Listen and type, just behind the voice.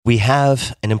We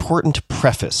have an important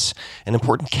preface, an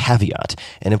important caveat,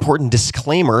 an important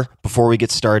disclaimer before we get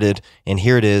started. And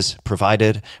here it is,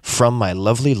 provided from my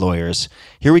lovely lawyers.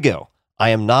 Here we go. I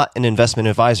am not an investment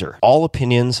advisor. All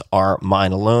opinions are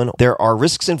mine alone. There are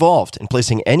risks involved in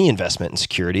placing any investment in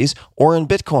securities or in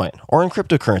Bitcoin or in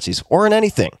cryptocurrencies or in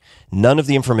anything. None of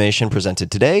the information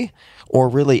presented today, or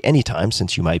really anytime,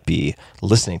 since you might be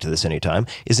listening to this anytime,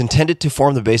 is intended to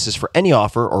form the basis for any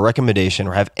offer or recommendation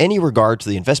or have any regard to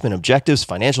the investment objectives,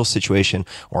 financial situation,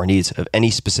 or needs of any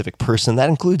specific person. That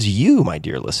includes you, my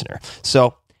dear listener.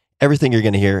 So everything you're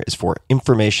going to hear is for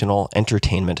informational,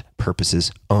 entertainment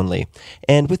purposes only.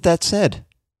 And with that said,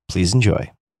 please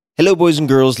enjoy. Hello, boys and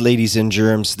girls, ladies and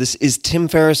germs. This is Tim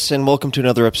Ferriss, and welcome to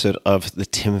another episode of The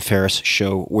Tim Ferriss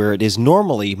Show, where it is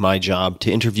normally my job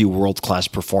to interview world-class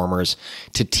performers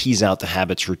to tease out the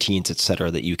habits, routines,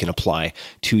 etc. that you can apply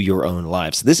to your own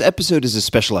lives. This episode is a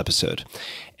special episode,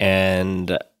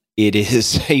 and it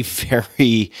is a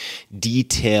very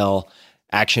detailed,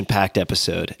 action-packed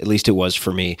episode. At least it was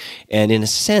for me. And in a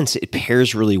sense, it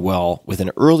pairs really well with an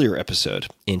earlier episode.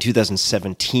 In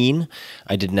 2017,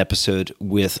 I did an episode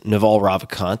with Naval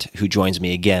Ravikant, who joins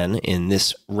me again in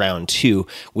this round 2,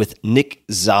 with Nick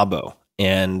Szabo.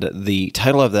 And the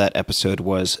title of that episode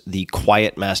was The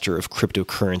Quiet Master of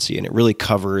Cryptocurrency. And it really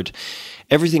covered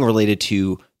everything related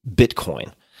to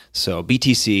Bitcoin. So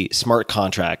BTC, smart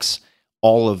contracts,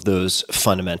 all of those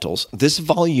fundamentals. This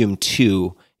volume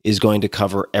 2 is going to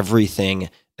cover everything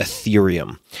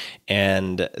Ethereum.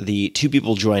 And the two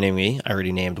people joining me, I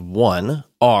already named one,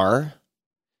 are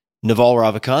Naval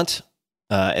Ravikant,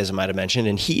 as I might have mentioned,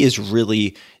 and he is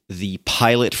really the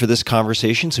pilot for this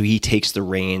conversation, so he takes the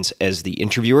reins as the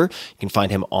interviewer. You can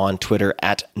find him on Twitter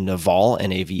at Naval,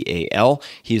 N-A-V-A-L.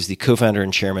 He is the co-founder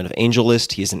and chairman of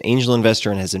AngelList. He is an angel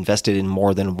investor and has invested in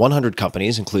more than 100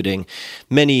 companies, including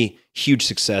many huge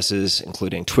successes,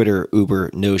 including Twitter,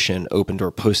 Uber, Notion,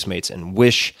 Opendoor, Postmates, and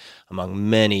Wish, among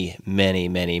many, many,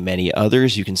 many, many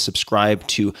others. You can subscribe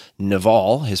to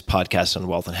Naval, his podcast on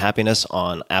wealth and happiness,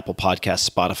 on Apple Podcasts,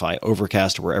 Spotify,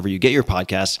 Overcast, wherever you get your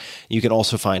podcasts. You can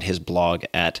also find his blog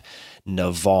at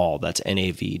Naval, that's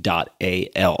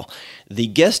nav.al. The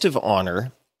guest of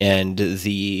honor and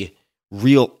the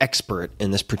real expert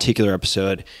in this particular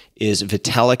episode is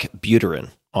Vitalik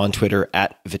Buterin, on Twitter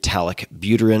at Vitalik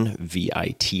Buterin,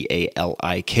 Vitalik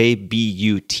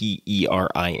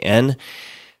Buterin.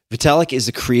 Vitalik is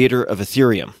the creator of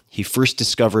Ethereum. He first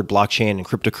discovered blockchain and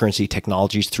cryptocurrency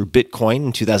technologies through Bitcoin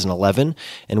in 2011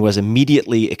 and was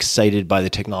immediately excited by the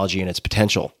technology and its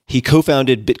potential. He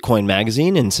co-founded Bitcoin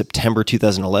Magazine in September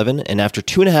 2011, and after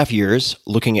 2.5 years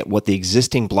looking at what the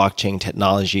existing blockchain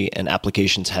technology and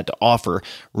applications had to offer,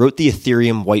 wrote the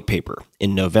Ethereum white paper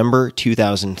in November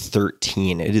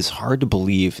 2013. It is hard to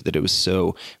believe that it was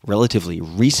so relatively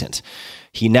recent.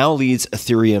 He now leads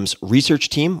Ethereum's research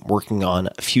team, working on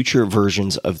future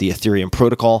versions of the Ethereum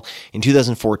protocol. In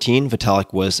 2014,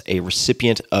 Vitalik was a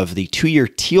recipient of the 2-year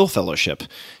Thiel Fellowship,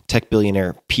 tech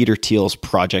billionaire Peter Thiel's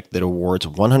project that awards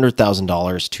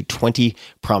 $100,000 to 20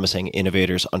 promising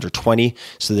innovators under 20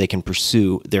 so they can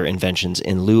pursue their inventions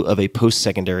in lieu of a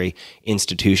post-secondary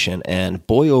institution. And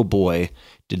boy, oh boy,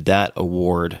 did that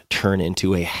award turn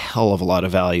into a hell of a lot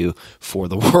of value for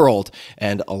the world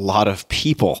and a lot of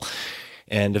people.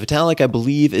 And Vitalik, I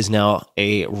believe, is now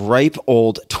a ripe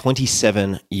old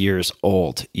 27 years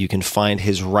old. You can find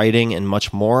his writing and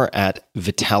much more at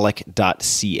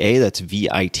vitalik.ca. That's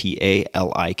vitalik.ca.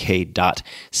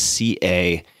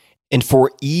 And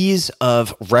for ease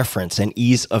of reference and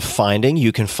ease of finding,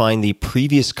 you can find the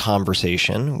previous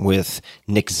conversation with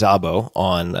Nick Szabo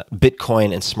on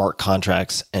Bitcoin and smart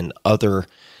contracts and other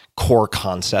core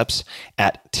concepts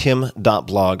at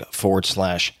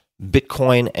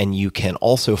tim.blog/Bitcoin, and you can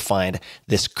also find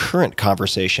this current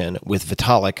conversation with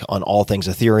Vitalik on all things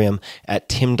Ethereum at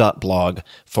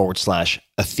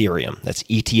tim.blog/Ethereum. That's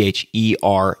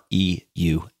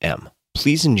ETHEREUM.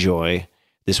 Please enjoy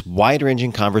this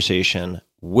wide-ranging conversation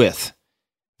with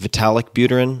Vitalik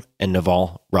Buterin and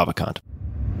Naval Ravikant.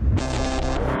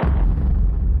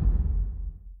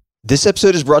 This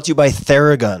episode is brought to you by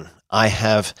Theragun. I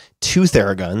have 2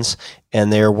 Theraguns,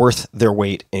 and they are worth their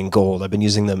weight in gold. I've been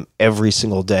using them every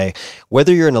single day.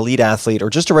 Whether you're an elite athlete or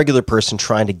just a regular person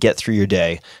trying to get through your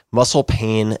day, muscle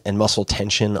pain and muscle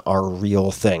tension are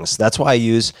real things. That's why I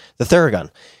use the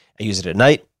Theragun. I use it at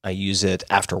night. I use it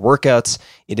after workouts.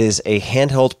 It is a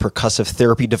handheld percussive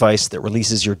therapy device that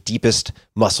releases your deepest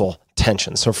muscle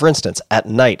tension. So for instance, at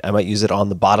night, I might use it on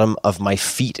the bottom of my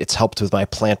feet. It's helped with my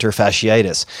plantar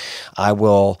fasciitis. I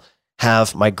will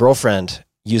have my girlfriend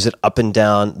use it up and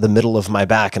down the middle of my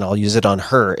back, and I'll use it on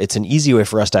her. It's an easy way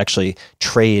for us to actually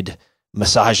trade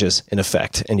massages in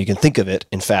effect. And you can think of it,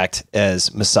 in fact,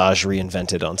 as massage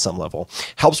reinvented on some level.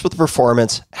 Helps with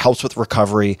performance, helps with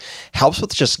recovery, helps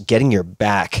with just getting your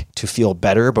back to feel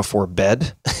better before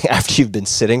bed after you've been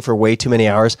sitting for way too many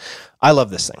hours. I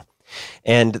love this thing.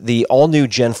 And the all-new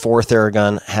Gen 4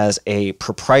 Theragun has a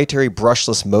proprietary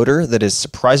brushless motor that is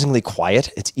surprisingly quiet.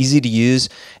 It's easy to use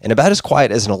and about as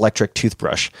quiet as an electric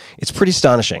toothbrush. It's pretty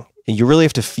astonishing. You really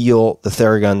have to feel the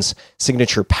Theragun's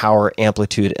signature power,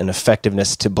 amplitude, and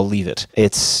effectiveness to believe it.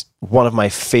 It's one of my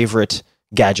favorite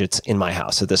gadgets in my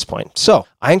house at this point. So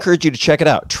I encourage you to check it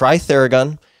out. Try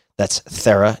Theragun. That's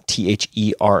Thera,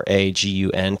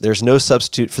 Theragun. There's no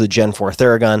substitute for the Gen 4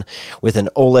 Theragun with an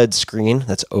OLED screen.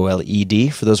 That's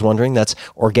OLED, for those wondering. That's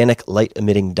organic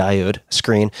light-emitting diode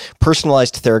screen,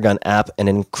 personalized Theragun app, and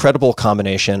an incredible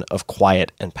combination of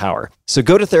quiet and power. So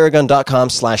go to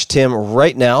Theragun.com/Tim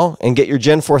right now and get your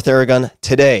Gen 4 Theragun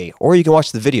today. Or you can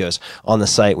watch the videos on the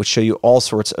site, which show you all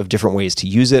sorts of different ways to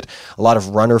use it. A lot of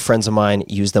runner friends of mine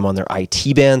use them on their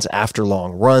IT bands after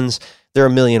long runs. There are a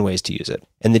million ways to use it.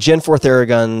 And the Gen 4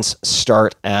 Theraguns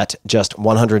start at just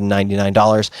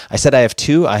 $199. I said I have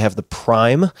two. I have the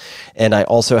Prime, and I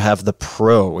also have the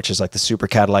Pro, which is like the super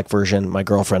Cadillac version. My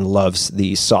girlfriend loves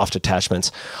the soft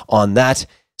attachments on that.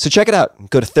 So check it out.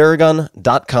 Go to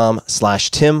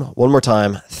Theragun.com/Tim. One more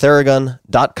time,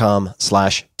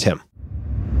 Theragun.com/Tim.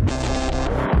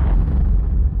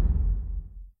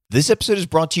 This episode is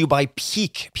brought to you by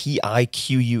Pique, Pique,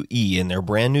 and their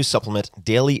brand new supplement,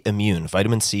 Daily Immune,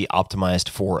 vitamin C optimized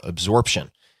for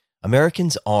absorption.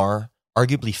 Americans are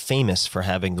arguably famous for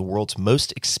having the world's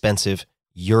most expensive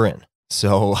urine.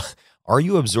 So are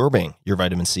you absorbing your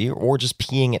vitamin C or just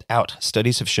peeing it out?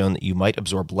 Studies have shown that you might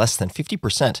absorb less than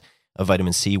 50% of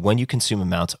vitamin C when you consume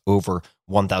amounts over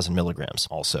 1,000 milligrams,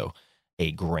 also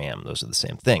a gram. Those are the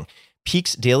same thing.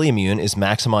 Pique's Daily Immune is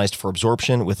maximized for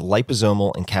absorption with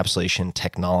liposomal encapsulation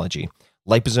technology.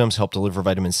 Liposomes help deliver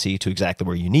vitamin C to exactly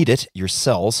where you need it, your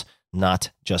cells, not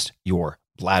just your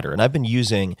bladder. And I've been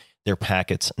using their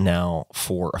packets now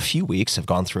for a few weeks. I've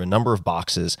gone through a number of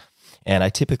boxes, and I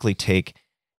typically take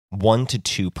 1 to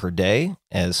 2 per day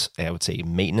as, I would say,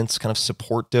 maintenance kind of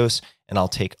support dose. And I'll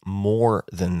take more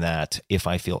than that if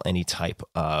I feel any type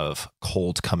of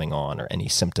cold coming on or any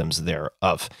symptoms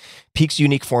thereof. Pique's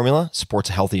unique formula supports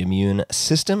a healthy immune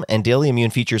system, and Daily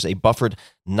Immune features a buffered,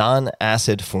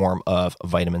 non-acid form of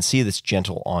vitamin C that's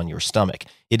gentle on your stomach.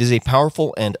 It is a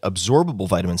powerful and absorbable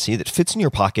vitamin C that fits in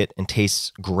your pocket and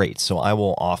tastes great. So I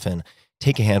will often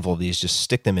take a handful of these, just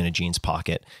stick them in a jeans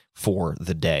pocket for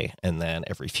the day, and then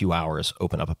every few hours,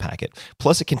 open up a packet.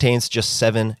 Plus, it contains just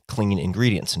 7 clean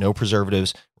ingredients, no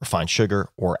preservatives, refined sugar,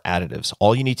 or additives.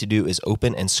 All you need to do is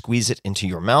open and squeeze it into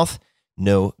your mouth.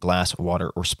 No glass,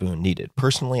 water, or spoon needed.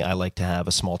 Personally, I like to have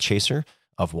a small chaser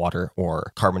of water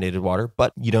or carbonated water,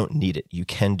 but you don't need it. You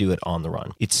can do it on the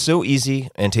run. It's so easy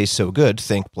and tastes so good.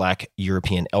 Think black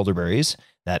European elderberries.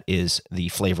 That is the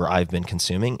flavor I've been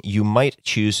consuming. You might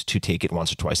choose to take it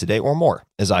once or twice a day or more,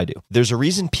 as I do. There's a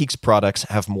reason Pique's products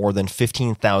have more than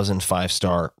 15,000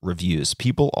 5-star reviews.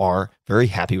 People are very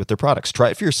happy with their products.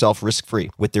 Try it for yourself risk-free.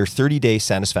 With their 30-day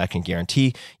satisfaction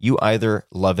guarantee, you either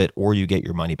love it or you get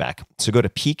your money back. So go to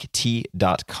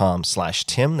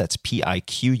piquet.com/Tim. That's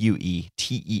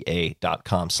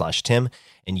piquetea.com/Tim.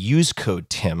 And use code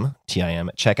TIM, T-I-M,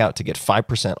 at checkout to get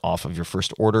 5% off of your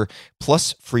first order,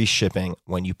 plus free shipping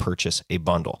when you purchase a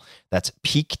bundle. That's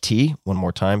Piquet, one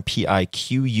more time,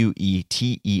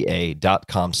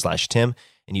 piquetea.com/Tim,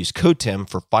 and use code TIM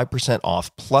for 5% off,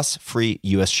 plus free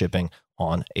U.S. shipping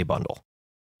on a bundle.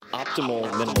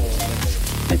 Optimal minimal.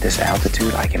 At this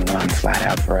altitude, I can run flat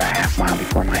out for a half mile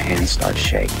before my hands start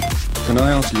shaking. Can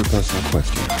I ask you a personal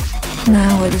question?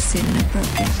 Now would seem an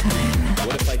appropriate time.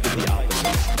 What if I did the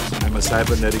opposite? I'm a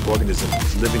cybernetic organism,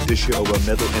 living tissue over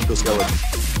metal endoskeleton.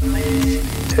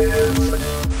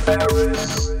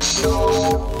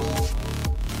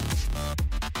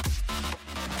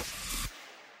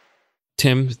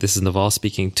 Tim, this is Naval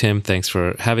speaking. Tim, thanks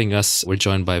for having us. We're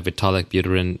joined by Vitalik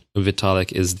Buterin.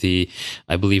 Vitalik is the,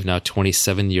 I believe now,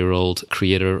 27-year-old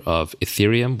creator of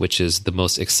Ethereum, which is the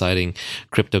most exciting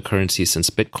cryptocurrency since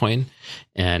Bitcoin,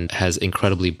 and has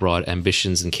incredibly broad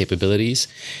ambitions and capabilities.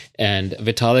 And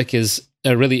Vitalik is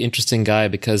a really interesting guy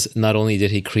because not only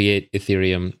did he create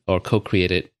Ethereum or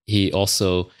co-create it, he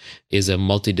also is a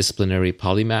multidisciplinary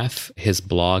polymath. His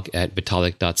blog at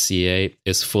Vitalik.ca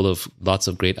is full of lots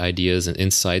of great ideas and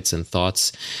insights and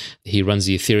thoughts. He runs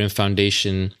the Ethereum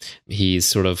Foundation. He's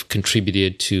sort of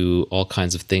contributed to all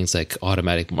kinds of things like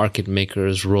automatic market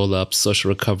makers, roll-ups, social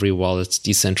recovery wallets,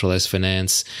 decentralized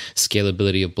finance,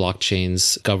 scalability of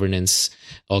blockchains, governance,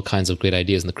 all kinds of great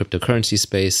ideas in the cryptocurrency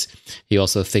space. He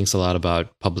also thinks a lot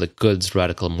about public goods,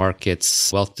 radical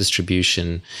markets, wealth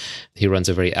distribution. He runs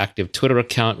a very active Twitter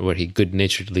account where he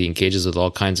good-naturedly engages with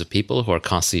all kinds of people who are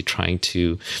constantly trying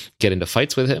to get into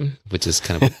fights with him, which is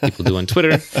kind of what people do on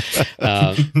Twitter.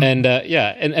 And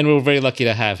we're very lucky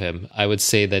to have him. I would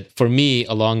say that for me,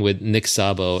 along with Nick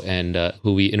Szabo, and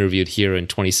who we interviewed here in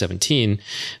 2017,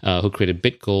 who created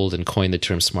BitGold and coined the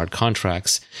term smart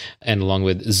contracts, and along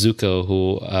with Zuko,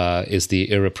 who is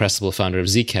the irrepressible founder of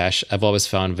Zcash, I've always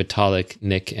found Vitalik,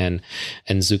 Nick, and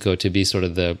Zuko to be sort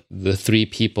of the three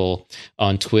people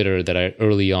on Twitter that I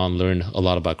early on learned a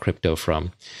lot about crypto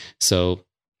from. So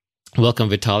welcome,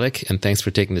 Vitalik, and thanks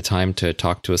for taking the time to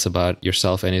talk to us about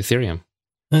yourself and Ethereum.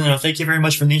 No, thank you very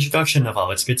much for the introduction,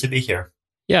 Naval. It's good to be here.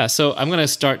 Yeah, so I'm going to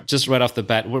start just right off the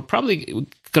bat. We're probably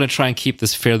going to try and keep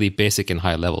this fairly basic and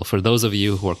high level. For those of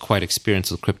you who are quite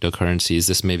experienced with cryptocurrencies,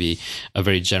 this may be a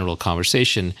very general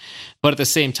conversation. But at the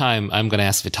same time, I'm going to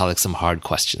ask Vitalik some hard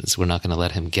questions. We're not going to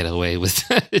let him get away with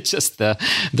just the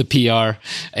PR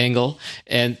angle.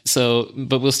 And so,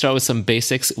 but we'll start with some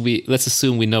basics. Let's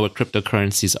assume we know what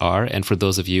cryptocurrencies are. And for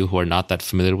those of you who are not that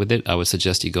familiar with it, I would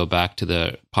suggest you go back to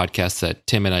the podcast that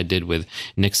Tim and I did with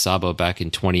Nick Szabo back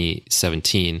in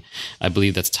 2017. I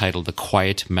believe that's titled The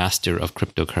Quiet Master of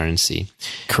Cryptocurrency.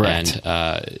 Correct.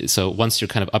 And so once you're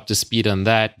kind of up to speed on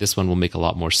that, this one will make a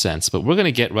lot more sense. But we're going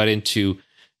to get right into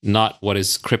not what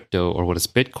is crypto or what is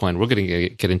Bitcoin. We're going to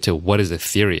get into what is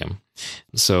Ethereum.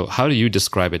 So how do you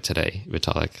describe it today,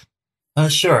 Vitalik?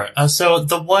 Sure. So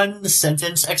the one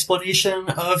sentence explanation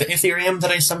of Ethereum that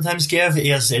I sometimes give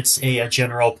is it's a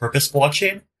general purpose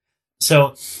blockchain.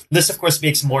 So this, of course,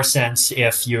 makes more sense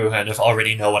if you kind of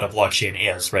already know what a blockchain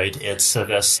is, right? It's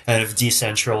this kind of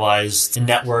decentralized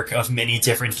network of many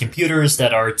different computers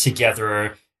that are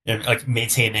together and like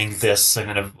maintaining this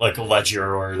kind of like a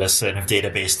ledger or this kind of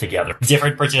database together.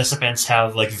 Different participants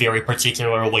have like very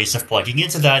particular ways of plugging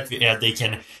into that, and they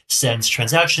can send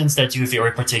transactions that do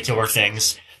very particular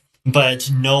things,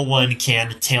 but no one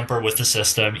can tamper with the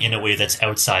system in a way that's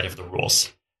outside of the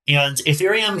rules. And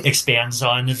Ethereum expands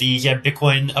on the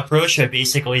Bitcoin approach by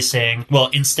basically saying, well,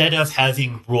 instead of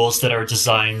having rules that are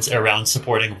designed around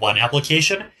supporting one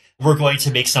application, we're going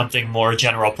to make something more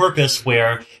general purpose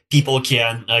where people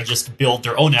can just build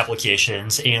their own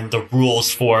applications, and the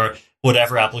rules for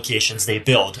whatever applications they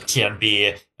build can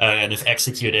be kind of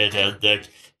executed and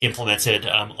implemented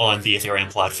on the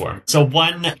Ethereum platform. So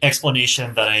one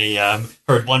explanation that I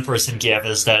heard one person give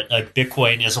is that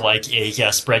Bitcoin is like a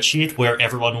spreadsheet where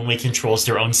everyone only controls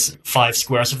their own 5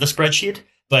 squares of the spreadsheet,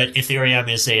 but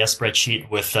Ethereum is a spreadsheet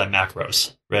with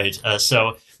macros, right?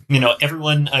 So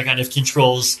everyone kind of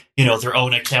controls, their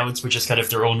own accounts, which is kind of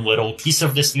their own little piece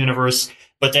of this universe.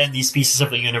 But then these pieces of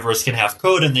the universe can have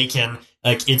code, and they can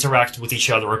interact with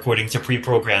each other according to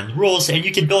pre-programmed rules. And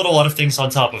you can build a lot of things on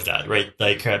top of that, right?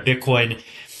 Like Bitcoin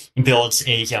builds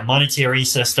a monetary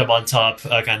system on top,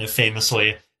 kind of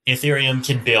famously. Ethereum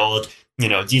can build,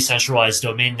 decentralized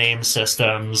domain name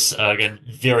systems, again,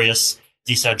 various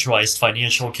decentralized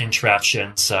financial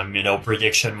contraptions,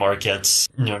 prediction markets,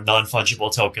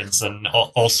 non-fungible tokens, and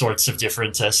all sorts of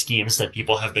different schemes that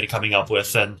people have been coming up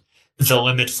with. And the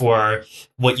limit for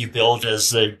what you build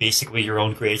is basically your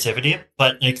own creativity.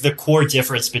 But the core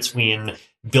difference between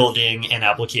building an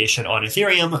application on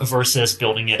Ethereum versus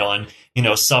building it on,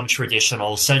 some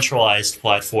traditional centralized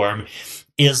platform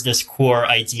is this core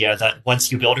idea that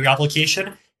once you build your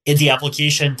application, the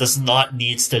application does not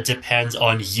need to depend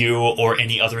on you or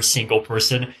any other single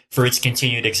person for its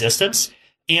continued existence.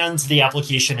 And the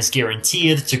application is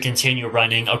guaranteed to continue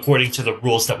running according to the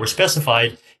rules that were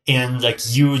specified. And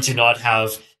you do not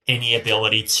have any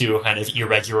ability to kind of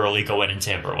irregularly go in and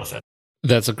tamper with it.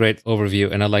 That's a great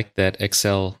overview. And I like that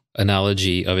Excel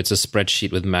analogy of it's a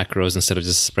spreadsheet with macros instead of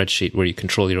just a spreadsheet where you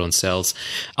control your own cells.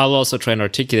 I'll also try and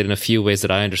articulate in a few ways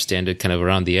that I understand it kind of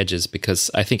around the edges, because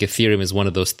I think Ethereum is one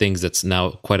of those things that's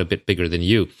now quite a bit bigger than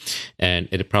you. And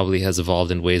it probably has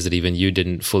evolved in ways that even you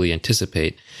didn't fully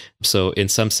anticipate. So in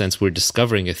some sense, we're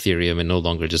discovering Ethereum and no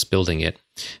longer just building it.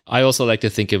 I also like to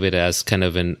think of it as kind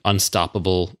of an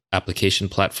unstoppable application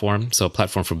platform. So a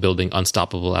platform for building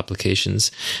unstoppable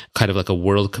applications, kind of like a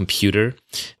world computer,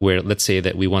 where let's say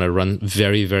that we want to run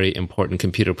very, very important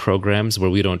computer programs where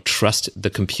we don't trust the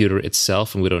computer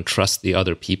itself and we don't trust the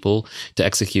other people to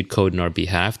execute code on our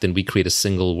behalf. Then we create a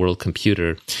single world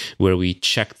computer where we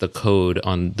check the code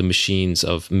on the machines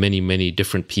of many, many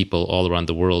different people all around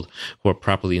the world who are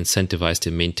properly incentivized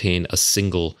to maintain a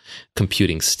single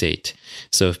computing state.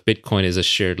 So if Bitcoin is a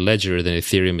shared ledger, then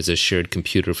Ethereum is a shared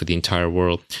computer for the entire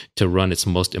world to run its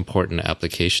most important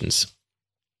applications.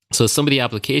 So some of the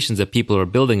applications that people are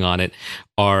building on it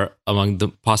are among the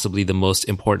possibly the most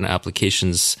important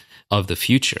applications of the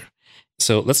future.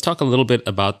 So let's talk a little bit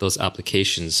about those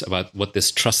applications, about what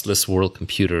this trustless world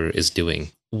computer is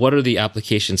doing. What are the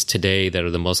applications today that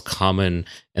are the most common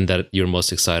and that you're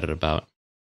most excited about?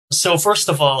 So first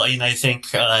of all, I think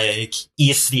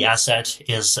ETH, the asset,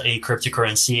 is a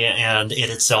cryptocurrency, and it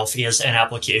itself is an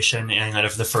application, and kind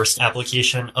of the first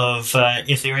application of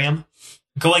Ethereum.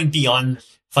 Going beyond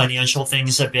financial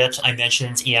things a bit, I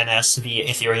mentioned ENS, the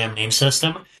Ethereum name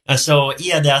system. So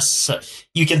ENS,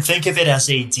 you can think of it as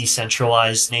a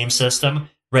decentralized name system,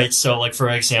 right? So like, for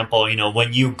example,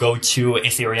 when you go to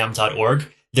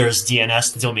ethereum.org, there's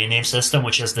DNS, the domain name system,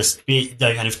 which is this big,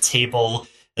 the kind of table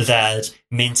that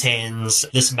maintains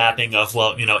this mapping of,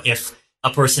 if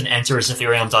a person enters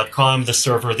ethereum.com, the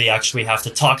server they actually have to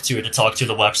talk to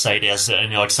the website is,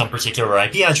 like some particular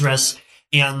IP address.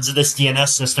 And this DNS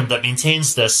system that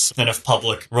maintains this kind of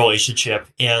public relationship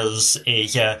is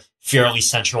a fairly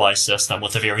centralized system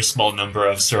with a very small number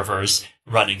of servers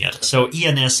running it. So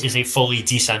ENS is a fully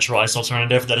decentralized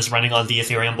alternative that is running on the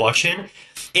Ethereum blockchain.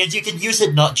 And you can use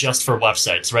it not just for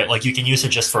websites, right? Like you can use it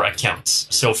just for accounts.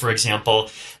 So for example,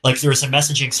 like there's a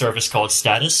messaging service called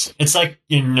Status. It's like,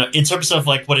 in terms of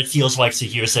like what it feels like to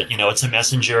use it, it's a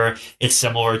messenger. It's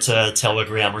similar to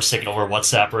Telegram or Signal or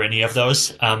WhatsApp or any of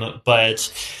those.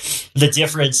 But the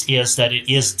difference is that it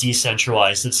is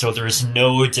decentralized. And so there's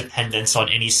no dependence on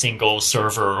any single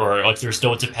server, or like there's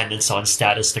no dependence on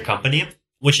Status, the company,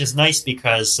 which is nice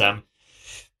because,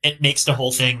 it makes the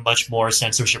whole thing much more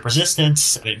censorship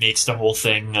resistant. It makes the whole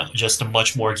thing just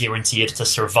much more guaranteed to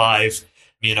survive,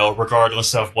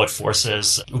 regardless of what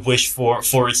forces wish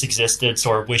for its existence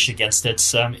or wish against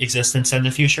its existence in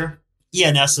the future.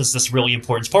 ENS is this really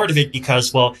important part of it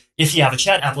because, well, if you have a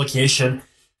chat application,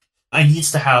 I need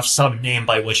to have some name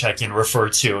by which I can refer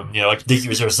to, like the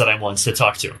users that I want to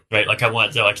talk to, right? Like I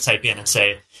want to type in and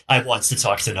say, I want to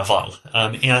talk to Naval.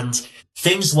 And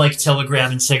things like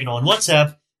Telegram and Signal and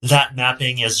WhatsApp, that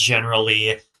mapping is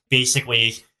generally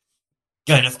basically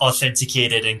kind of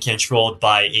authenticated and controlled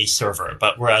by a server.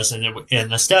 But whereas in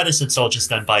the Status, it's all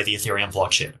just done by the Ethereum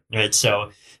blockchain, right?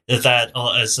 So that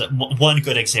is one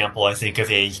good example, I think, of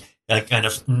a kind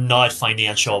of not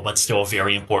financial, but still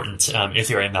very important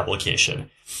Ethereum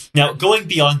application. Now, going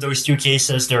beyond those two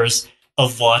cases, there's a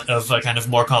lot of kind of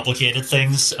more complicated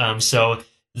things. So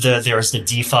there's the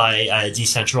DeFi,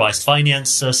 decentralized finance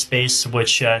space,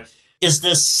 which is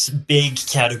this big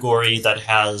category that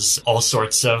has all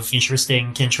sorts of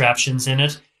interesting contraptions in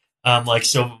it.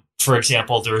 So for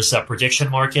example, there's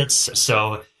prediction markets.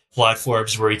 So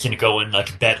platforms where you can go and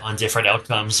like bet on different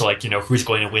outcomes, like, who's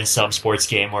going to win some sports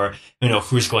game or,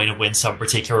 who's going to win some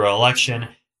particular election.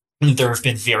 There have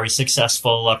been very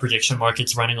successful prediction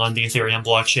markets running on the Ethereum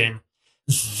blockchain.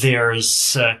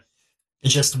 There's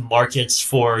just markets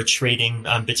for trading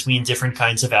between different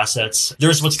kinds of assets.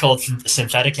 There's what's called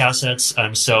synthetic assets.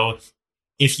 So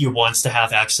if you want to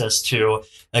have access to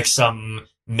like some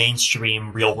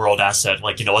mainstream real world asset,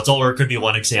 like, a dollar could be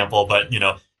one example, but,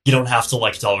 you don't have to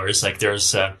like dollars. Like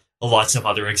there's lots of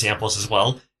other examples as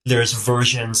well. There's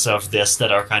versions of this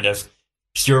that are kind of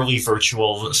purely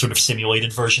virtual, sort of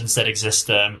simulated versions that exist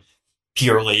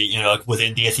purely,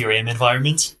 within the Ethereum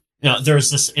environment. There's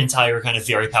this entire kind of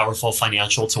very powerful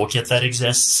financial toolkit that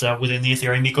exists within the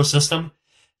Ethereum ecosystem.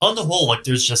 On the whole, like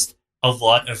there's just a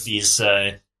lot of these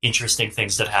interesting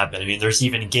things that happen. I mean, there's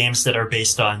even games that are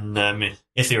based on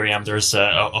Ethereum. There's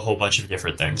a whole bunch of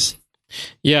different things.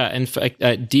 Yeah, in fact,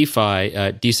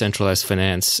 DeFi, decentralized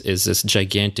finance, is this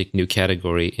gigantic new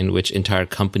category in which entire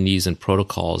companies and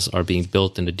protocols are being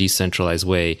built in a decentralized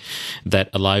way that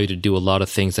allow you to do a lot of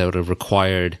things that would have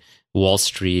required Wall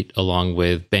Street, along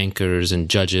with bankers and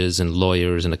judges and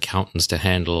lawyers and accountants to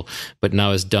handle, but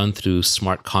now is done through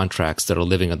smart contracts that are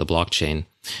living on the blockchain.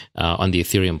 on the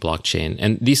Ethereum blockchain.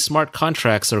 And these smart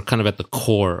contracts are kind of at the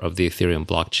core of the Ethereum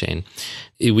blockchain.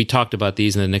 We talked about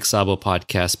these in the Nick Szabo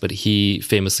podcast, but he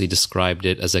famously described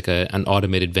it as like an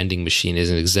automated vending machine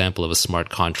as an example of a smart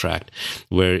contract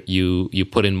where you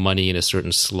put in money in a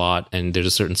certain slot and there's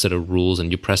a certain set of rules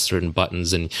and you press certain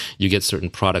buttons and you get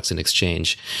certain products in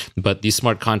exchange. But these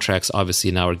smart contracts obviously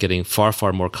now are getting far,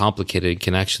 far more complicated and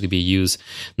can actually be used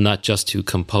not just to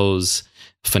compose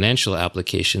financial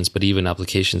applications, but even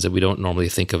applications that we don't normally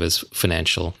think of as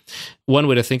financial. One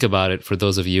way to think about it for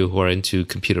those of you who are into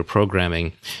computer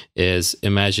programming is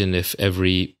imagine if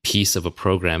every piece of a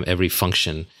program, every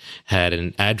function had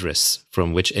an address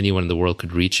from which anyone in the world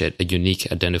could reach it, a unique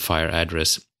identifier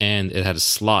address, and it had a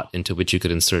slot into which you could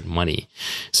insert money.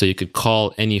 So you could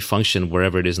call any function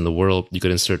wherever it is in the world, you could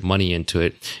insert money into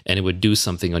it, and it would do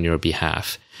something on your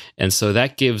behalf. And so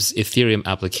that gives Ethereum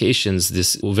applications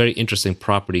this very interesting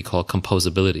property called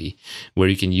composability, where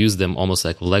you can use them almost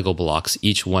like Lego blocks.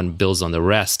 Each one builds on the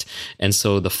rest. And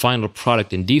so the final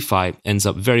product in DeFi ends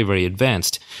up very, very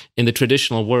advanced. In the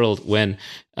traditional world, when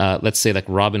let's say like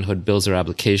Robinhood builds their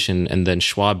application and then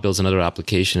Schwab builds another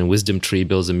application and Wisdom Tree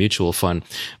builds a mutual fund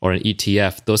or an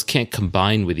ETF, those can't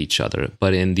combine with each other.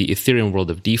 But in the Ethereum world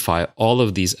of DeFi, all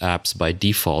of these apps by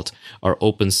default are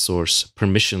open source,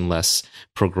 permissionless,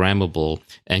 programmable,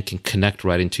 and can connect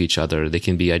right into each other. They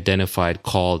can be identified,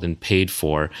 called, and paid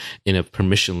for in a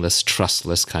permissionless,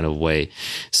 trustless kind of way.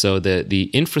 So the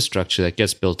infrastructure that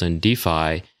gets built in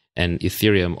DeFi and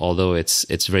Ethereum, although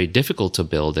it's very difficult to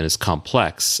build and it's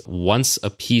complex, once a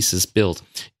piece is built,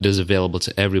 it is available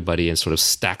to everybody and sort of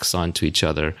stacks onto each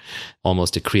other,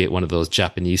 almost to create one of those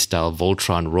Japanese-style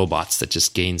Voltron robots that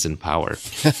just gains in power.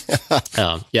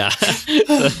 Yeah.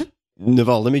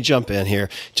 Naval, let me jump in here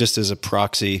just as a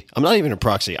proxy. I'm not even a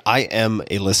proxy. I am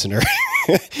a listener,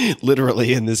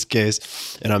 literally in this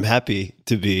case, and I'm happy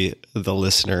to be the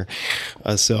listener.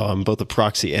 So I'm both a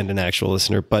proxy and an actual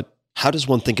listener. But how does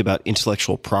one think about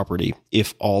intellectual property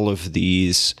if all of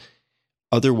these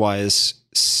otherwise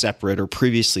separate or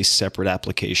previously separate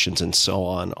applications and so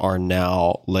on are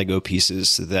now Lego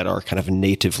pieces that are kind of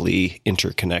natively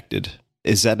interconnected?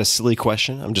 Is that a silly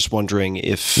question? I'm just wondering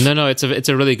if... No, it's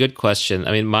a really good question.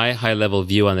 I mean, my high-level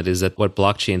view on it is that what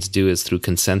blockchains do is through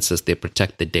consensus, they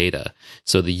protect the data.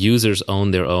 So the users own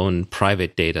their own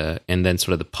private data, and then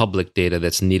sort of the public data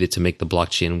that's needed to make the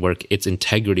blockchain work, its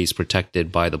integrity is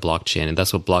protected by the blockchain. And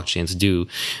that's what blockchains do.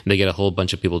 They get a whole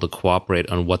bunch of people to cooperate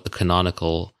on what the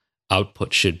canonical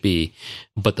output should be,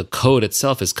 but the code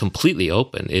itself is completely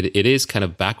open. It is kind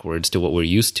of backwards to what we're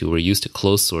used to. We're used to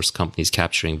closed source companies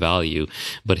capturing value,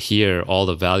 but here all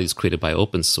the value is created by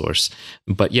open source.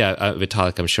 But yeah,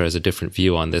 Vitalik, I'm sure, has a different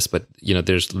view on this. But you know,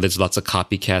 there's lots of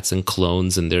copycats and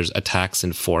clones, and there's attacks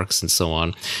and forks and so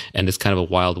on, and it's kind of a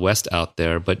wild west out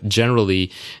there. But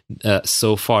generally,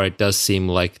 so far, it does seem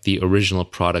like the original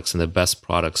products and the best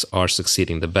products are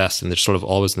succeeding the best, and they're sort of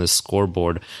always in the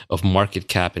scoreboard of market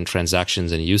cap and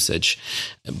transactions and usage.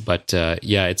 But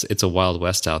yeah, it's a wild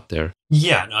west out there.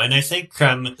 Yeah, no, and I think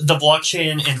the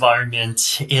blockchain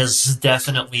environment is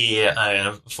definitely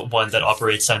one that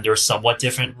operates under somewhat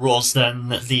different rules than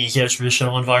the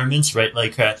traditional environments, right?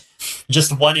 Like,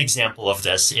 just one example of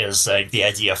this is the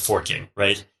idea of forking,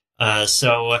 right?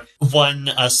 So one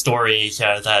story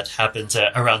that happened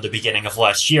around the beginning of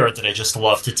last year that I just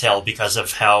love to tell because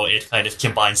of how it kind of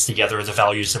combines together the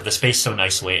values of the space so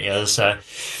nicely is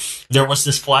there was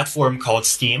this platform called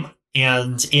Steam.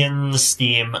 And in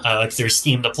Steam, there's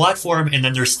Steam the platform, and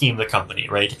then there's Steam the company,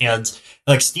 right? And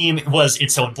Steam was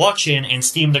its own blockchain, and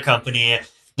Steam the company,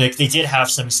 they did have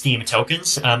some Steam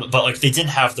tokens, but they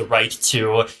didn't have the right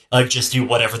to just do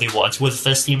whatever they want with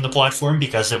the Steam the platform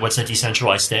because it was a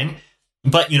decentralized thing.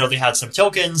 But they had some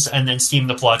tokens, and then Steam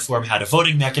the platform had a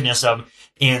voting mechanism,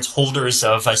 and holders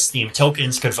of Steam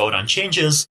tokens could vote on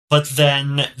changes. But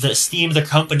then the Steam, the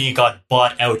company, got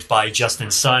bought out by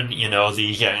Justin Sun,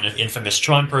 the infamous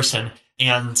Tron person.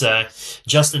 And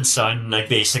Justin Sun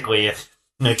basically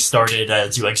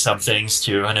started doing some things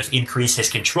to kind of increase his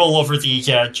control over the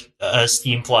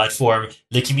Steam platform.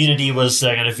 The community was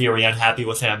kind of very unhappy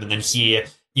with him, and then he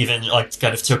even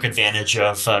kind of took advantage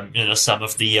of some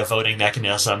of the voting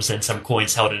mechanisms and some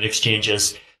coins held in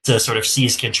exchanges to sort of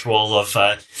seize control of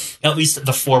at least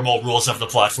the formal rules of the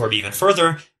platform even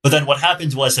further. But then what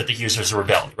happened was that the users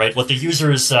rebelled, right? What the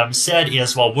users said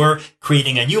is, well, we're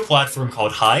creating a new platform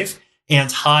called Hive,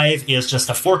 and Hive is just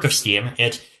a fork of Steam.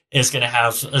 It is going to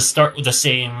have start with the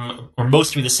same or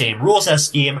mostly the same rules as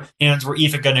Steam, and we're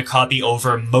even going to copy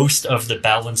over most of the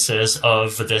balances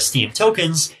of the Steam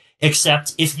tokens,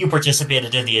 except if you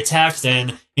participated in the attack,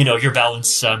 then, your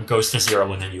balance goes to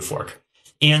zero and then you fork.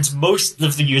 And most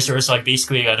of the users like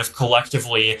basically kind of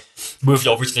collectively moved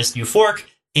over to this new fork.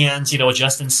 And,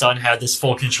 Justin's son had this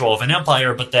full control of an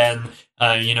empire, but then,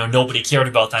 nobody cared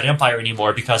about that empire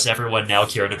anymore because everyone now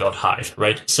cared about Hive,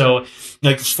 right? So,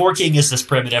 like, forking is this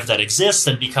primitive that exists,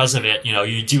 and because of it,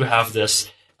 you do have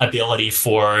this ability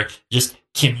for just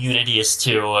communities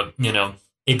to,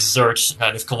 exert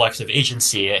kind of collective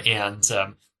agency and,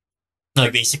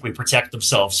 basically protect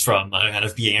themselves from kind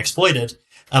of being exploited.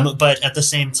 But at the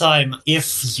same time,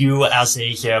 if you as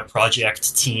a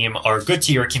project team are good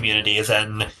to your community,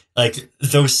 then like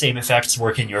those same effects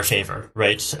work in your favor,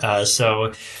 right?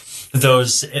 So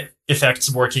those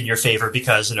effects work in your favor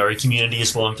because, your community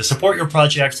is willing to support your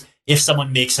project. If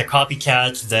someone makes a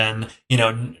copycat, then,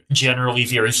 generally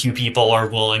very few people are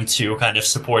willing to kind of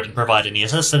support and provide any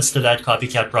assistance to that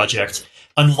copycat project.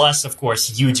 Unless, of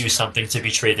course, you do something to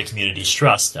betray the community's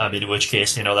trust, in which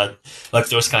case, that like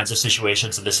those kinds of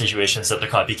situations are the situations that the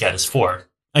copycat is for.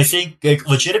 I think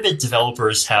legitimate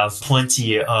developers have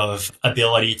plenty of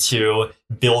ability to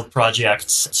build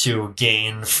projects to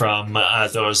gain from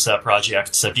those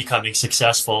projects becoming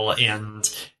successful, and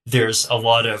there's a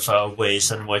lot of ways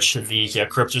in which the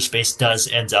crypto space does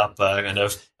end up kind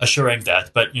of assuring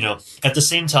that. But, at the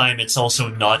same time, it's also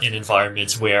not an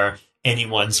environment where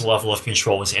anyone's level of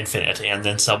control is infinite. And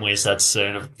in some ways, that's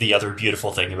the other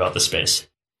beautiful thing about the space.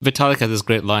 Vitalik had this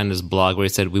great line in his blog where he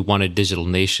said, we wanted digital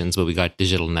nations, but we got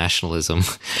digital nationalism.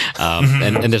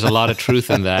 And there's a lot of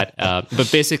truth in that. But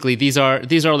basically, these are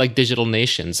like digital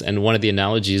nations. And one of the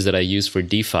analogies that I use for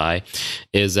DeFi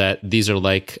is that these are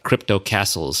like crypto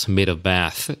castles made of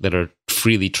math that are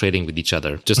freely trading with each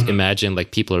other. Just imagine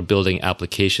like people are building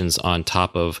applications on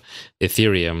top of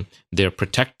Ethereum. They're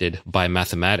protected by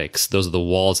mathematics. Those are the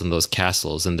walls in those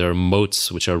castles, and there are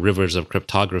moats, which are rivers of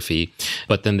cryptography.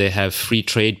 But then they have free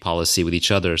trade policy with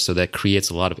each other, so that creates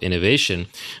a lot of innovation.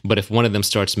 But if one of them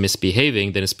starts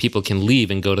misbehaving, then people can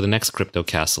leave and go to the next crypto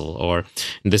castle. Or,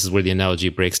 and this is where the analogy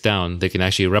breaks down, they can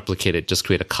actually replicate it, just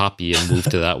create a copy and move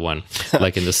to that one,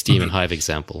 like in the Steam and Hive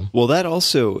example. Well, that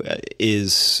also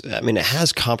is, it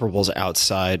has comparables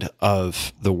outside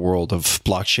of the world of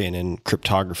blockchain and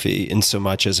cryptography, in so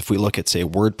much as if we look at, say,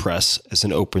 WordPress as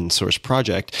an open source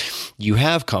project, you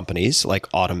have companies like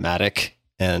Automatic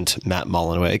and Matt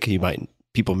Mullenweg.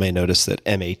 People may notice that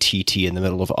M-A-T-T in the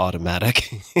middle of Automatic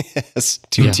has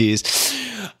two T's,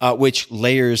 which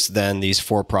layers then these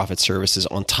for-profit services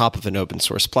on top of an open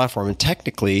source platform. And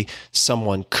technically,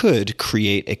 someone could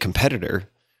create a competitor.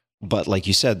 But like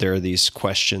you said, there are these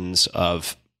questions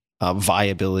of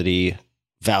viability,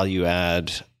 value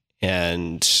add,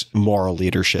 and moral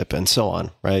leadership, and so on,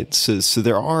 right? So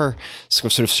there are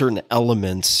sort of certain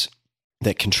elements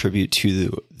that contribute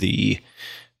to the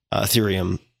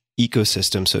Ethereum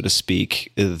ecosystem, so to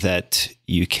speak, that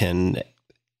you can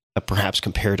perhaps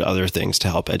compare to other things to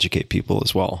help educate people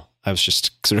as well. I was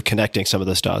just sort of connecting some of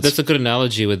those dots. That's a good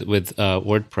analogy with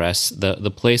WordPress.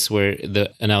 The place where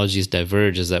the analogies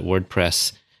diverge is that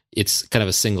WordPress, it's kind of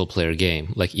a single player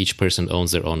game. Like each person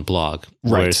owns their own blog.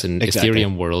 Right, whereas in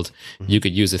Ethereum world, you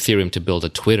could use Ethereum to build a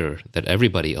Twitter that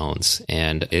everybody owns.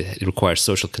 And it requires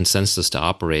social consensus to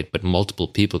operate, but multiple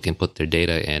people can put their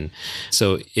data in.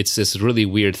 So it's this really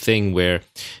weird thing where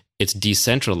it's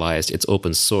decentralized, it's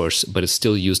open source, but it's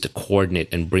still used to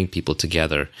coordinate and bring people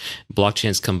together.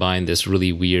 Blockchains combine this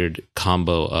really weird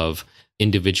combo of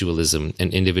individualism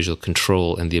and individual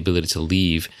control and the ability to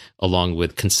leave, along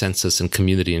with consensus and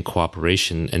community and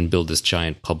cooperation, and build this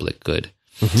giant public good.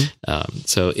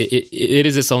 So it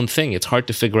is its own thing. It's hard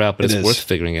to figure out, but it's worth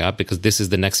figuring out, because this is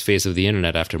the next phase of the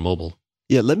internet after mobile.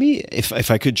 Yeah, let me, if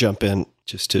I could jump in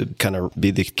just to kind of be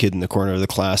the kid in the corner of the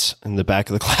class, in the back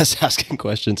of the class asking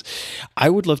questions. I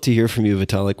would love to hear from you,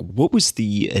 Vitalik. What was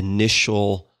the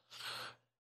initial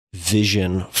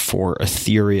vision for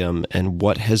Ethereum, and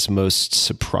what has most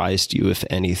surprised you, if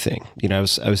anything? I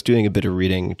was doing a bit of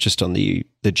reading just on the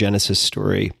Genesis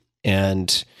story,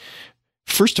 and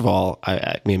first of all,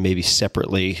 I mean, maybe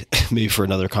separately, maybe for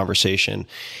another conversation,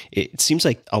 it seems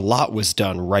like a lot was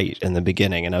done right in the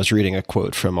beginning. And I was reading a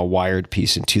quote from a Wired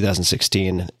piece in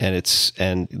 2016,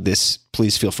 and this,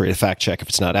 please feel free to fact check if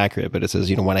it's not accurate, but it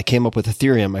says, when I came up with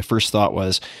Ethereum, my first thought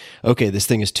was, okay, this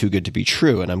thing is too good to be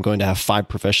true, and I'm going to have 5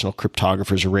 professional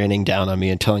cryptographers raining down on me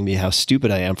and telling me how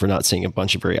stupid I am for not seeing a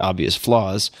bunch of very obvious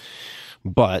flaws.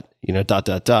 But,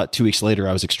 2 weeks later,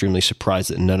 I was extremely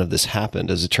surprised that none of this happened.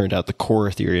 As it turned out, the core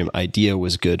Ethereum idea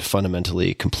was good,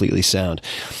 fundamentally, completely sound.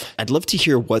 I'd love to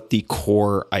hear what the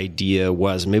core idea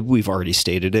was. Maybe we've already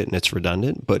stated it and it's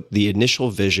redundant, but the initial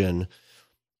vision,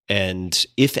 and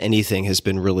if anything has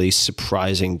been really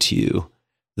surprising to you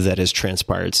that has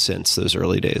transpired since those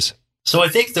early days. So I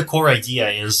think the core idea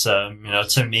is,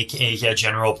 to make a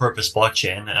general purpose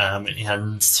blockchain,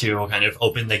 and to kind of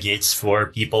open the gates for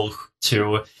people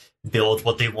to build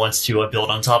what they want to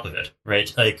build on top of it,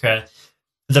 right? Like,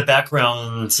 the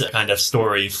background kind of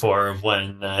story for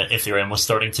when Ethereum was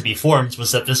starting to be formed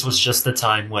was that this was just the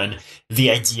time when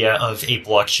the idea of a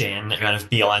blockchain kind of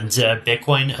beyond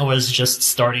Bitcoin was just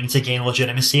starting to gain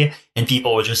legitimacy, and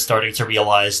people were just starting to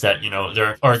realize that,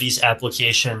 there are these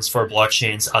applications for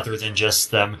blockchains other than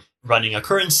just them running a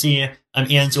currency, and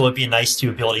it would be nice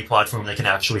to build a platform that can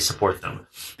actually support them.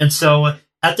 And so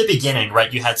at the beginning,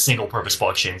 right, you had single-purpose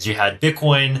blockchains. You had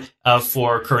Bitcoin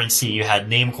for currency. You had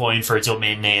Namecoin for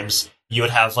domain names. You would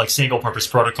have like single-purpose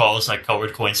protocols like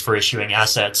colored coins for issuing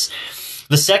assets.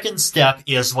 The second step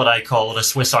is what I call the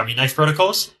Swiss Army knife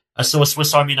protocols. So a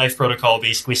Swiss Army knife protocol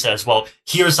basically says, well,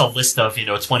 here's a list of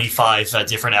 25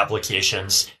 different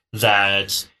applications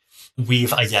that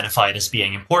we've identified as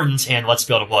being important, and let's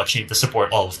build a blockchain to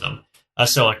support all of them.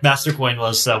 So like Mastercoin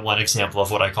was one example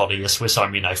of what I call a Swiss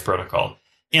Army knife protocol.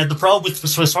 And the problem with the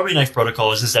Swiss Army knife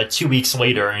protocol is that 2 weeks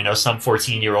later, some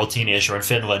 14-year-old teenager in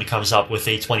Finland comes up with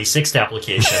a 26th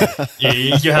application.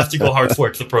 You have to go hard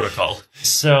fork the protocol.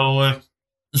 So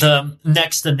the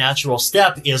next natural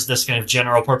step is this kind of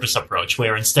general purpose approach,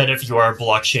 where instead of your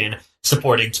blockchain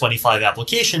supporting 25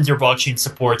 applications, your blockchain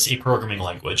supports a programming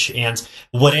language. And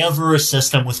whatever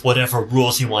system with whatever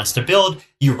rules you want to build,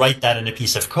 you write that in a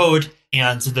piece of code,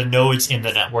 and the nodes in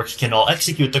the network can all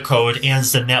execute the code, and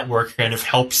the network kind of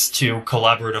helps to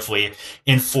collaboratively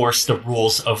enforce the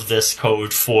rules of this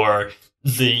code for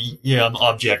the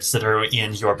objects that are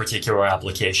in your particular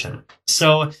application.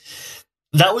 So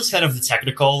that was kind of the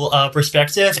technical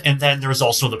perspective. And then there's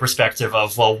also the perspective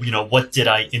of, well, what did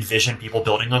I envision people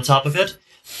building on top of it?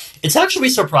 It's actually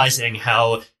surprising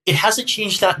how it hasn't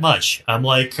changed that much.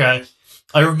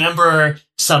 I remember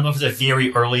some of the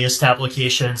very earliest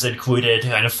applications included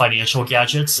kind of financial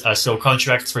gadgets. So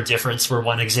contracts for difference were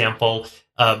one example,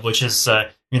 which is,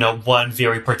 one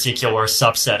very particular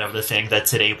subset of the thing that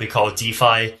today we call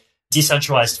DeFi.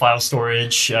 Decentralized file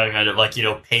storage, kind of like,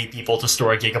 pay people to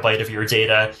store a gigabyte of your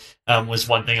data, was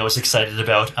one thing I was excited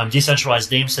about. Decentralized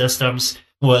name systems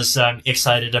was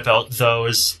excited about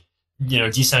those,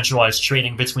 decentralized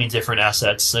trading between different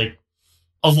assets. Like,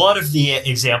 a lot of the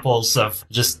examples of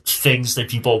just things that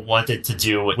people wanted to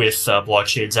do with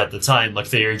blockchains at the time, like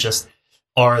they just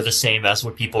are the same as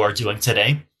what people are doing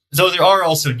today. Though there are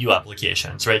also new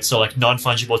applications, right? So like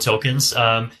non-fungible tokens,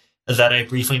 that I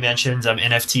briefly mentioned,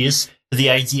 NFTs. The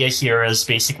idea here is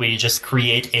basically just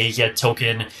create a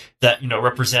token that,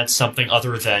 represents something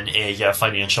other than a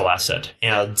financial asset.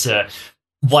 And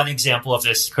one example of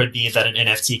this could be that an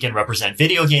NFT can represent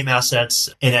video game assets.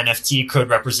 An NFT could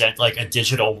represent like a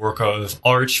digital work of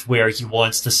art where he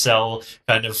wants to sell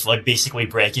kind of like basically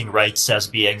bragging rights as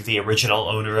being the original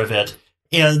owner of it.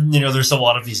 And, there's a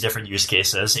lot of these different use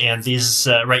cases. And these,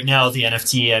 right now, the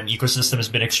NFT ecosystem has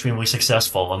been extremely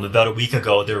successful. About a week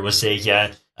ago, there was a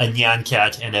Nyan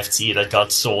Cat NFT that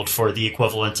got sold for the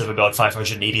equivalent of about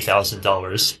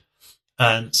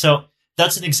 $580,000. So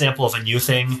that's an example of a new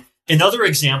thing. Another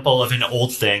example of an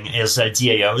old thing is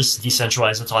DAOs,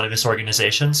 decentralized autonomous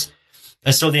organizations.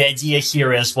 And so the idea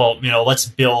here is, well, let's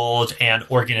build an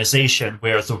organization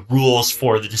where the rules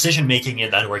for the decision-making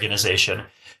in that organization,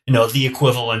 the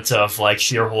equivalent of like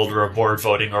shareholder or board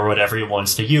voting or whatever he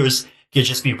wants to use, could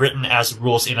just be written as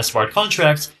rules in a smart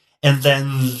contract. And then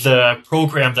the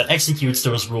program that executes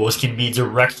those rules can be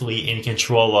directly in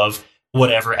control of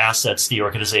whatever assets the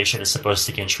organization is supposed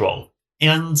to control.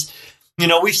 And,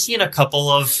 we've seen a couple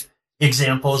of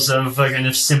examples of kind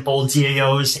of simple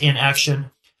DAOs in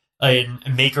action. In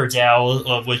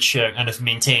MakerDAO, which kind of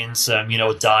maintains,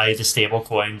 DAI, the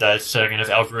stablecoin that kind of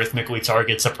algorithmically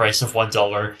targets a price of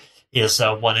 $1, is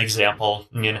one example.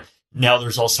 Now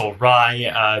there's also Rai.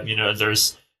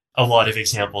 There's a lot of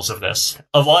examples of this.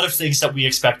 A lot of things that we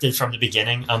expected from the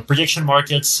beginning. Prediction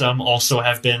markets also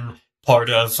have been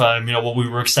part of what we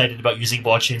were excited about using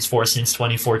blockchains for since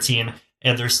 2014,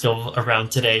 and they're still around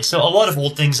today. So a lot of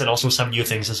old things and also some new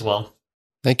things as well.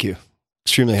 Thank you.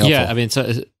 Extremely helpful. Yeah, I mean,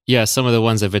 some of the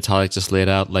ones that Vitalik just laid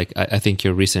out, like I think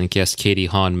your recent guest, Katie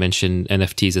Hahn, mentioned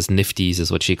NFTs as nifties,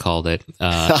 is what she called it.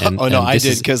 I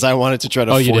did, because I wanted to try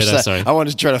to force that. Sorry. I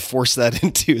wanted to try to force that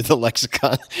into the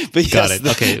lexicon. But yes, got it.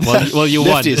 Okay. Well, you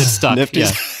won. It's stuck.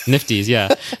 Nifties. Yeah. Nifties.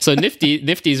 Yeah. So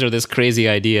nifties are this crazy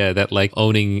idea that like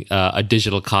owning a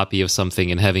digital copy of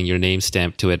something and having your name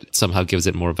stamped to it somehow gives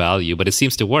it more value. But it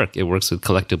seems to work. It works with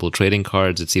collectible trading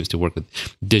cards. It seems to work with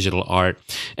digital art.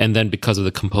 And then because of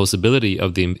the composability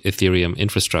of the Ethereum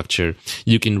infrastructure,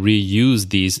 you can reuse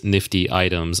these nifty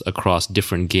items across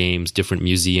different games, different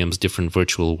museums, different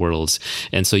virtual worlds.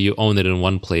 And so you own it in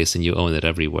one place and you own it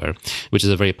everywhere, which is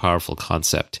a very powerful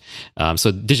concept.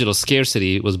 So digital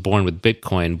scarcity was born with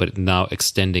Bitcoin, but now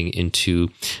extending into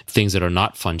things that are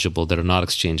not fungible, that are not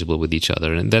exchangeable with each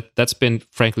other. And that's been,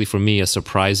 frankly, for me, a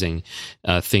surprising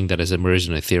thing that has emerged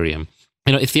in Ethereum.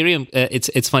 Ethereum,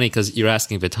 it's funny because you're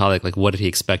asking Vitalik, like, what did he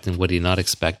expect and what did he not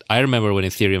expect? I remember when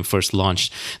Ethereum first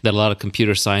launched that a lot of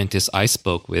computer scientists I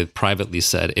spoke with privately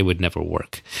said it would never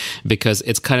work, because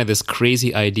it's kind of this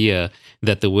crazy idea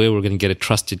that the way we're going to get a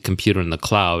trusted computer in the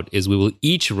cloud is we will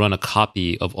each run a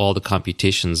copy of all the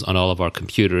computations on all of our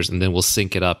computers, and then we'll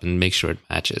sync it up and make sure it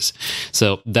matches.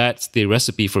 So that's the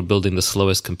recipe for building the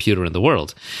slowest computer in the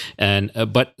world. And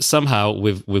but somehow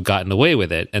we've gotten away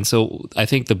with it. And so I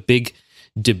think the big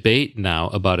debate now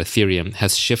about Ethereum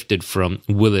has shifted from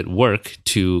will it work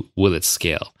to will it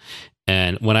scale?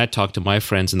 And when I talk to my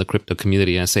friends in the crypto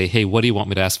community and I say, hey, what do you want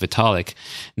me to ask Vitalik?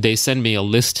 They send me a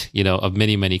list, of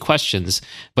many, many questions,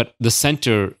 but the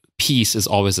center piece is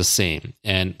always the same.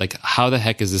 And like, how the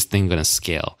heck is this thing going to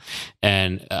scale?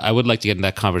 And I would like to get in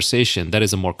that conversation. That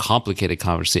is a more complicated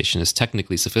conversation. It's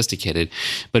technically sophisticated.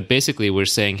 But basically, we're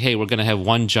saying, hey, we're going to have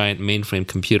one giant mainframe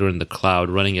computer in the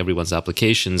cloud running everyone's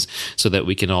applications so that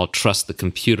we can all trust the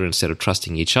computer instead of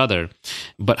trusting each other.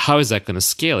 But how is that going to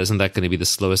scale? Isn't that going to be the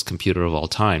slowest computer of all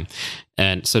time?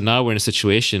 And so now we're in a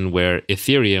situation where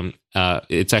Ethereum,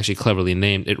 it's actually cleverly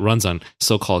named, it runs on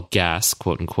so-called gas,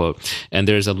 quote unquote, and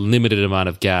there's a limited amount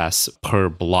of gas per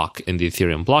block in the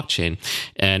Ethereum blockchain.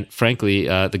 And frankly,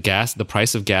 the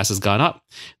price of gas has gone up.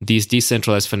 These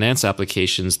decentralized finance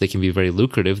applications, they can be very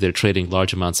lucrative. They're trading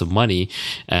large amounts of money,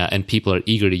 and people are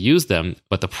eager to use them,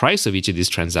 but the price of each of these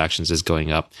transactions is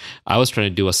going up. I was trying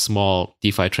to do a small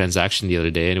DeFi transaction the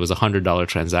other day, and it was a $100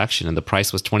 transaction, and the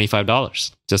price was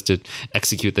 $25 just to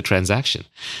execute the transaction.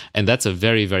 And that's a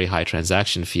very, very high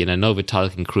transaction fee. And I know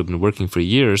Vitalik and crew have been working for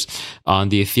years on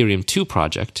the Ethereum 2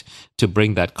 project to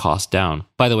bring that cost down.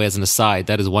 By the way, as an aside,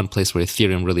 that is one place where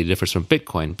Ethereum really differs from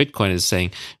Bitcoin. Bitcoin is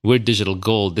saying, we're digital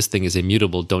gold, this thing is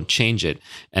immutable, don't change it.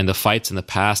 And the fights in the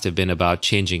past have been about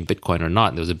changing Bitcoin or not.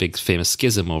 And there was a big famous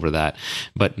schism over that.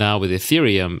 But now with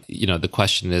Ethereum, the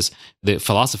question is, the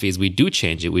philosophy is we do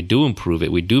change it, we do improve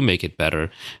it, we do make it better.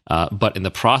 But in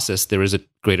the process, there is a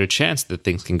greater chance that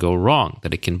things can go wrong,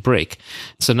 that it can break.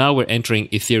 So now we're entering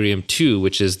Ethereum 2,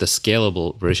 which is the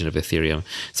scalable version of Ethereum.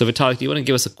 So Vitalik, do you want to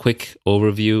give us a quick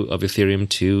overview of Ethereum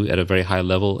 2 at a very high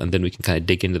level, and then we can kind of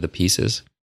dig into the pieces?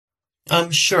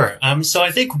 Sure. So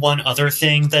I think one other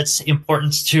thing that's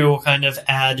important to kind of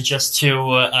add just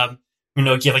to,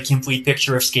 give a complete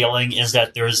picture of scaling is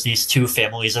that there's these two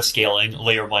families of scaling,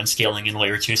 layer 1 scaling and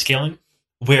layer 2 scaling,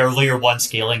 where layer 1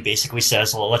 scaling basically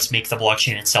says, well, let's make the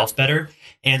blockchain itself better.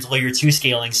 And layer 2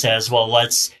 scaling says, well,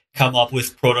 let's come up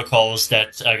with protocols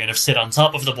that are going to sit on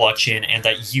top of the blockchain and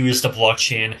that use the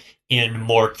blockchain in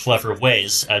more clever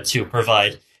ways to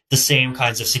provide the same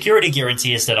kinds of security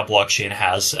guarantees that a blockchain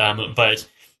has, but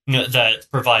that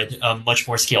provide much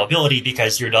more scalability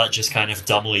because you're not just kind of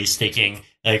dumbly staking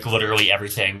like literally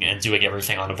everything and doing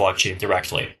everything on a blockchain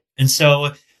directly. And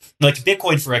so, like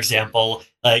Bitcoin, for example,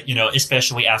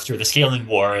 especially after the scaling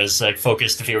war, is like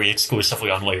focused very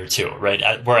exclusively on layer 2, right?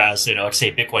 Whereas, say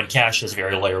Bitcoin Cash is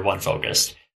very layer 1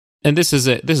 focused. And this is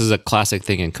a classic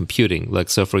thing in computing. Like,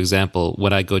 so for example,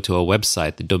 when I go to a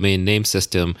website, the domain name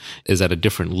system is at a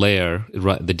different layer,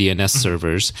 the DNS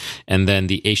servers, and then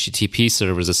the HTTP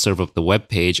servers that serve up the web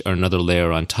page are another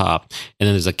layer on top. And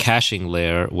then there's a caching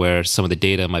layer where some of the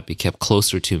data might be kept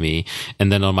closer to me.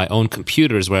 And then on my own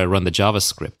computers where I run the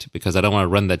JavaScript, because I don't want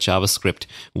to run that JavaScript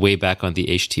way back on the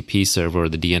HTTP server or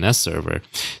the DNS server.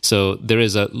 So there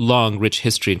is a long, rich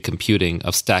history in computing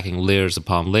of stacking layers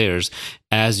upon layers.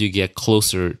 As you get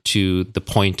closer to the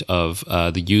point of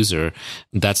the user,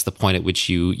 that's the point at which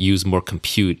you use more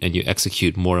compute and you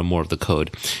execute more and more of the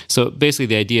code. So basically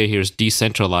the idea here is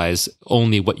decentralize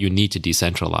only what you need to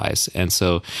decentralize. And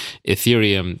so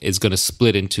Ethereum is going to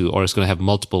split into, or it's going to have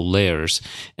multiple layers.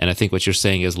 And I think what you're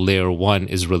saying is layer 1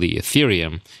 is really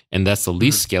Ethereum, and that's the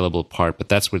least scalable part, but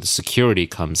that's where the security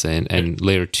comes in. And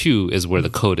layer 2 is where the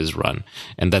code is run.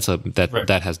 And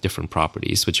that has different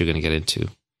properties, which you're going to get into.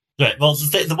 Right. Well,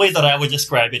 the way that I would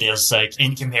describe it is like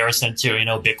in comparison to,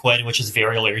 Bitcoin, which is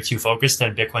very layer 2 focused,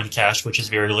 and Bitcoin Cash, which is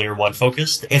very layer 1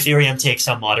 focused. Ethereum takes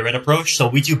a moderate approach. So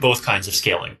we do both kinds of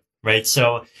scaling, right?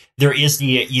 So there is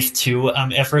the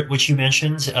ETH2 effort, which you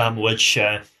mentioned, which,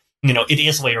 it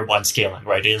is layer 1 scaling,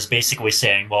 right? It is basically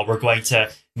saying, well, we're going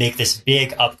to make this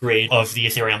big upgrade of the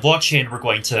Ethereum blockchain. We're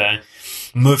going to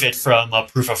move it from a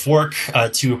proof of work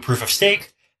to proof of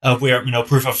stake. where,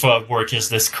 proof of work is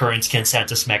this current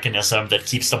consensus mechanism that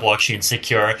keeps the blockchain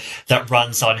secure, that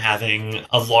runs on having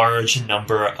a large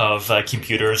number of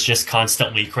computers just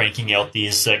constantly cranking out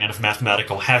these kind of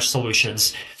mathematical hash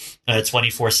solutions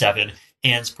 24/7.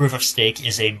 And proof of stake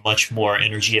is a much more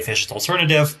energy efficient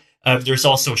alternative. There's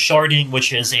also sharding,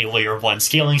 which is a layer 1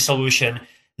 scaling solution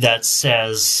that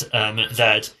says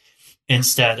that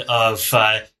instead of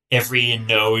every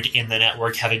node in the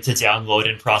network having to download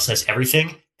and process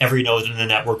everything, every node in the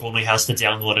network only has to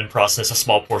download and process a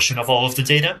small portion of all of the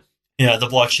data. The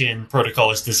blockchain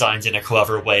protocol is designed in a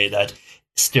clever way that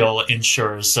still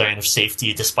ensures kind of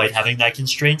safety despite having that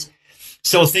constraint.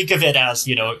 So think of it as,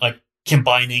 like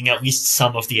combining at least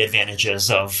some of the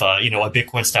advantages of, a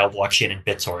Bitcoin-style blockchain and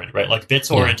BitTorrent, right? Like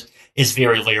BitTorrent is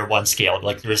very layer 1 scaled.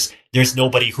 Like there's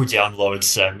nobody who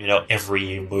downloads,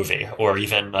 every movie or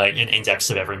even an index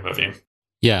of every movie.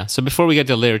 Yeah. So before we get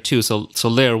to layer 2, so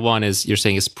layer 1 is, you're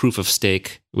saying, is proof of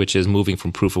stake, which is moving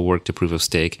from proof of work to proof of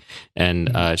stake, and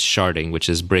sharding, which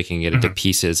is breaking it into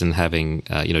pieces and having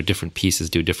different pieces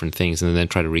do different things and then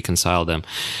try to reconcile them.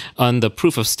 On the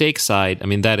proof of stake side, I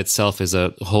mean, that itself is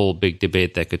a whole big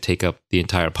debate that could take up the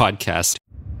entire podcast.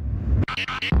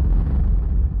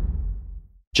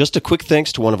 Just a quick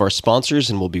thanks to one of our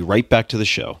sponsors, and we'll be right back to the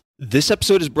show. This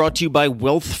episode is brought to you by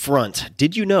Wealthfront.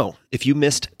 Did you know if you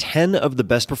missed 10 of the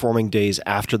best performing days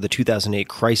after the 2008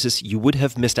 crisis, you would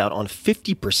have missed out on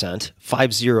 50%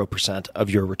 of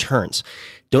your returns?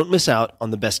 Don't miss out on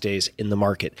the best days in the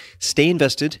market. Stay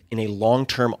invested in a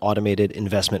long-term automated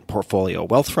investment portfolio.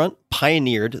 Wealthfront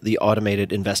pioneered the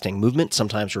automated investing movement,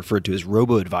 sometimes referred to as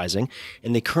robo-advising,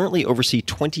 and they currently oversee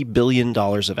 $20 billion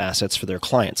of assets for their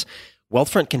clients.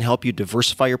 Wealthfront can help you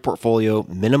diversify your portfolio,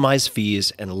 minimize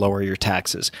fees, and lower your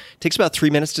taxes. It takes about 3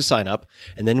 minutes to sign up,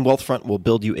 and then Wealthfront will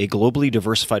build you a globally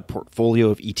diversified portfolio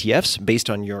of ETFs based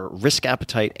on your risk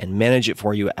appetite and manage it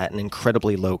for you at an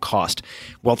incredibly low cost.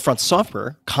 Wealthfront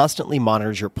software constantly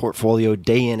monitors your portfolio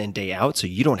day in and day out, so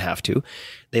you don't have to.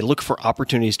 They look for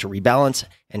opportunities to rebalance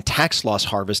and tax loss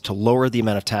harvest to lower the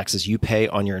amount of taxes you pay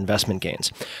on your investment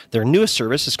gains. Their newest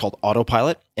service is called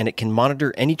Autopilot, and it can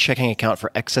monitor any checking account for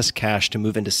excess cash to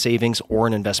move into savings or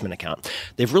an investment account.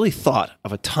 They've really thought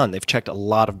of a ton. They've checked a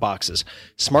lot of boxes.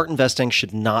 Smart investing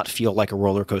should not feel like a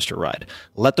roller coaster ride.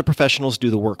 Let the professionals do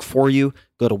the work for you.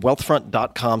 Go to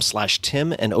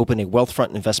wealthfront.com/Tim and open a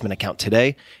Wealthfront investment account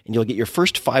today, and you'll get your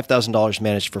first $5,000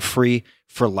 managed for free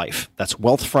for life. That's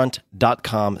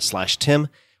wealthfront.com/Tim.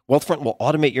 Wealthfront will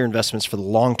automate your investments for the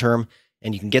long term,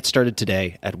 and you can get started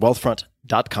today at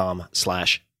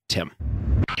wealthfront.com/Tim.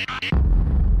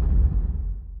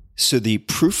 So the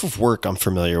proof of work I'm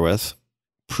familiar with.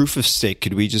 Proof of stake,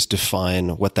 could we just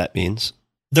define what that means?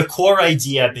 The core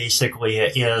idea basically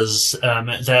is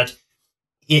that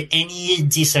in any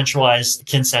decentralized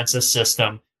consensus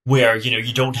system where,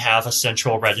 you don't have a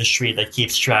central registry that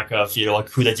keeps track of, like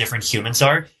who the different humans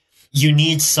are, you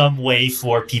need some way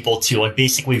for people to like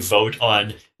basically vote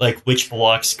on like which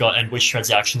blocks got and which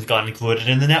transactions got included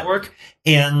in the network.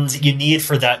 And you need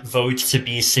for that vote to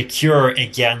be secure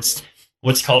against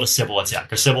what's called a Sybil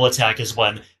attack. A Sybil attack is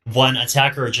when one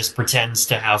attacker just pretends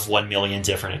to have 1 million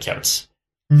different accounts.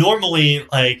 Normally,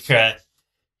 like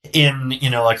in,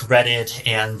 like Reddit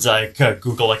and like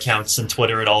Google accounts and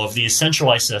Twitter and all of these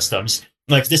centralized systems,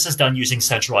 like this is done using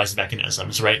centralized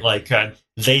mechanisms, right? Like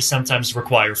they sometimes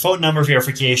require phone number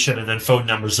verification, and then phone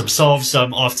numbers themselves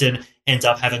often end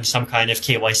up having some kind of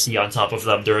KYC on top of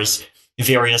them. There's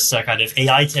various kind of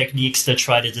AI techniques that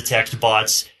try to detect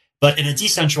bots. But in a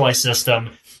decentralized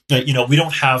system, we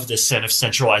don't have this kind of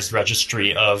centralized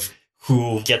registry of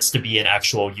who gets to be an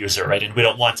actual user, right? And we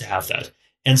don't want to have that.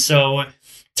 And so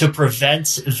to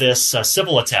prevent this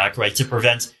Sybil attack, right, to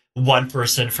prevent one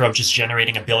person from just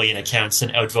generating 1 billion accounts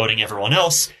and outvoting everyone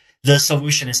else, the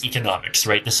solution is economics,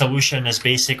 right? The solution is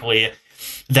basically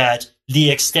that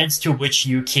the extent to which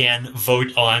you can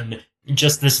vote on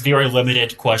just this very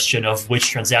limited question of which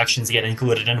transactions get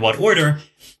included in what order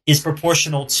is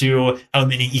proportional to how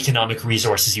many economic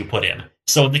resources you put in.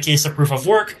 So in the case of proof of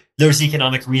work, those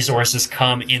economic resources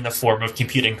come in the form of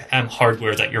computing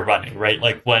hardware that you're running, right?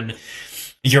 Like when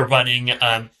you're running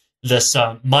this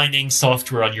mining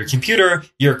software on your computer,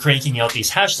 you're cranking out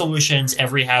these hash solutions.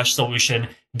 Every hash solution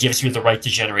gives you the right to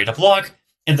generate a block,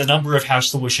 and the number of hash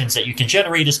solutions that you can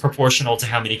generate is proportional to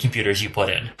how many computers you put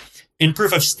in. In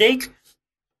proof of stake,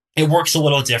 it works a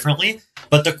little differently,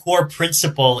 but the core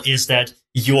principle is that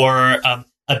your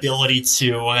ability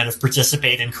to kind of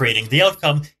participate in creating the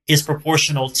outcome is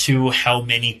proportional to how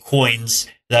many coins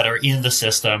that are in the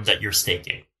system that you're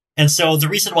staking. And so the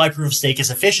reason why proof of stake is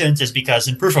efficient is because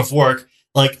in proof of work,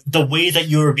 like the way that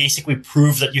you basically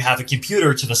prove that you have a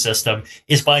computer to the system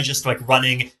is by just like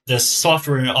running this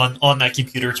software on that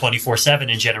computer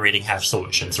 24/7 and generating hash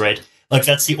solutions, right? Like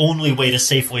that's the only way to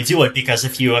safely do it, because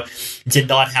if you did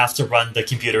not have to run the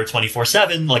computer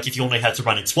 24/7, like if you only had to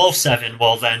run it 12/7,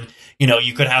 well then,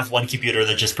 you could have one computer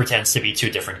that just pretends to be two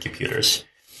different computers.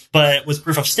 But with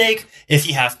proof of stake, if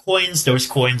you have coins, those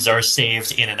coins are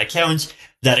saved in an account.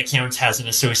 That account has an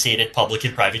associated public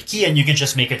and private key, and you can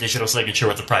just make a digital signature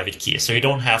with a private key. So you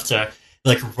don't have to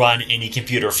like run any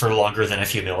computer for longer than a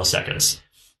few milliseconds.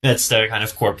 That's the kind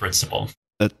of core principle.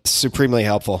 That's supremely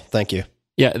helpful. Thank you.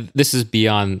 Yeah, this is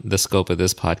beyond the scope of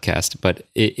this podcast, but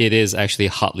it is actually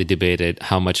hotly debated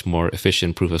how much more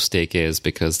efficient proof of stake is,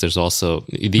 because there's also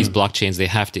these blockchains, they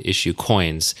have to issue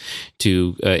coins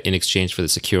to in exchange for the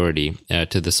security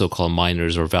to the so-called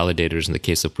miners or validators in the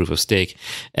case of proof of stake.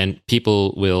 And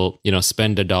people will,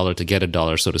 spend $1 to get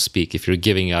 $1, so to speak. If you're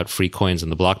giving out free coins on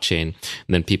the blockchain,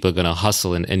 then people are going to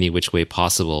hustle in any which way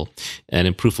possible. And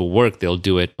in proof of work, they'll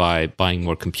do it by buying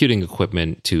more computing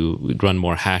equipment to run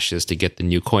more hashes to get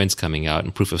the new coins coming out.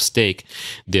 And proof of stake,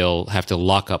 they'll have to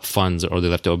lock up funds, or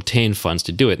they'll have to obtain funds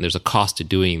to do it. And there's a cost to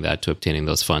doing that, to obtaining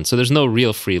those funds. So there's no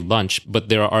real free lunch, but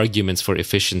there are arguments for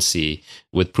efficiency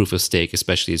with proof of stake,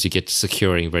 especially as you get to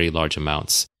securing very large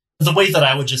amounts. The way that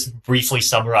I would just briefly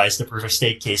summarize the proof of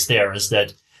stake case there is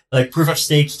that like proof of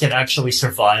stake can actually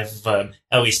survive,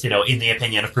 at least, in the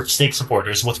opinion of proof of stake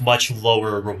supporters, with much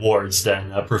lower rewards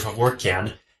than proof of work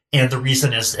can. And the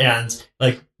reason is,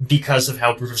 because of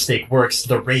how proof of stake works,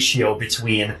 the ratio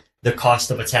between the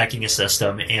cost of attacking a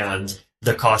system and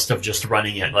the cost of just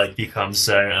running it, becomes,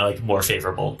 more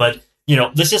favorable. But,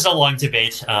 this is a long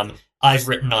debate. I've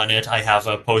written on it. I have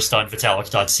a post on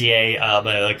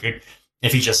Vitalik.ca.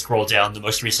 If you just scroll down, the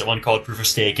most recent one called Proof of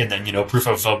Stake, and then, proof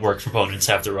of work proponents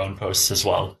have their own posts as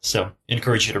well. So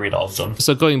encourage you to read all of them.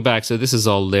 So going back, so this is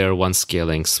all layer one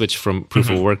scaling, switch from proof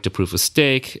of work to proof of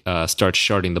stake, start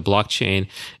sharding the blockchain.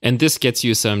 And this gets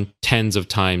you some tens of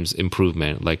times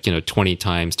improvement, 20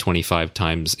 times, 25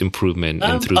 times improvement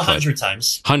in throughput. 100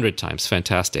 times. 100 times.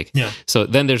 Fantastic. Yeah. So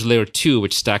then there's layer two,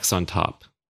 which stacks on top.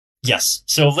 Yes.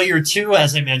 So layer two,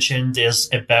 as I mentioned, is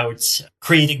about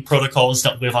creating protocols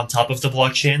that live on top of the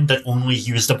blockchain that only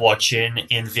use the blockchain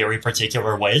in very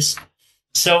particular ways.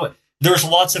 So there's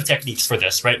lots of techniques for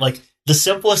this, right? The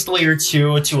simplest layer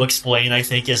two to explain, I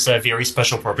think, is a very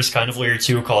special purpose kind of layer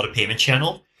two called a payment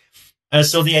channel.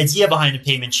 So the idea behind a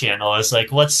payment channel is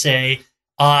let's say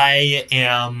I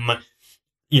am,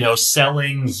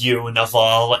 selling you,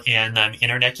 Naval, an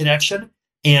internet connection.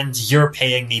 And you're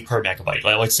paying me per megabyte.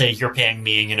 Let's say you're paying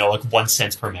me, 1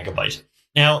 cent per megabyte.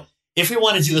 Now, if we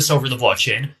want to do this over the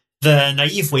blockchain, the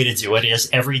naive way to do it is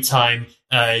every time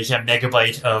a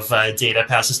megabyte of data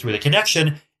passes through the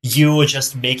connection, you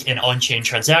just make an on-chain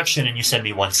transaction and you send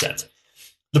me 1 cent.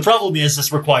 The problem is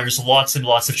this requires lots and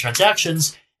lots of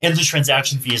transactions, and the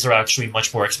transaction fees are actually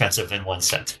much more expensive than 1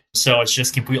 cent. So it's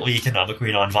just completely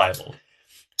economically non-viable.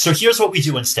 So here's what we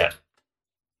do instead.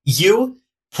 You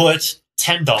put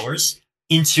 $10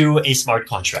 into a smart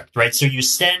contract, right? So you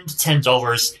send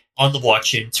 $10 on the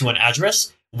blockchain to an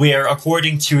address where,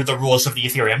 according to the rules of the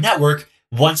Ethereum network,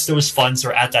 once those funds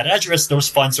are at that address, those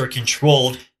funds are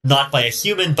controlled not by a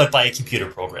human, but by a computer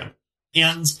program.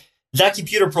 And that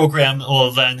computer program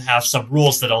will then have some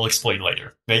rules that I'll explain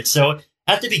later, right? So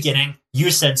at the beginning,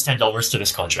 you send $10 to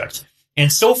this contract.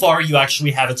 And so far, you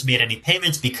actually haven't made any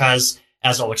payments because,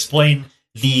 as I'll explain,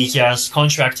 the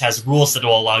contract has rules that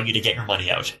will allow you to get your money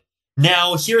out.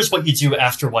 Now, here's what you do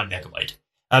after 1 megabyte.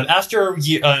 After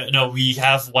we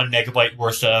have 1 megabyte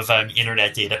worth of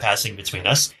internet data passing between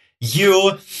us,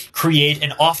 you create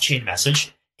an off-chain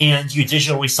message, and you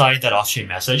digitally sign that off-chain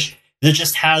message that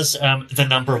just has the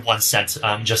number 1 cent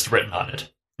just written on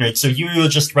it. Right? So you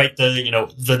just write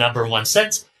the number 1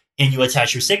 cent, and you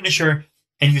attach your signature,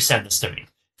 and you send this to me.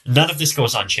 None of this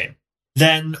goes on-chain.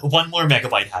 Then 1 more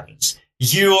megabyte happens.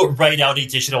 You write out a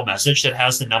digital message that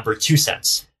has the number 2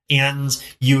 cents, and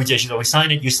you digitally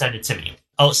sign it, you send it to me.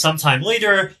 Sometime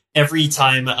later, every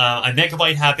time a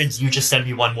megabyte happens, you just send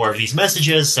me 1 more of these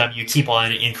messages, you keep on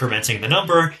incrementing the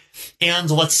number, and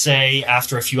let's say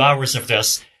after a few hours of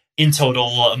this, in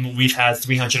total, we've had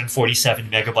 347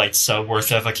 megabytes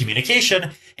worth of a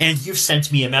communication, and you've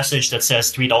sent me a message that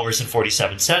says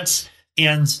 $3.47,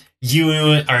 and you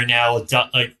are now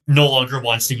no longer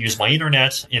wants to use my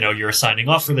internet. You're signing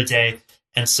off for the day.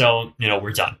 And so,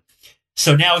 we're done.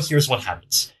 So now here's what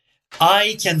happens.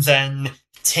 I can then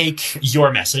take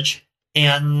your message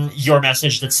and your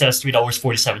message that says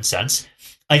 $3.47.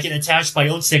 I can attach my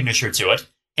own signature to it,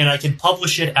 and I can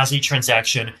publish it as a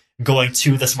transaction going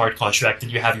to the smart contract that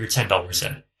you have your $10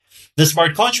 in. The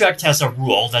smart contract has a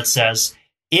rule that says,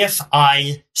 if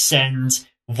I send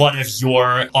one of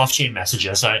your off-chain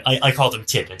messages, I call them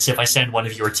tickets. If I send one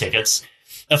of your tickets,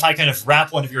 if I kind of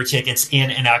wrap one of your tickets in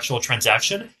an actual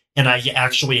transaction, and I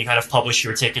actually kind of publish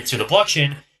your ticket to the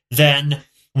blockchain, then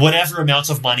whatever amount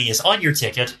of money is on your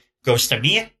ticket goes to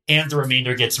me, and the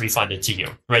remainder gets refunded to you,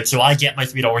 right? So I get my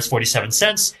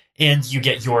 $3.47, and you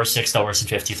get your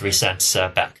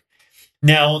 $6.53 back.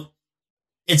 Now,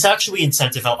 it's actually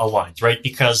incentive aligned, right?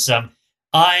 Because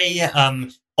I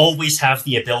always have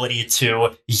the ability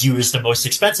to use the most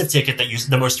expensive ticket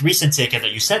the most recent ticket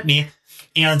that you sent me,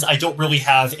 and I don't really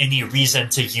have any reason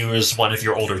to use one of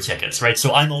your older tickets, right?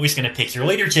 So I'm always going to pick your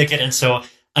later ticket, and so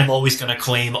I'm always going to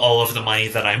claim all of the money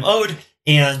that I'm owed,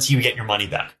 and you get your money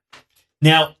back.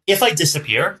 Now, if I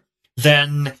disappear,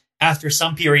 then after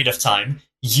some period of time,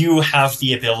 you have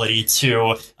the ability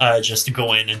to just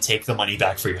go in and take the money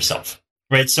back for yourself,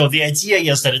 right? So the idea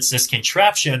is that it's this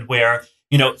contraption where,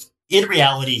 in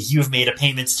reality, you've made a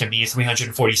payment to me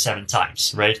 347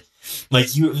 times, right? Like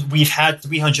we've had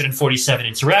 347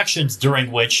 interactions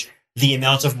during which the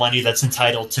amount of money that's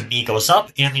entitled to me goes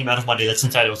up and the amount of money that's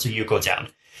entitled to you go down.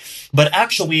 But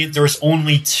actually, there's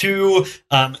only two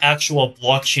actual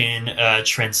blockchain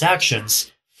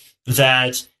transactions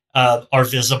that are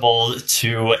visible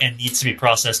to and need to be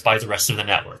processed by the rest of the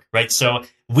network, right? So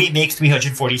we make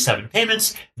 347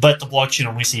 payments, but the blockchain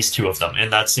only sees two of them, and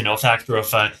that's a factor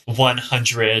of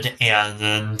 178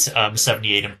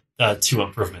 to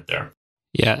improvement there.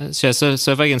 Yeah. So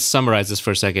if I can summarize this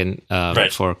for a second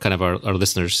Right. for kind of our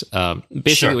listeners,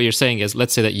 basically Sure. what you're saying is,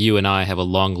 let's say that you and I have a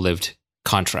long-lived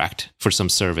contract for some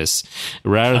service.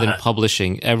 Rather than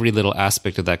publishing every little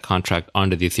aspect of that contract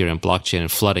onto the Ethereum blockchain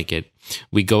and flooding it,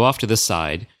 we go off to the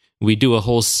side. We do a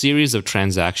whole series of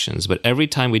transactions, but every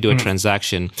time we do a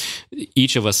transaction,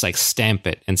 each of us stamp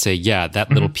it and say, yeah, that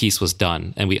little piece was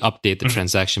done. And we update the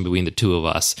transaction between the two of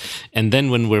us. And then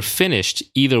when we're finished,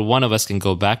 either one of us can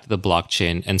go back to the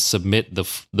blockchain and submit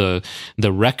the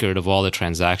record of all the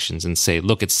transactions and say,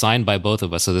 look, it's signed by both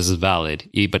of us, so this is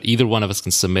valid. But either one of us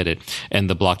can submit it, and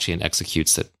the blockchain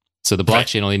executes it. So the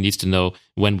blockchain only needs to know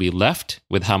when we left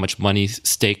with how much money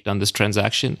staked on this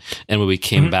transaction and when we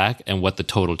came back and what the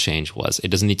total change was. It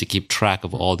doesn't need to keep track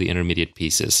of all the intermediate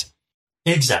pieces.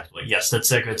 Exactly. Yes,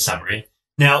 that's a good summary.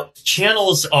 Now,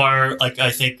 channels are, I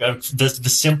think, the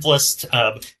simplest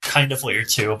kind of layer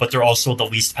 2, but they're also the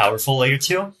least powerful layer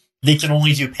 2. They can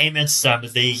only do payments.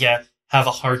 They have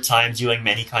a hard time doing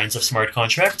many kinds of smart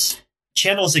contracts.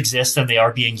 Channels exist, and they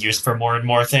are being used for more and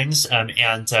more things, and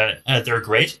they're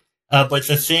great. But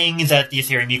the thing that the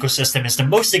Ethereum ecosystem is the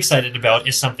most excited about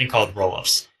is something called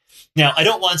rollups. Now, I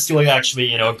don't want to actually,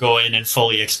 go in and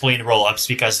fully explain rollups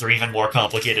because they're even more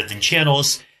complicated than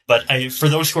channels. But for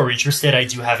those who are interested, I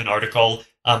do have an article.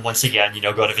 Once again,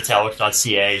 go to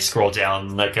Vitalik.ca, scroll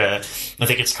down, I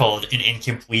think it's called An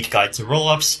Incomplete Guide to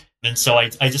Rollups. And so I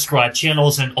describe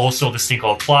channels and also this thing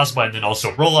called plasma and then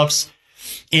also rollups.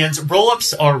 And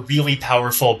rollups are really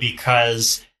powerful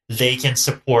because they can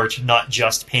support not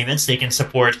just payments, they can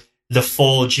support the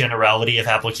full generality of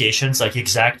applications, like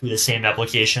exactly the same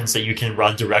applications that you can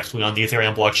run directly on the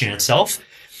Ethereum blockchain itself.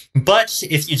 But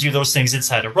if you do those things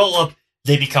inside a rollup,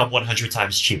 they become 100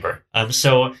 times cheaper.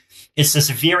 So it's this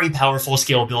very powerful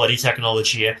scalability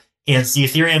technology, and the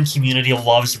Ethereum community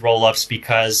loves rollups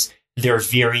because they're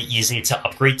very easy to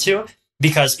upgrade to.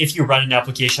 Because if you run an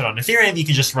application on Ethereum, you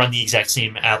can just run the exact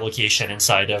same application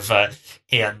inside of an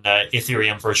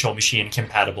Ethereum virtual machine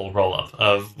compatible rollup,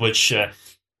 of which a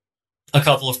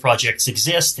couple of projects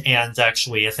exist. And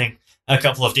actually, I think a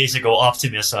couple of days ago,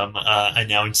 Optimism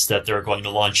announced that they're going to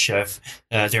launch their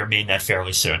mainnet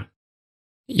fairly soon.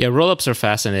 Yeah, rollups are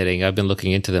fascinating. I've been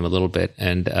looking into them a little bit,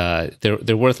 and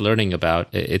they're worth learning about.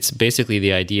 It's basically,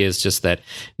 the idea is just that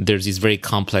there's these very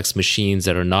complex machines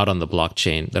that are not on the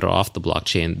blockchain, that are off the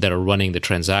blockchain, that are running the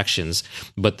transactions,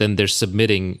 but then they're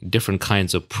submitting different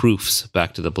kinds of proofs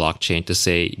back to the blockchain to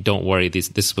say, don't worry,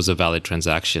 this was a valid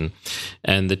transaction.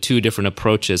 And the two different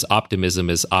approaches, Optimism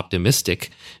is optimistic,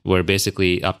 where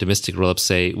basically optimistic rollups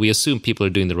say, we assume people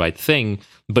are doing the right thing,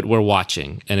 but we're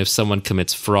watching. And if someone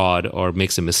commits fraud or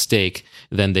makes a mistake,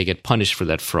 then they get punished for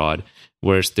that fraud.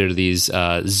 Whereas there are these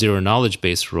zero knowledge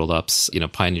based rollups,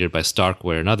 pioneered by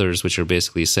Starkware and others, which are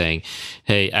basically saying,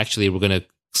 hey, actually, we're going to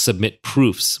submit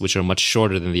proofs which are much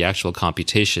shorter than the actual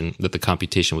computation, that the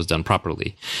computation was done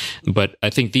properly. But I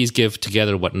think these give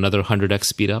together, another 100x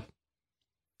speed up?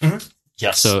 Mm-hmm.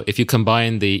 Yes. So if you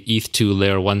combine the ETH2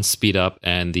 layer 1 speed up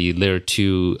and the layer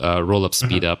 2 rollup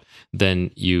speed up, then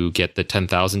you get the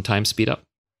 10,000 times speed up.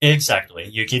 Exactly.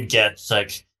 You can get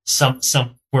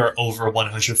somewhere over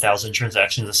 100,000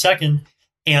 transactions a second.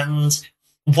 And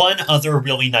one other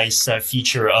really nice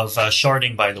feature of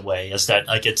sharding, by the way, is that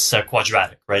it's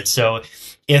quadratic, right? So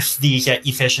if the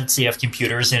efficiency of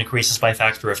computers increases by a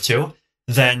factor of 2,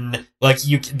 then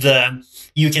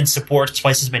you can support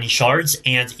twice as many shards,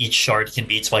 and each shard can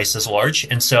be twice as large,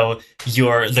 and so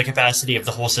the capacity of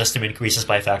the whole system increases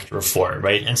by a factor of 4,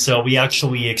 right? And so we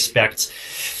actually expect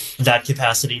that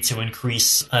capacity to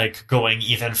increase, going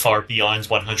even far beyond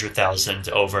 100,000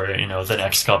 over the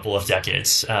next couple of decades.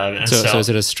 So is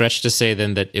it a stretch to say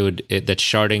then that that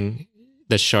sharding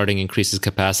increases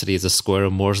capacity is a square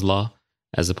of Moore's law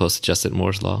as opposed to just at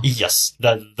Moore's law? Yes,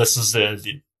 this is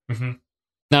the mm-hmm.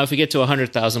 Now, if we get to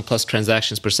 100,000 plus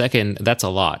transactions per second, that's a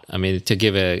lot. I mean, to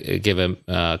give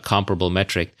a comparable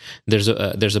metric, there's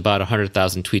about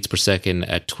 100,000 tweets per second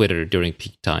at Twitter during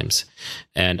peak times,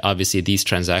 and obviously these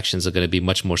transactions are going to be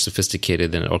much more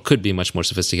sophisticated or could be much more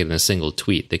sophisticated than a single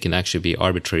tweet. They can actually be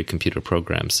arbitrary computer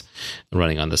programs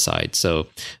running on the side. So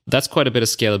that's quite a bit of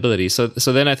scalability.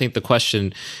 So then I think the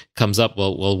question comes up: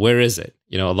 well, where is it?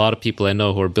 A lot of people I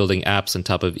know who are building apps on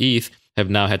top of ETH have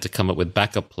now had to come up with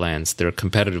backup plans. There are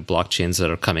competitive blockchains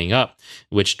that are coming up,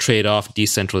 which trade off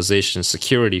decentralization and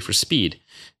security for speed.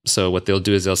 So what they'll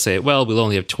do is they'll say, well, we'll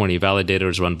only have 20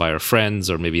 validators run by our friends,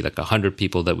 or maybe 100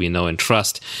 people that we know and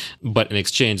trust. But in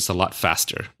exchange, it's a lot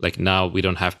faster. Now we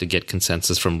don't have to get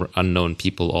consensus from unknown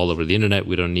people all over the internet.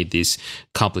 We don't need these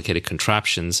complicated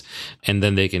contraptions. And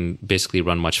then they can basically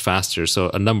run much faster.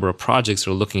 So a number of projects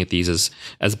are looking at these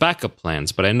as backup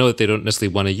plans. But I know that they don't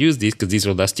necessarily want to use these because these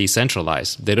are less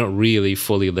decentralized. They don't really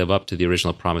fully live up to the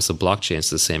original promise of blockchains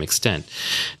to the same extent.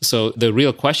 So the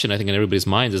real question, I think, in everybody's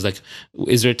mind is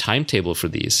is there a timetable for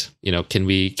these? Can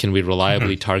we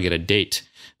reliably target a date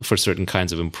for certain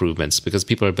kinds of improvements? Because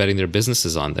people are betting their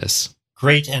businesses on this.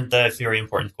 Great and very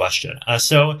important question. I'll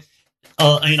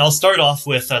start off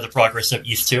with the progress of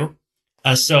ETH2.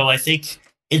 So I think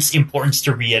it's important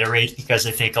to reiterate, because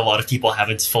I think a lot of people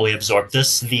haven't fully absorbed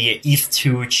this. The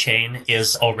ETH2 chain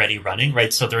is already running,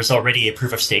 right? So there's already a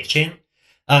proof of stake chain.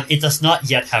 It does not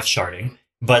yet have sharding,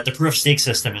 but the proof of stake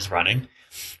system is running.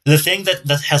 The thing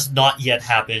that has not yet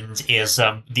happened is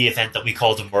the event that we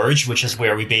call the merge, which is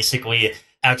where we basically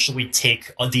actually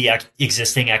take the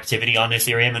existing activity on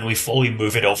Ethereum and we fully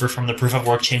move it over from the proof of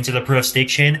work chain to the proof of stake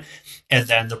chain. And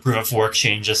then the proof of work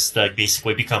chain just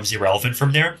basically becomes irrelevant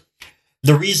from there.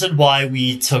 The reason why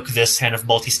we took this kind of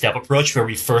multi-step approach, where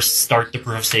we first start the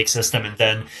proof of stake system and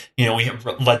then, we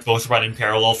let both run in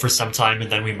parallel for some time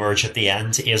and then we merge at the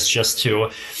end, is just to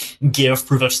give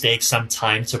proof of stake some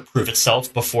time to prove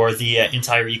itself before the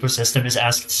entire ecosystem is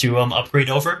asked to upgrade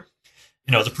over.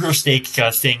 The proof of stake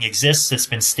thing exists. It's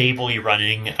been stably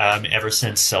running ever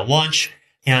since launch,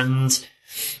 and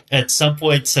at some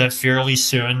point fairly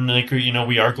soon,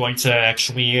 we are going to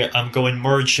actually go and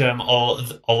merge all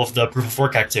of the proof of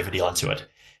work activity onto it.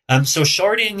 So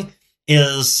sharding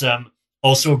is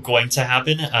also going to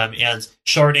happen, and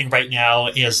sharding right now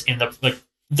is in the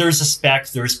there's a spec,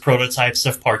 there's prototypes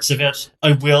of parts of it.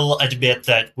 I will admit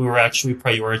that we were actually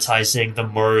prioritizing the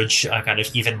merge kind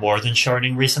of even more than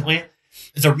sharding recently.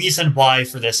 The reason why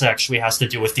for this actually has to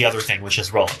do with the other thing, which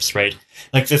is rollups, right?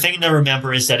 The thing to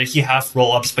remember is that if you have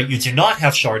rollups, but you do not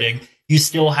have sharding, you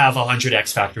still have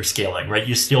 100x factor scaling, right?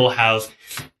 You still have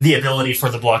the ability for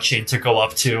the blockchain to go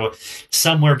up to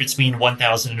somewhere between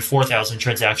 1,000 and 4,000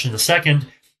 transactions a second,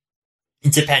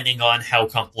 depending on how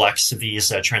complex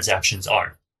these transactions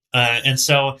are. And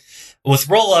so with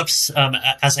rollups,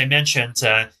 as I mentioned,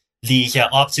 the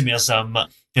Optimism,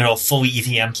 fully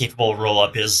EVM capable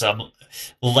rollup is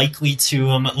likely to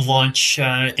launch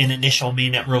an initial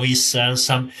mainnet release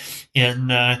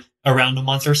in around a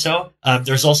month or so.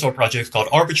 There's also a project called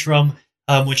Arbitrum,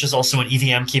 which is also an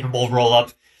EVM capable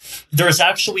rollup. There's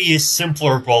actually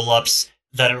simpler rollups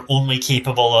that are only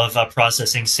capable of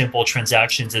processing simple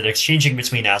transactions and exchanging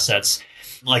between assets,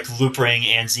 like Loopring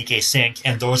and ZK Sync,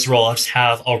 and those rollups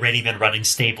have already been running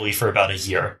stably for about a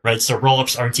year, right? So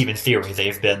rollups aren't even theory.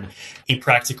 They've been a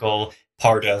practical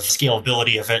part of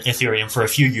scalability of Ethereum for a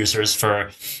few users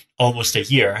for almost a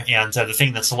year. And the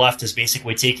thing that's left is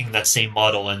basically taking that same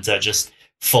model and just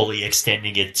fully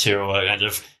extending it to kind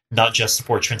of not just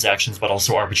support transactions, but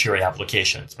also arbitrary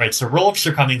applications, right? So rollups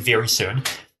are coming very soon.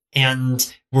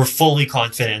 And we're fully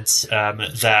confident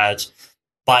that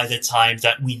by the time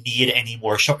that we need any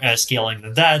more scaling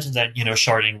than that, then,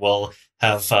 sharding will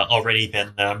have already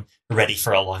been ready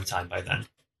for a long time by then.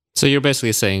 So you're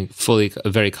basically saying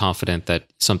very confident that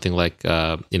something like,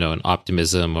 an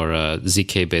Optimism or a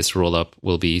ZK-based rollup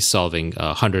will be solving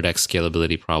a 100x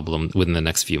scalability problem within the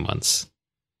next few months.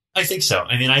 I think so.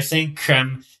 I mean, I think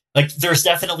like there's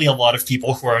definitely a lot of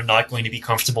people who are not going to be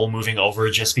comfortable moving over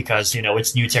just because,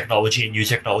 it's new technology and new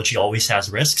technology always has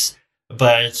risks.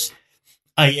 But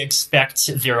I expect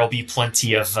there will be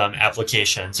plenty of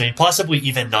applications. I mean, possibly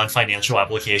even non-financial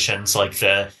applications like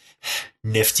the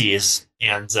NFTs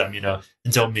and,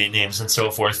 domain names and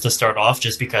so forth to start off,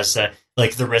 just because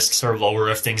like the risks are lower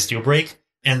if things do break,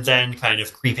 and then kind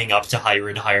of creeping up to higher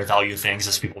and higher value things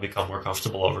as people become more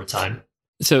comfortable over time.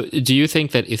 So do you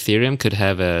think that Ethereum could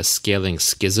have a scaling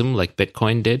schism like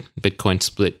Bitcoin did? Bitcoin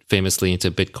split famously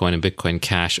into Bitcoin and Bitcoin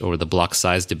Cash over the block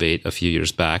size debate a few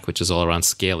years back, which is all around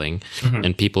scaling. Mm-hmm.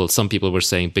 And some people were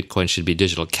saying Bitcoin should be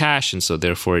digital cash, and so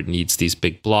therefore it needs these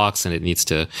big blocks and it needs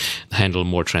to handle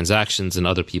more transactions. And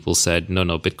other people said, no,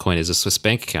 Bitcoin is a Swiss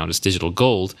bank account, it's digital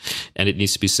gold, and it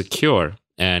needs to be secure.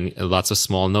 And lots of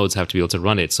small nodes have to be able to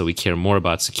run it. So we care more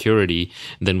about security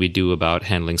than we do about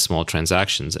handling small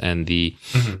transactions. And the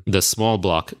small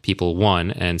block people won.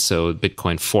 And so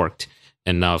Bitcoin forked.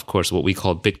 And now, of course, what we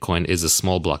call Bitcoin is a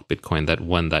small block Bitcoin that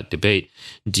won that debate.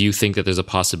 Do you think that there's a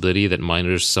possibility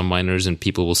that some miners and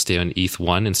people will stay on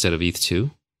ETH1 instead of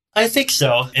ETH2? I think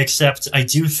so, except I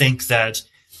do think that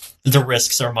the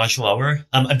risks are much lower.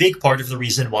 A big part of the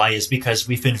reason why is because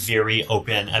we've been very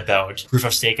open about proof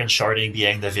of stake and sharding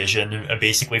being the vision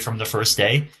basically from the first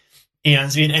day.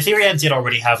 And I mean, Ethereum did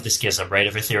already have the schism, right,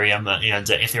 of Ethereum and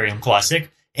Ethereum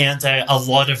Classic. And a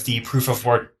lot of the proof of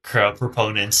work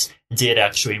proponents did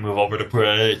actually move over to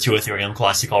Ethereum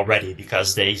Classic already,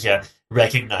 because they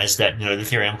recognized that, the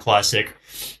Ethereum Classic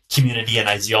community and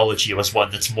ideology was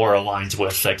one that's more aligned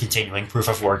with continuing proof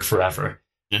of work forever.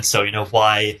 And so,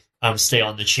 why stay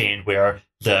on the chain where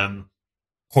the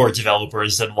core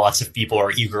developers and lots of people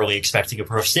are eagerly expecting a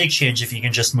proof of stake change if you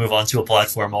can just move on to a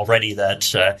platform already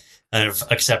that kind of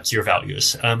accepts your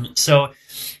values? So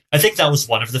I think that was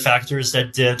one of the factors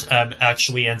that did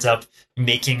actually end up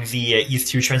making the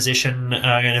ETH2 transition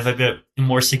kind of a bit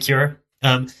more secure.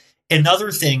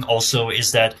 Another thing also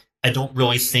is that I don't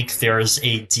really think there's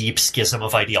a deep schism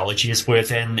of ideologies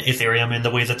within Ethereum in the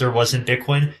way that there was in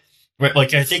Bitcoin. Right,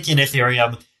 like I think in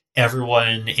Ethereum,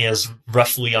 everyone is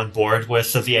roughly on board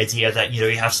with the idea that,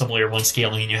 you have some layer 1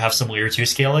 scaling and you have some layer 2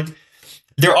 scaling.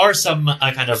 There are some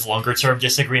kind of longer term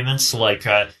disagreements, like,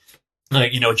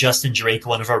 Justin Drake,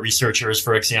 one of our researchers,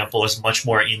 for example, is much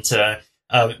more into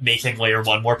making layer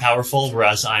 1 more powerful,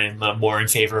 whereas I'm more in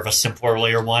favor of a simpler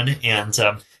layer 1 and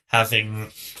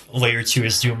having layer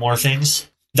 2s do more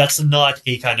things. That's not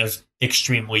a kind of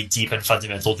extremely deep and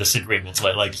fundamental disagreement.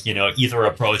 Like either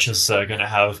approach is going to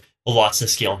have lots of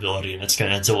scalability, and it's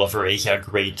going to deliver a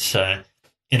great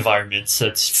environment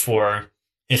for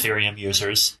Ethereum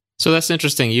users. So that's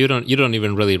interesting. You don't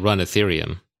even really run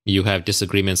Ethereum. You have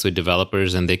disagreements with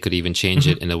developers, and they could even change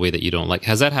it in a way that you don't like.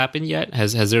 Has that happened yet?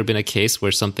 Has there been a case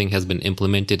where something has been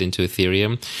implemented into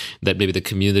Ethereum that maybe the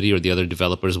community or the other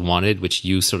developers wanted, which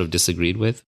you sort of disagreed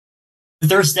with?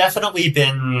 There's definitely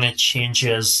been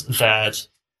changes that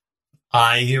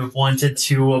I wanted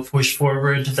to push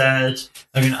forward that,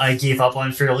 I gave up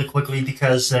on fairly quickly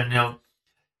because,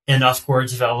 enough core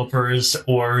developers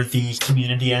or the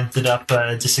community ended up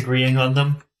disagreeing on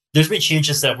them. There's been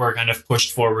changes that were kind of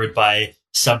pushed forward by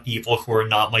some people who are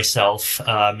not myself,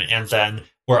 and then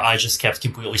where I just kept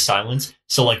completely silent.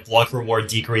 So like block reward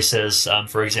decreases,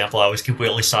 for example, I was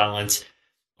completely silent.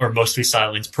 Or mostly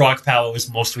silent. Proc Power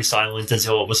was mostly silent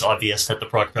until it was obvious that the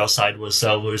Proc Power side was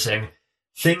losing.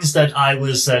 Things that I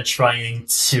was trying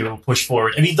to push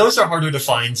forward. Those are harder to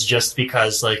find just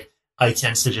because, I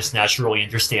tend to just naturally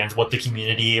understand what the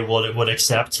community would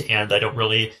accept, and I don't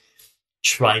really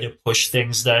try to push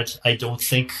things that I don't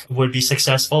think would be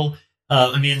successful.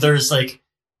 There's,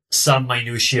 some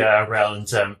minutiae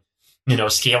around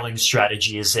scaling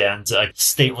strategies and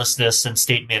statelessness and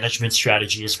state management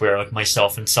strategies where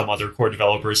myself and some other core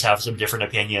developers have some different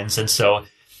opinions. And so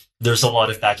there's a lot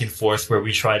of back and forth where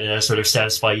we try to sort of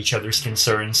satisfy each other's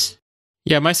concerns.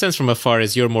 Yeah, my sense from afar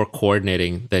is you're more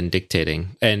coordinating than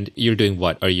dictating. And you're doing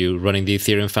what? Are you running the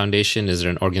Ethereum Foundation? Is there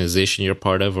an organization you're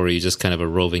part of? Or are you just kind of a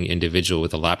roving individual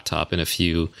with a laptop and a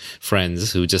few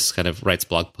friends who just kind of writes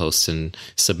blog posts and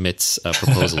submits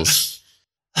proposals?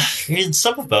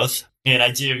 Some of both. And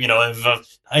I do,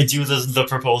 I do the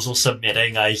proposal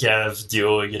submitting. I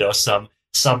do,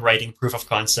 some writing proof of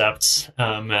concepts.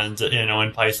 And,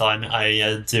 in Python,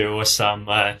 I do some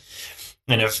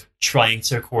kind of trying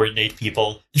to coordinate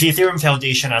people. The Ethereum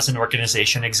Foundation as an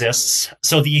organization exists.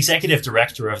 So the executive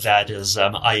director of that is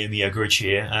Ayumi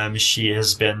Yaguchi. She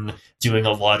has been doing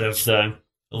a lot of the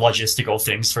logistical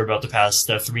things for about the past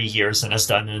 3 years and has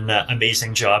done an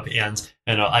amazing job. And,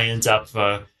 I end up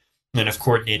kind of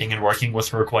coordinating and working with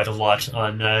her quite a lot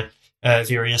on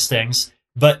various things.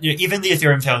 But even the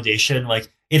Ethereum Foundation,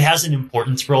 like, it has an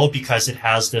important role because it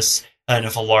has this kind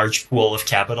of a large pool of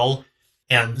capital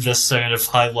and this kind of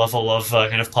high level of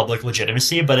kind of public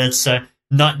legitimacy, but it's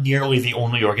not nearly the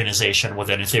only organization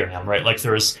within Ethereum, right? Like,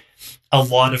 there's a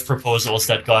lot of proposals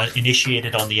that got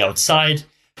initiated on the outside.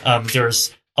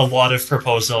 There's a lot of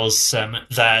proposals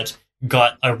that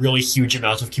got a really huge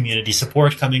amount of community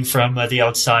support coming from the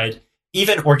outside.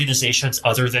 Even organizations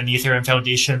other than the Ethereum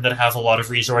Foundation that have a lot of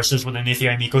resources within the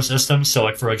Ethereum ecosystem. So,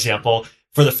 like, for example,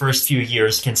 for the first few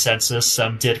years, Consensus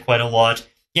did quite a lot.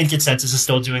 And Consensus is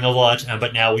still doing a lot,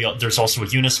 but now there's also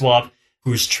Uniswap,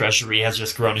 whose treasury has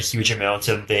just grown a huge amount,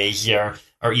 and they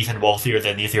are even wealthier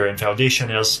than the Ethereum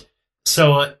Foundation is.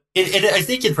 So I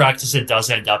think in practice it does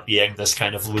end up being this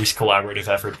kind of loose collaborative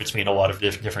effort between a lot of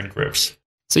different groups.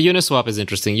 So Uniswap is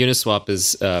interesting. Uniswap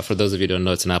is, for those of you who don't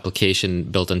know, it's an application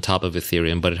built on top of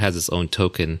Ethereum, but it has its own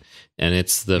token, and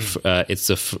it's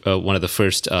one of the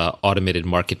first automated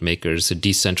market makers, a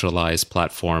decentralized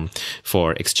platform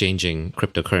for exchanging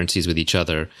cryptocurrencies with each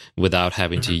other without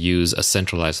having to use a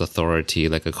centralized authority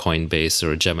like a Coinbase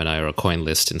or a Gemini or a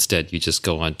CoinList. Instead, you just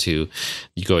go into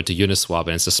Uniswap,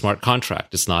 and it's a smart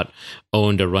contract. It's not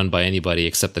owned or run by anybody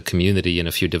except the community and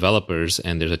a few developers,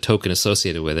 and there's a token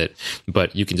associated with it,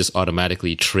 but you can just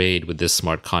automatically trade with this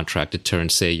smart contract to turn,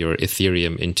 say, your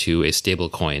Ethereum into a stable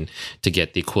coin to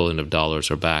get the equivalent of dollars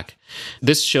or back.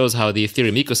 This shows how the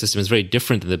Ethereum ecosystem is very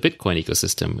different than the Bitcoin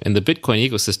ecosystem. In the Bitcoin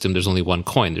ecosystem, there's only one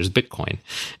coin, there's Bitcoin,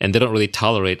 and they don't really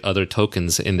tolerate other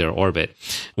tokens in their orbit.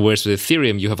 Whereas with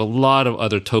Ethereum, you have a lot of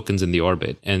other tokens in the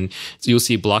orbit, and so you'll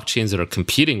see blockchains that are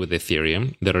competing with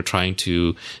Ethereum that are trying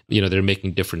to, they're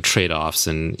making different trade-offs,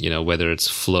 and, whether it's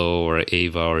Flow or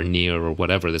Ava or Near or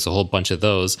whatever, there's a whole bunch of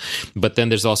those. But then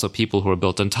there's also people who are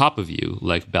built on top of you,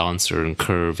 like Balancer and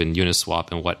Curve and Uniswap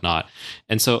and whatnot.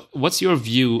 And so what's your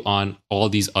view on all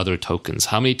these other tokens?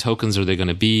 How many tokens are there going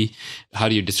to be? How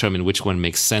do you determine which one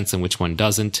makes sense and which one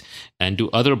doesn't? And do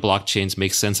other blockchains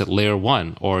make sense at layer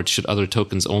 1, or should other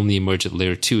tokens only emerge at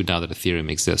layer 2 now that Ethereum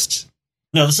exists?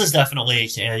 No, this is definitely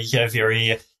a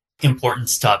very important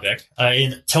topic.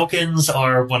 Tokens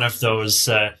are one of those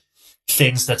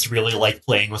things that's really like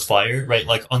playing with fire, right?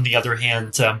 Like, on the other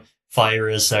hand, fire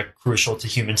is crucial to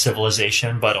human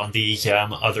civilization, but on the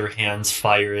other hand,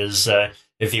 fire is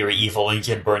very evil and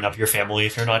can burn up your family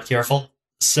if you're not careful.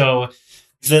 So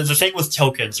the thing with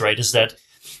tokens, right, is that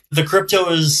the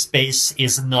crypto space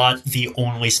is not the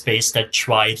only space that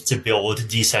tried to build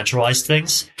decentralized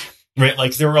things, right?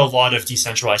 Like, there are a lot of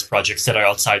decentralized projects that are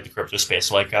outside the crypto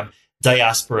space, like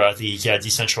Diaspora, the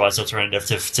decentralized alternative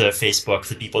to Facebook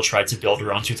that people tried to build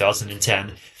around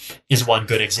 2010, is one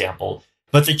good example.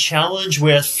 But the challenge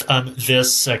with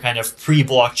this kind of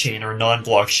pre-blockchain or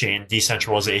non-blockchain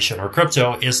decentralization or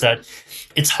crypto is that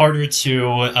it's harder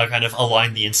to kind of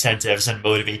align the incentives and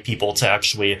motivate people to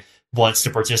actually want to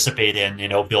participate in,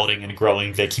 building and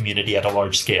growing the community at a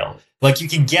large scale. Like, you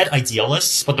can get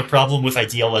idealists, but the problem with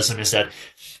idealism is that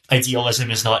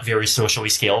idealism is not very socially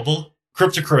scalable.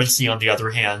 Cryptocurrency, on the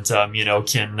other hand,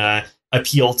 can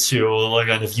appeal to like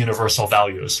kind of universal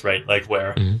values, right? Like,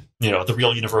 where, the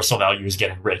real universal value is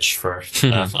getting rich for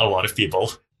a lot of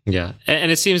people. Yeah.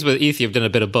 And it seems with ETH, you've done a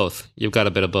bit of both. You've got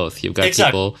a bit of both. You've got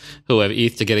exactly. people who have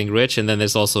ETH to getting rich, and then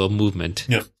there's also a movement.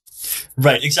 Yeah.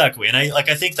 Right, exactly. And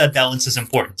I think that balance is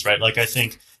important, right? Like, I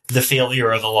think the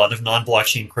failure of a lot of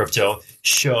non-blockchain crypto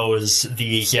shows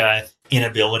the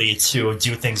inability to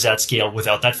do things at scale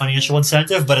without that financial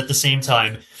incentive. But at the same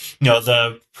time,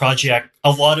 the project,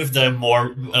 a lot of the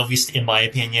more, at least in my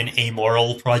opinion,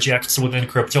 amoral projects within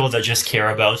crypto that just care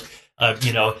about,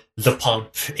 the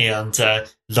pump and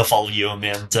the volume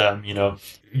and,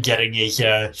 getting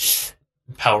a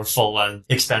powerful and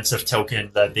expensive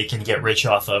token that they can get rich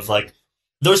off of, like,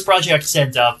 those projects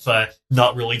end up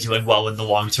not really doing well in the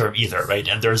long term either, right?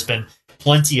 And there's been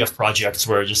plenty of projects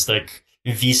where just like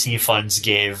VC funds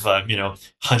gave,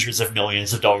 hundreds of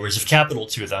millions of dollars of capital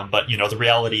to them. But, the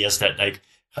reality is that like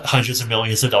hundreds of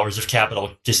millions of dollars of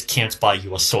capital just can't buy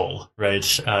you a soul,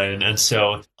 right? And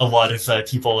so a lot of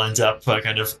people end up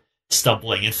kind of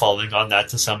stumbling and falling on that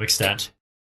to some extent.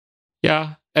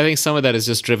 Yeah. I think some of that is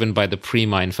just driven by the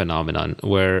pre-mine phenomenon,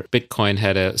 where Bitcoin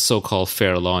had a so-called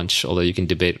fair launch, although you can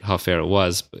debate how fair it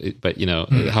was, but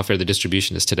how fair the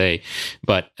distribution is today.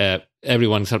 But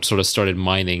everyone sort of started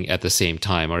mining at the same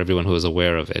time, or everyone who was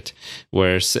aware of it.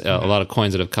 Whereas a lot of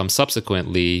coins that have come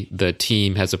subsequently, the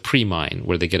team has a pre-mine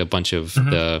where they get a bunch of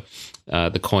the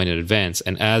the coin in advance.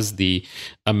 And as the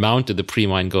amount of the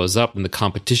pre-mine goes up and the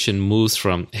competition moves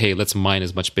from, hey, let's mine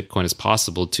as much Bitcoin as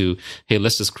possible to, hey,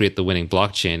 let's just create the winning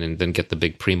blockchain and then get the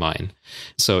big pre-mine.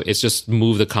 So it's just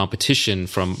move the competition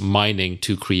from mining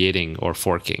to creating or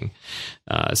forking.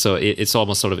 So it's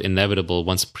almost sort of inevitable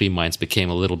once pre-mines became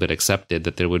a little bit accepted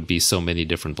that there would be so many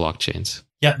different blockchains.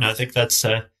 Yeah, no, I think that's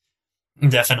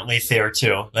definitely fair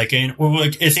too. Like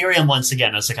Ethereum, once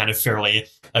again, is a kind of fairly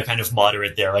kind of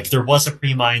moderate there. Like there was a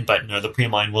pre-mine, but no, the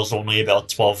pre-mine was only about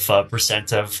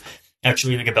 12% of,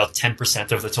 actually I think about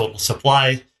 10% of the total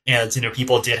supply. And,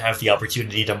 people did have the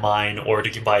opportunity to mine or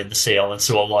to buy in the sale. And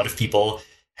so a lot of people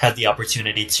had the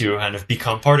opportunity to kind of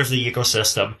become part of the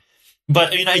ecosystem.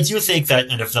 But I do think that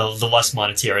kind of the less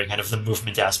monetary, kind of the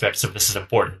movement aspects of this is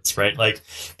important, right? Like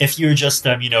if you just,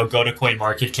 go to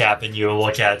CoinMarketCap and you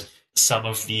look at some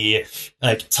of the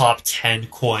like top 10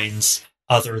 coins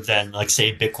other than like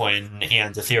say Bitcoin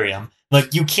and Ethereum,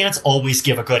 like you can't always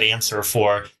give a good answer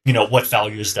for, what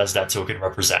values does that token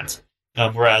represent.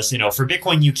 Whereas, for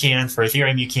Bitcoin you can, for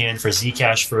Ethereum you can, for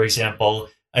Zcash, for example,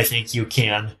 I think you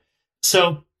can.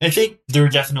 So I think there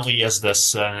definitely is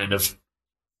this kind of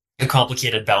a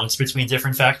complicated balance between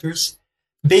different factors.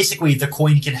 Basically, the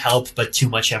coin can help, but too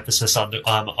much emphasis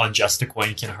on just the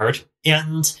coin can hurt.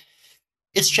 And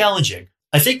it's challenging.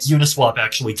 I think Uniswap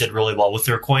actually did really well with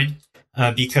their coin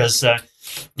because,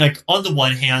 like, on the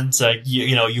one hand,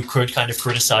 you could kind of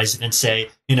criticize it and say,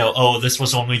 oh, this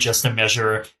was only just a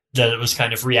measure that it was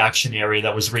kind of reactionary,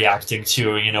 that was reacting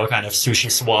to, kind of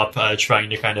SushiSwap trying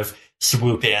to kind of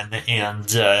swoop in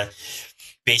and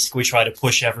basically try to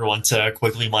push everyone to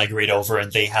quickly migrate over,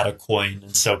 and they had a coin.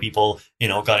 And so people,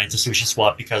 got into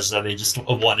SushiSwap because they just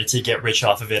wanted to get rich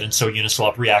off of it. And so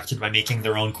Uniswap reacted by making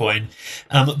their own coin.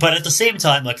 But at the same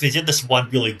time, like they did this one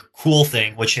really cool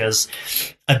thing, which is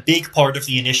a big part of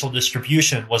the initial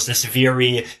distribution was this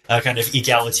very kind of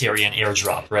egalitarian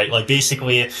airdrop, right? Like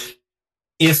basically,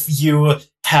 if you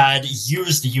had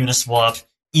used Uniswap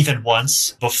even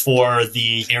once before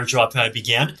the airdrop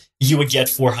began, you would get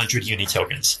 400 Uni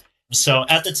tokens. So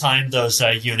at the time, those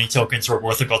Uni tokens were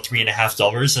worth about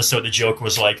 $3.50. So the joke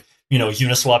was like,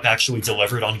 Uniswap actually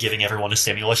delivered on giving everyone a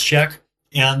stimulus check.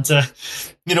 And,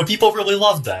 people really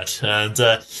loved that. And,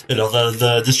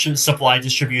 the supply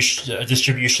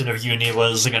distribution of Uni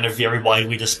was kind of very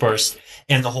widely dispersed.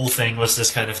 And the whole thing was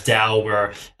this kind of DAO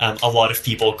where a lot of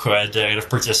people could kind of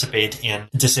participate in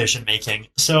decision making.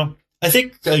 So I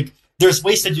think there's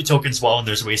ways to do tokens well and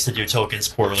there's ways to do tokens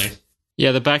poorly.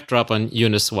 Yeah, the backdrop on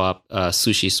Uniswap,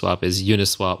 SushiSwap, is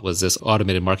Uniswap was this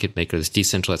automated market maker, this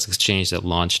decentralized exchange that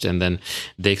launched, and then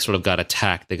they sort of got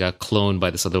attacked. They got cloned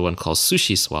by this other one called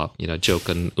SushiSwap, joke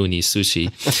on Uni Sushi.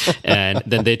 And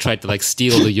then they tried to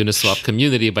steal the Uniswap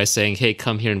community by saying, hey,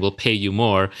 come here and we'll pay you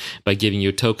more by giving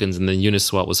you tokens. And then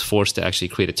Uniswap was forced to actually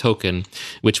create a token,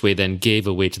 which they then gave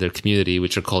away to their community,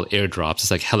 which are called airdrops. It's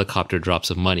like helicopter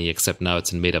drops of money, except now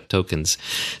it's in made up tokens.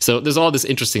 So there's all this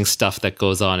interesting stuff that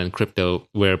goes on in crypto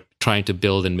where trying to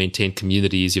build and maintain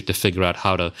communities, you have to figure out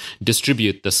how to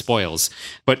distribute the spoils.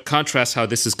 But contrast how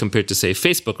this is compared to, say,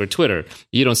 Facebook or Twitter.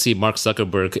 You don't see Mark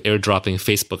Zuckerberg airdropping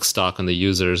Facebook stock on the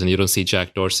users, and you don't see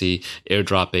Jack Dorsey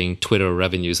airdropping Twitter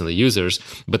revenues on the users.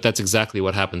 But that's exactly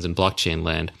what happens in blockchain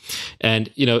land. And,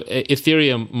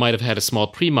 Ethereum might have had a small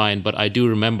pre-mine, but I do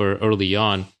remember early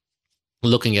on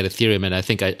looking at Ethereum, and I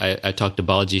think I talked to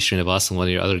Balaji Srinivasan, one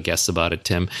of your other guests, about it,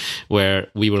 Tim, where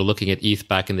we were looking at ETH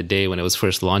back in the day when it was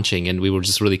first launching, and we were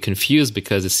just really confused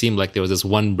because it seemed like there was this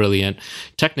one brilliant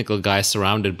technical guy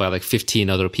surrounded by like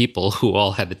 15 other people who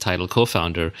all had the title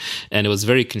co-founder, and it was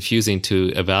very confusing to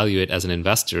evaluate as an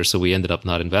investor, so we ended up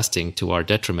not investing to our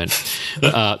detriment.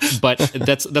 But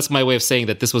that's my way of saying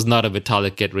that this was not a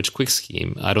Vitalik get-rich-quick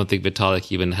scheme. I don't think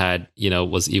Vitalik even had,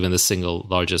 was even the single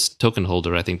largest token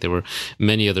holder. I think there were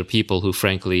many other people who,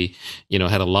 frankly,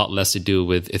 had a lot less to do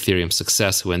with Ethereum's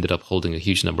success, who ended up holding a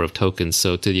huge number of tokens.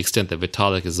 So to the extent that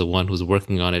Vitalik is the one who's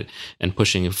working on it and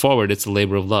pushing it forward, it's a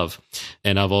labor of love.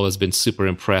 And I've always been super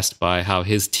impressed by how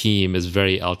his team is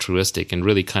very altruistic and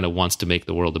really kind of wants to make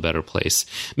the world a better place.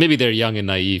 Maybe they're young and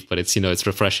naive, but it's, it's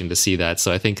refreshing to see that.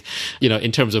 So I think,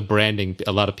 in terms of branding,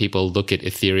 a lot of people look at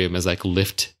Ethereum as like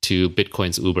Lyft to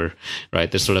Bitcoin's Uber, right?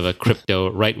 There's sort of a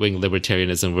crypto right-wing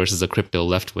libertarianism versus a crypto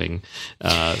left-wing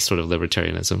sort of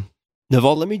libertarianism.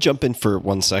 Naval, let me jump in for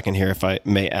 1 second here, if I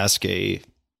may ask a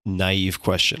naive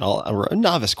question, or a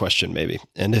novice question maybe.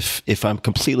 And if I'm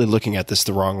completely looking at this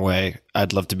the wrong way,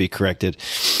 I'd love to be corrected.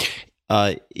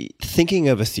 Thinking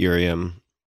of Ethereum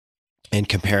and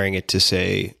comparing it to,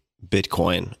 say,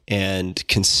 Bitcoin, and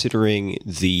considering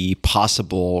the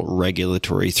possible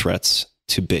regulatory threats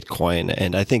to Bitcoin.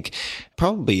 And I think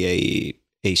probably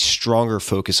a stronger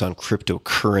focus on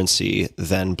cryptocurrency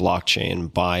than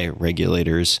blockchain by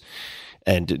regulators.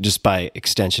 And just by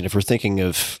extension, if we're thinking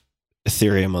of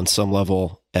Ethereum on some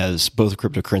level as both a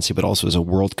cryptocurrency, but also as a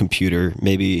world computer,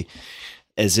 maybe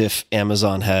as if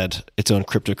Amazon had its own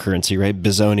cryptocurrency, right?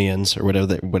 Bizonians or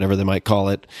whatever they might call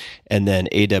it, and then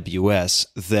AWS,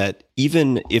 that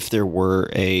even if there were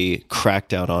a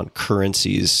crackdown on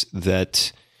currencies,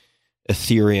 that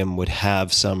Ethereum would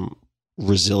have some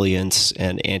resilience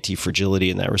and anti-fragility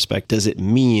in that respect. Does it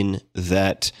mean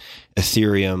that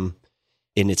Ethereum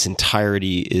in its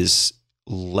entirety is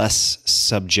less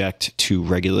subject to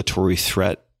regulatory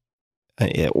threat,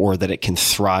 or that it can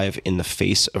thrive in the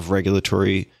face of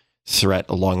regulatory threat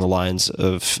along the lines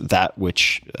of that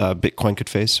which Bitcoin could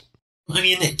face? I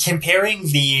mean, comparing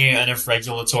the kind of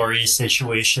regulatory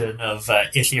situation of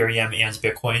Ethereum and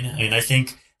Bitcoin, I mean, I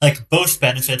think like both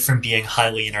benefit from being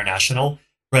highly international,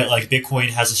 right? Like Bitcoin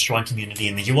has a strong community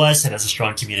in the US, it has a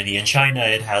strong community in China,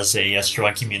 it has a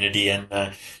strong community in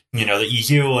the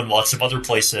EU and lots of other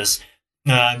places.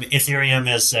 Ethereum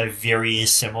is very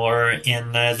similar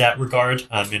in that regard.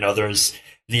 There's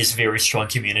these very strong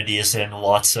communities in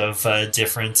lots of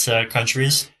different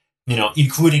countries,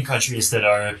 including countries that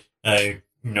are,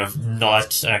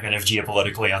 not kind of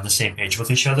geopolitically on the same page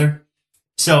with each other.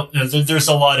 So there's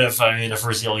a lot of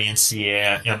resiliency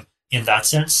in that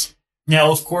sense.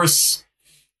 Now, of course,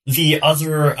 the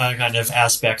other kind of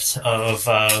aspect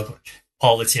of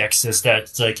politics is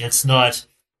that like it's not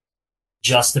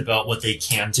just about what they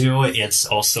can do, it's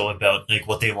also about like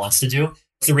what they want to do.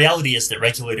 The reality is that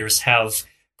regulators have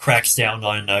cracked down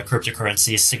on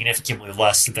cryptocurrencies significantly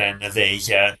less than they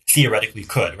theoretically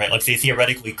could, right? Like they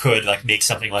theoretically could like make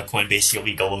something like Coinbase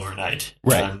illegal overnight.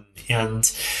 Right.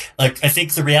 And like I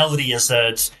think the reality is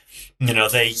that,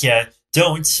 they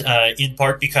don't, in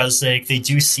part because they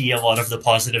do see a lot of the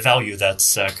positive value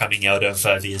that's coming out of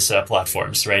these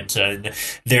platforms, right?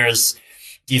 There's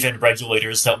even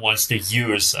regulators that wants to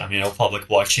use, public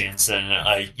blockchains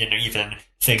and, even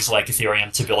things like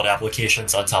Ethereum to build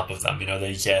applications on top of them.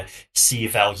 They see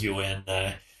value in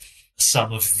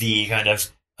some of the kind of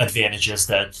advantages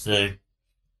that the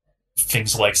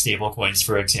things like stablecoins,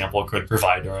 for example, could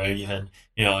provide, or even,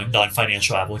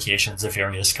 non-financial applications of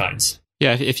various kinds.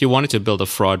 Yeah, if you wanted to build a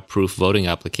fraud-proof voting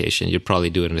application, you'd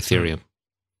probably do it in Ethereum.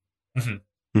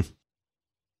 Mm-hmm.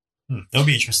 That would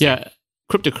be interesting. Yeah.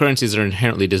 Cryptocurrencies are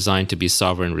inherently designed to be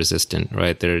sovereign resistant,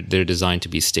 right? They're designed to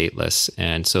be stateless.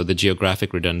 And so the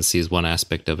geographic redundancy is one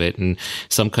aspect of it. And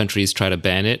some countries try to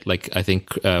ban it. Like I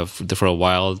think for a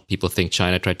while, people think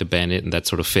China tried to ban it and that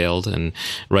sort of failed. And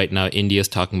right now, India's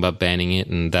talking about banning it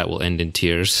and that will end in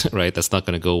tears, right? That's not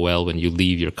going to go well when you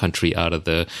leave your country out of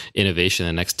the innovation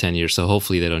in the next 10 years. So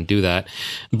hopefully they don't do that.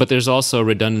 But there's also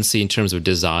redundancy in terms of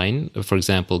design. For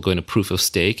example, going to proof of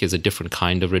stake is a different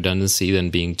kind of redundancy than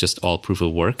being just all proof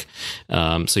of work.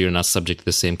 So you're not subject to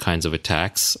the same kinds of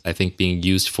attacks. I think being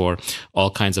used for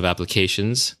all kinds of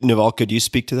applications. Naval, could you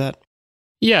speak to that?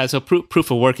 Yeah, so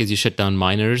proof of work is you shut down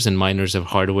miners, and miners have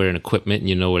hardware and equipment, and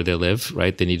you know where they live,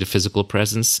 right? They need a physical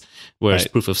presence, whereas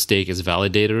proof of stake is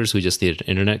validators who just need an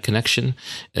internet connection.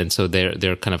 And so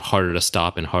they're kind of harder to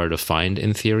stop and harder to find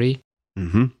in theory.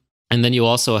 Mm-hmm. And then you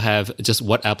also have just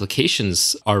what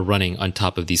applications are running on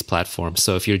top of these platforms.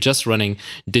 So if you're just running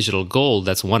digital gold,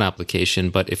 that's one application.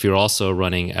 But if you're also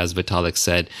running, as Vitalik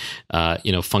said,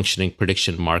 functioning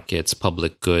prediction markets,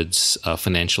 public goods,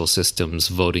 financial systems,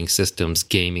 voting systems,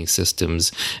 gaming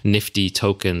systems, nifty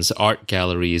tokens, art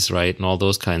galleries, right, and all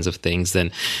those kinds of things,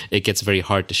 then it gets very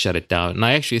hard to shut it down. And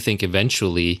I actually think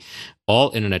eventually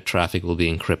all internet traffic will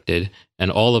be encrypted,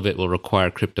 and all of it will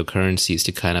require cryptocurrencies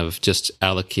to kind of just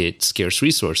allocate scarce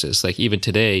resources. Like even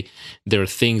today, there are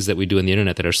things that we do on the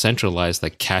internet that are centralized,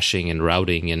 like caching and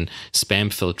routing and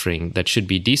spam filtering, that should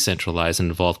be decentralized and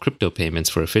involve crypto payments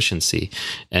for efficiency.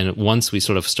 And once we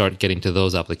sort of start getting to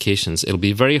those applications, it'll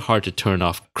be very hard to turn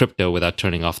off crypto without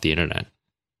turning off the internet.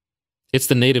 It's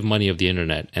the native money of the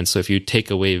internet. And so if you take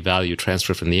away value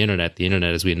transfer from the internet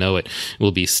as we know it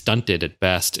will be stunted at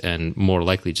best and more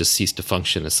likely just cease to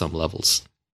function at some levels.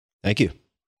 Thank you.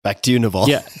 Back to you, Naval.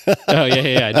 Yeah. Oh,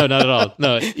 yeah. No, not at all.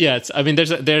 No, yeah.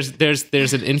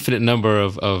 There's an infinite number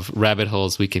of rabbit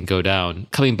holes we can go down.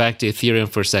 Coming back to Ethereum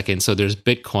for a second. So there's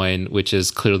Bitcoin, which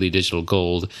is clearly digital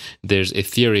gold. There's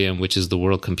Ethereum, which is the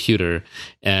world computer.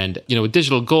 And, with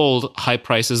digital gold, high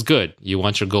price is good. You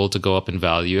want your gold to go up in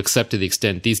value, except to the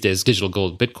extent these days digital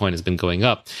gold Bitcoin has been going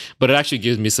up. But it actually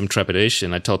gives me some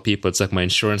trepidation. I tell people it's like my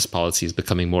insurance policy is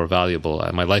becoming more valuable.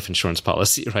 My life insurance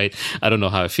policy, right? I don't know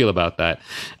how I feel about that.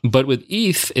 But with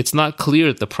ETH, it's not clear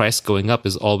that the price going up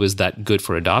is always that good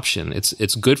for adoption.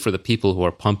 It's good for the people who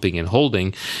are pumping and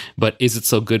holding, but is it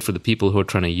so good for the people who are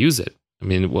trying to use it? I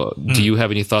mean, do you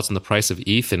have any thoughts on the price of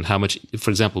ETH and how much,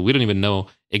 for example, we don't even know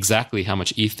exactly how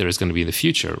much ETH there is going to be in the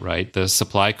future, right? The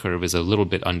supply curve is a little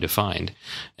bit undefined.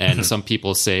 And some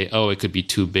people say, oh, it could be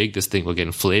too big, this thing will get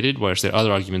inflated. Whereas there are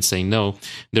other arguments saying, no,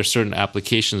 there are certain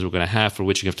applications we're going to have for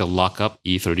which you have to lock up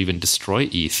ETH or even destroy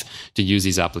ETH to use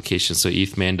these applications. So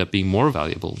ETH may end up being more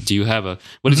valuable. Do you have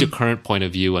what is your current point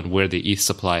of view on where the ETH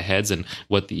supply heads and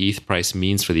what the ETH price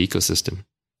means for the ecosystem?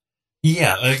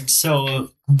 Yeah, so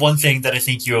one thing that I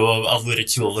think you alluded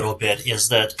to a little bit is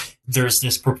that there's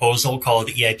this proposal called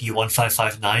EIP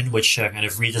 1559, which kind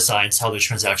of redesigns how the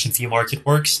transaction fee market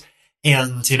works.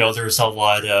 And, there's a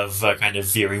lot of kind of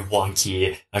very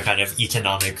wonky kind of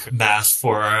economic math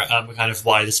for kind of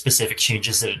why the specific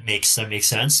changes that it makes make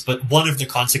sense. But one of the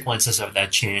consequences of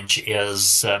that change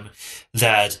is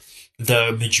that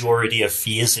the majority of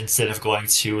fees, instead of going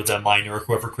to the miner or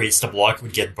whoever creates the block,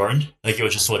 would get burned. Like, it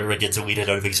would just literally get deleted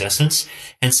out of existence.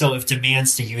 And so if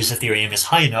demands to use Ethereum is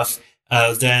high enough,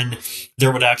 then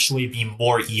there would actually be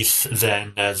more ETH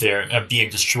than they're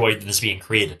being destroyed than is being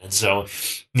created. And so,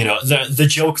 the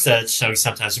joke that we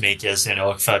sometimes make is, if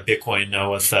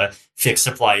Bitcoin with fixed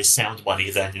supply is sound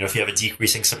money, then, if you have a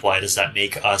decreasing supply, does that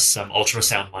make us ultra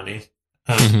sound money?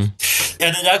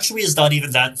 And it actually is not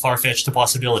even that far-fetched a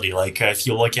possibility. Like, if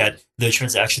you look at the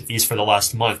transaction fees for the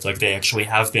last month, like, they actually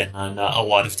have been on a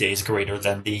lot of days greater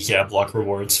than the block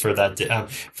rewards for that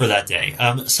day.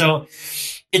 So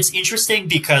it's interesting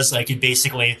because, like, it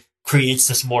basically creates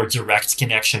this more direct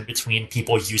connection between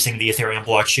people using the Ethereum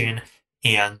blockchain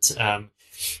and,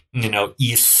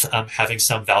 ETH having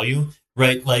some value.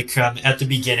 Right, like at the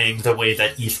beginning, the way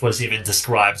that ETH was even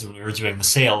described when we were doing the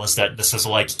sale is that this is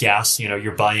like gas.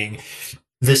 You're buying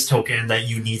this token that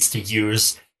you need to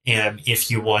use if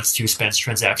you want to spend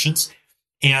transactions.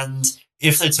 And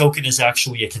if the token is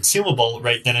actually a consumable,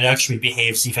 right, then it actually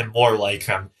behaves even more like,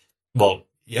 I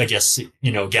guess,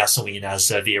 gasoline as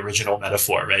the original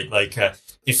metaphor, right? Like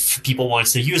if people want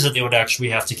to use it, they would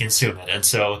actually have to consume it. And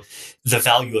so the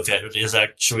value of it is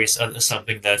actually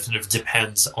something that kind of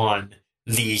depends on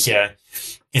the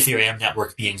Ethereum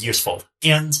network being useful.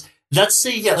 And that's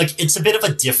it's a bit of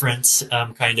a different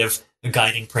kind of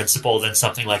guiding principle than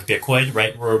something like Bitcoin,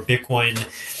 right? Where Bitcoin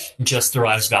just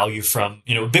derives value from,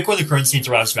 Bitcoin the currency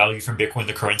derives value from Bitcoin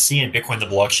the currency, and Bitcoin the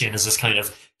blockchain is this kind of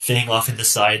thing off in the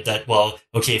side that, well,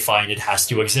 okay, fine, it has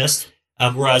to exist.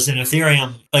 Whereas in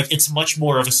Ethereum, like, it's much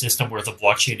more of a system where the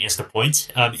blockchain is the point.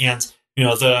 And,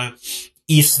 the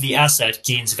ETH, the asset,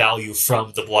 gains value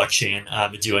from the blockchain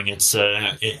doing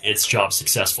its job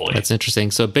successfully. That's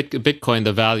interesting. So Bitcoin,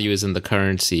 the value is in the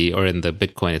currency or in the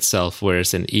Bitcoin itself,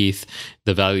 whereas in ETH,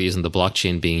 the value is in the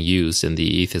blockchain being used, and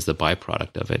the ETH is the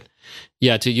byproduct of it.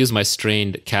 Yeah, to use my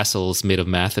strained castles made of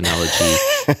math analogy,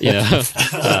 I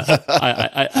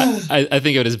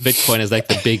think of it as Bitcoin as like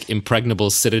the big impregnable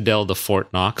citadel, the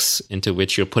Fort Knox, into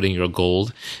which you're putting your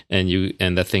gold, and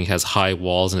that thing has high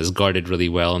walls and is guarded really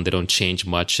well, and they don't change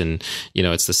much, and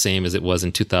it's the same as it was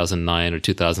in 2009 or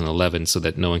 2011, so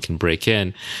that no one can break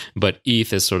in. But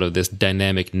ETH is sort of this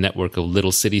dynamic network of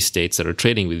little city-states that are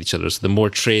trading with each other. So the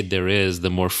more trade there is, the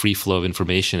more free flow of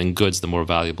information and goods, the more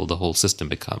valuable the whole system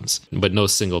becomes. But no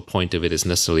single point of it is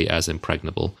necessarily as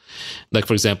impregnable. Like,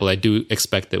 for example, I do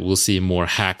expect that we'll see more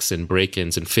hacks and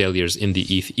break-ins and failures in the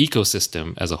ETH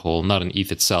ecosystem as a whole, not in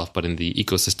ETH itself, but in the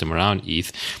ecosystem around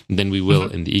ETH, than we will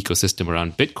in the ecosystem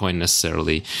around Bitcoin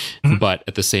necessarily. But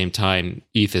at the same time,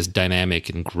 ETH is dynamic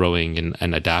and growing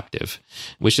and adaptive,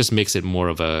 which just makes it more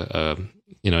of an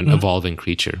evolving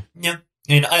creature. Yeah.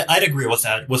 I'd agree with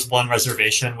that, with one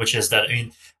reservation, which is that,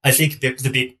 I think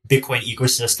the Bitcoin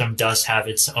ecosystem does have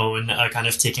its own kind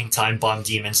of ticking time bomb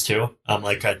demons too.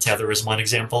 Like Tether is one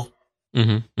example.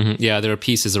 Yeah, there are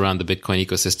pieces around the Bitcoin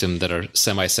ecosystem that are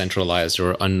semi-centralized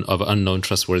or of unknown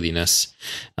trustworthiness,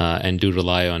 and do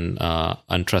rely on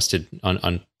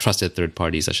untrusted third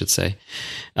parties, I should say.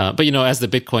 But as the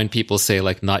Bitcoin people say,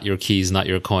 like, not your keys, not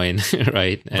your coin,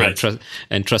 right?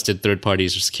 And trusted third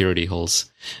parties are security holes.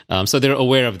 So they're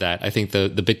aware of that. I think the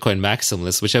Bitcoin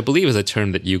maximalists, which I believe is a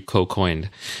term that you co-coined,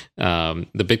 the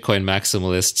Bitcoin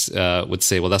maximalists would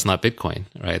say, well, that's not Bitcoin,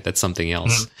 right? That's something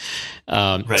else.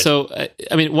 So,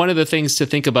 one of the things to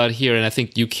think about here, and I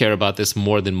think you care about this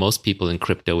more than most people in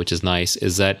crypto, which is nice,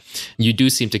 is that you do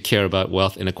seem to care about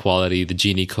wealth inequality, the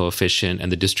Gini coefficient,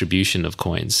 and the distribution of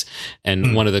coins.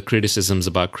 And one of the criticisms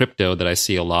about crypto that I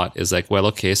see a lot is like, well,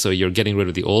 okay, so you're getting rid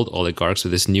of the old oligarchs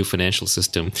with this new financial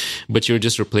system, but you're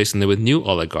just replacing them with new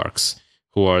oligarchs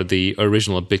who are the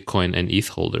original Bitcoin and ETH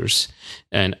holders.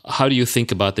 And how do you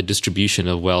think about the distribution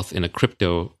of wealth in a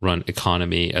crypto-run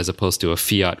economy as opposed to a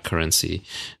fiat currency,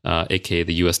 aka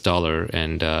the US dollar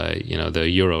and the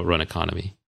euro-run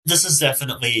economy? This is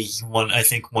definitely one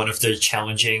of the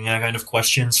challenging kind of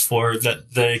questions for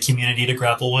the community to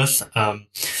grapple with.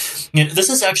 This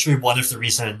is actually one of the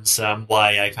reasons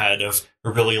why I kind of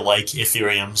really like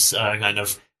Ethereum's kind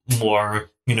of more,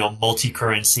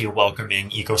 multi-currency welcoming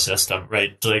ecosystem,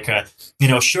 right? Like,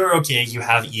 sure, okay, you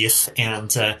have ETH and,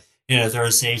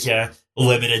 there's a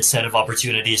limited set of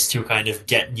opportunities to kind of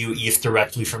get new ETH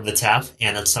directly from the tap.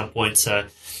 And at some point,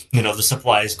 the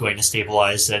supply is going to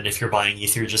stabilize. And if you're buying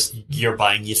ETH, you're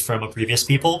buying ETH from a previous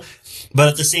people. But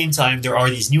at the same time, there are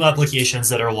these new applications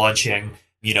that are launching.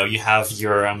 You have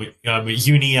your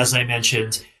uni, as I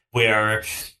mentioned, where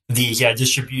the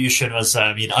distribution was,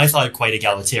 I thought quite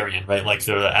egalitarian, right? Like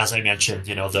as I mentioned,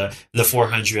 the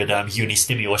 400 uni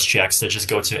stimulus checks that just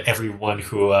go to everyone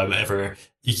who ever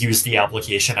used the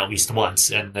application at least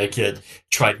once, and they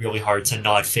tried really hard to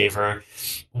not favor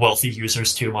wealthy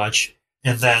users too much.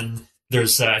 And then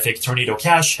there's, I think, Tornado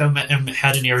Cash had an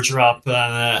airdrop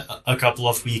a couple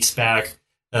of weeks back.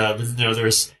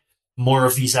 There's more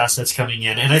of these assets coming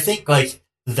in, and I think like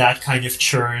that kind of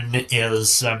churn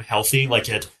is healthy. Like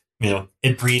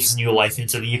it breathes new life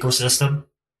into the ecosystem.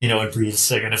 It breathes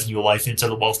kind of new life into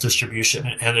the wealth distribution,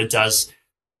 and it does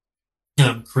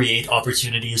create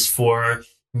opportunities for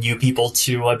new people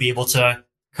to be able to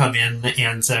come in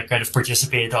and kind of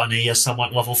participate on a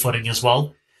somewhat level footing as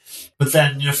well. But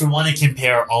then, if we want to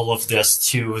compare all of this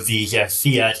to the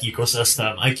fiat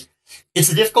ecosystem, like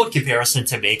it's a difficult comparison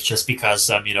to make just because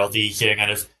the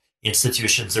kind of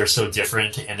institutions are so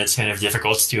different, and it's kind of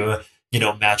difficult to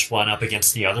match one up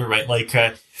against the other, right? Like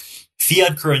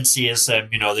fiat currencies,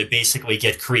 they basically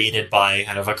get created by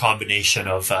kind of a combination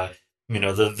of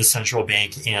the central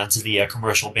bank and the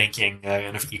commercial banking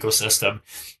kind of ecosystem.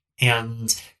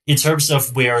 And in terms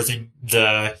of where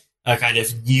the kind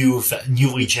of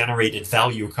newly generated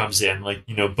value comes in, like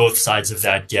both sides of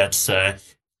that get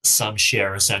some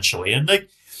share essentially, and like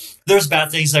there's bad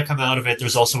things that come out of it.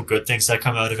 There's also good things that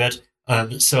come out of it.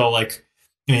 So like,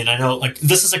 I know like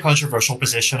this is a controversial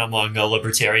position among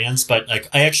libertarians, but like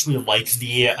I actually like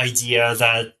the idea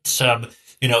that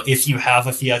if you have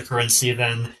a fiat currency,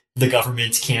 then the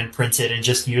government can print it and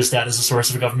just use that as a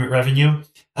source of government revenue.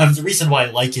 The reason why I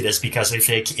like it is because I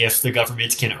think if the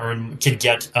government can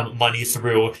get money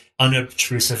through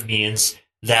unobtrusive means,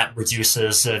 that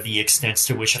reduces the extent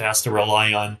to which it has to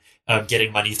rely on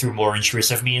getting money through more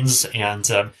intrusive means and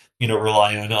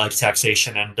rely on like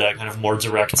taxation and kind of more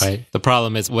direct. Right. The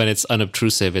problem is when it's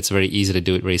unobtrusive, it's very easy to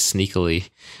do it very sneakily.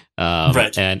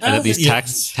 Right. And these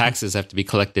taxes have to be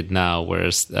collected now,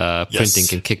 whereas printing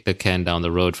can kick the can down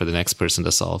the road for the next person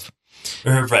to solve.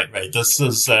 Right. This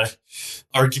is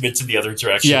arguments in the other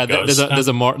direction. Yeah, there's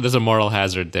a moral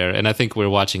hazard there, and I think we're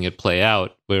watching it play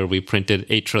out where we printed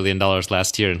 $8 trillion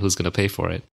last year, and who's going to pay for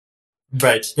it?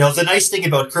 Right. The nice thing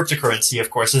about cryptocurrency, of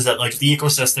course, is that like the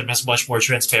ecosystem is much more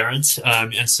transparent,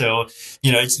 and so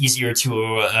it's easier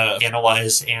to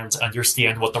analyze and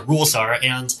understand what the rules are.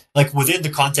 And like within the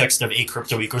context of a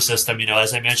crypto ecosystem,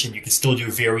 as I mentioned, you can still do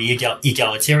very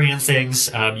egalitarian things.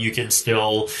 You can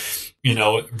still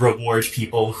reward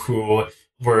people who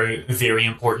were very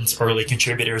important early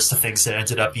contributors to things that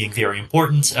ended up being very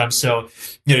important. So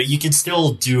you can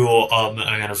still do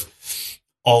kind of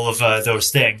all of those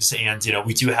things, and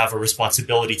we do have a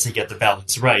responsibility to get the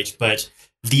balance right. But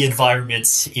the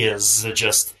environment is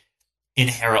just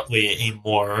inherently a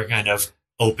more kind of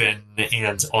open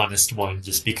and honest one,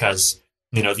 just because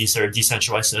these are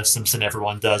decentralized systems, and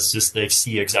everyone does just they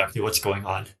see exactly what's going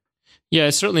on. Yeah,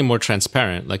 it's certainly more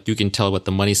transparent. Like you can tell what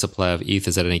the money supply of ETH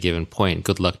is at any given point.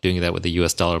 Good luck doing that with the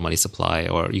US dollar money supply,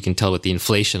 or you can tell what the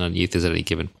inflation on ETH is at any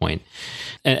given point.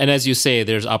 And as you say,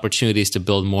 there's opportunities to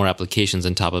build more applications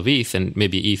on top of ETH, and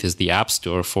maybe ETH is the app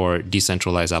store for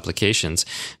decentralized applications.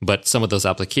 But some of those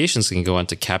applications can go on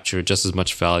to capture just as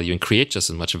much value and create just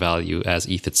as much value as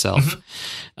ETH itself.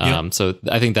 Mm-hmm. So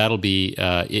I think that'll be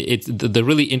the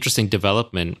really interesting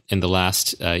development in the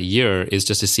last year is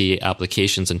just to see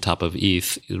applications on top of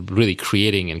ETH really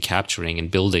creating and capturing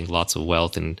and building lots of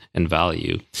wealth and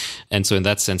value. And so in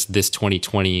that sense, this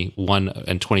 2021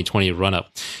 and 2020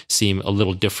 run-up seem a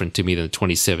little different to me than the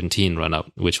 2017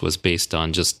 run-up, which was based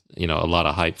on just, a lot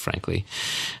of hype, frankly.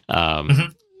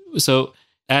 So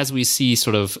as we see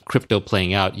sort of crypto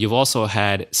playing out, you've also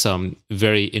had some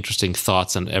very interesting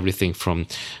thoughts on everything from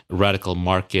radical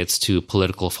markets to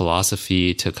political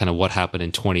philosophy to kind of what happened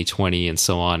in 2020 and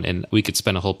so on. And we could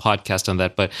spend a whole podcast on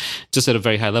that. But just at a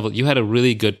very high level, you had a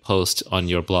really good post on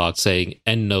your blog saying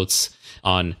end notes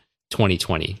on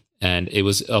 2020. And it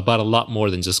was about a lot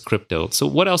more than just crypto. So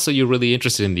what else are you really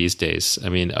interested in these days? I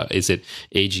mean, is it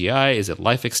AGI? Is it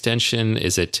life extension?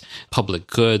 Is it public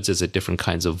goods? Is it different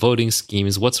kinds of voting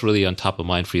schemes? What's really on top of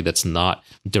mind for you that's not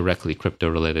directly crypto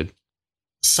related?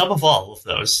 Some of all of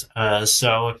those. I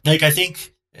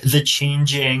think the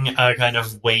changing kind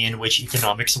of way in which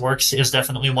economics works is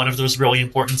definitely one of those really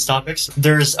important topics.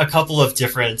 There's a couple of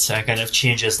different kind of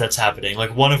changes that's happening.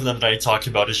 Like one of them that I talked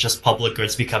about is just public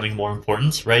goods becoming more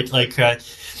important, right? Like a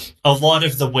lot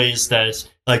of the ways that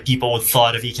like people would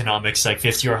thought of economics like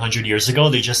 50 or 100 years ago,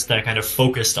 they just kind of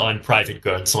focused on private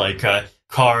goods like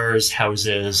cars,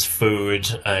 houses, food,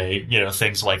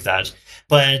 things like that.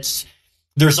 But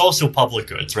there's also public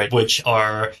goods, right? Which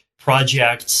are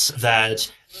projects that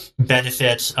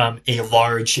benefit a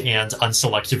large and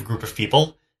unselective group of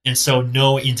people. And so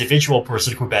no individual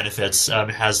person who benefits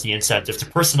has the incentive to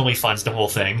personally fund the whole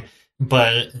thing.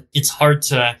 But it's hard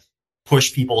to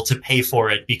push people to pay for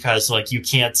it because like you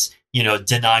can't,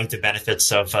 deny the benefits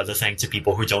of the thing to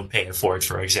people who don't pay for it,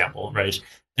 for example, right?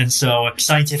 And so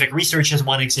scientific research is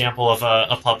one example of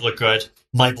a public good.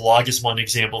 My blog is one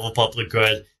example of a public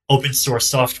good. Open source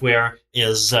software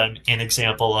is an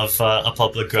example of a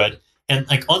public good. And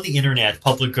like on the internet,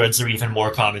 public goods are even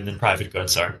more common than private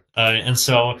goods are. And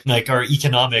so like our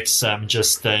economics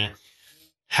just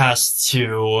has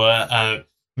to,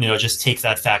 just take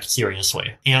that fact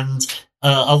seriously. And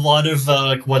a lot of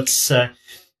what's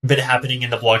been happening in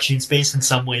the blockchain space in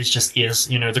some ways just is,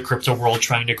 the crypto world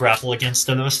trying to grapple against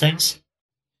those things.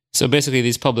 So basically,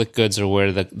 these public goods are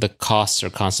where the costs are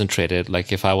concentrated.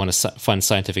 Like if I want to fund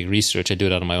scientific research, I do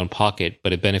it out of my own pocket,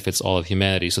 but it benefits all of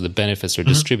humanity. So the benefits are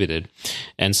distributed.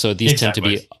 And so these tend to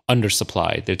be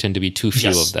undersupplied. There tend to be too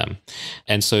few of them.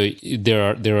 And so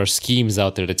there are schemes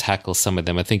out there to tackle some of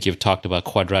them. I think you've talked about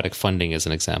quadratic funding as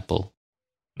an example.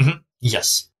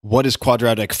 Yes. What is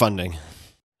quadratic funding?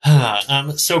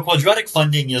 So quadratic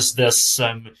funding is this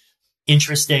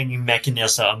interesting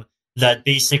mechanism that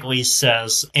basically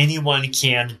says anyone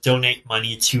can donate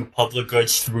money to public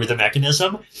goods through the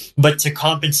mechanism, but to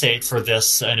compensate for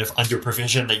this kind of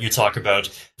under-provision that you talk about,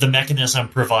 the mechanism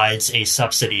provides a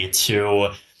subsidy to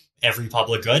every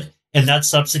public good. And that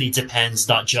subsidy depends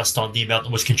not just on the amount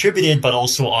that was contributed, but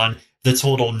also on the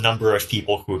total number of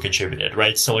people who contributed,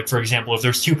 right? So like, for example, if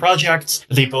there's two projects,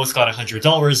 they both got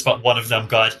 $100, but one of them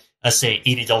got, say,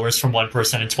 $80 from one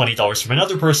person and $20 from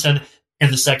another person,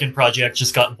 and the second project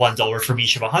just got $1 from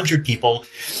each of 100 people.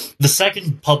 The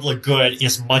second public good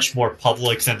is much more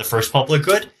public than the first public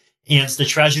good. And the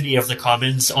tragedy of the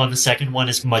commons on the second one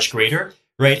is much greater,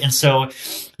 right? And so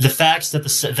the fact that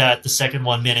the second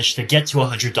one managed to get to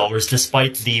 $100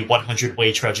 despite the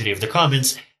 100-way tragedy of the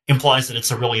commons implies that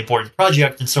it's a really important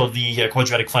project. And so the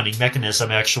quadratic funding mechanism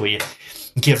actually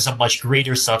gives a much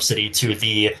greater subsidy to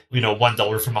the,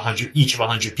 $1 from each of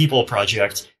 100 people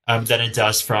project than it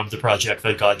does from the project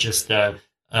that got just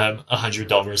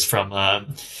 $100 from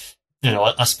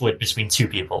a split between two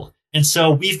people. And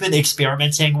so we've been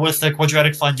experimenting with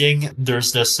quadratic funding.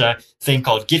 There's this thing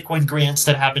called Gitcoin grants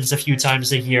that happens a few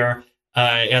times a year,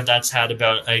 and that's had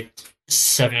about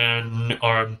 7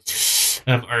 or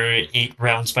 8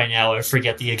 rounds by now. I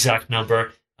forget the exact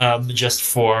number. Just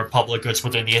for public goods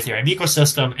within the Ethereum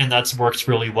ecosystem, and that's worked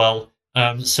really well.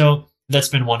 So that's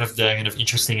been one of the kind of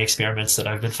interesting experiments that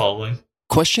I've been following.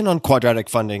 Question on quadratic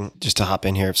funding, just to hop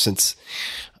in here, since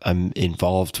I'm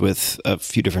involved with a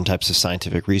few different types of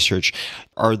scientific research.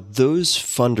 Are those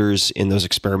funders in those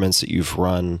experiments that you've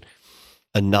run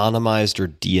anonymized or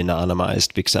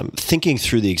de-anonymized? Because I'm thinking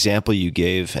through the example you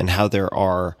gave and how there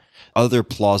are other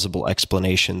plausible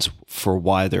explanations for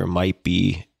why there might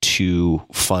be two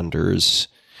funders.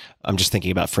 I'm just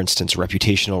thinking about, for instance,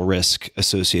 reputational risk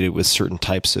associated with certain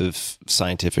types of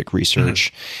scientific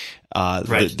research.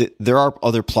 Right. There are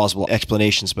other plausible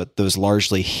explanations, but those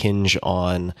largely hinge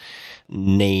on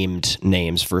named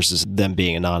names versus them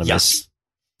being anonymous. Yes.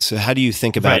 So how do you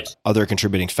think about other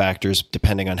contributing factors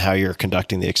depending on how you're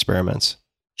conducting the experiments?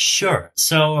 Sure.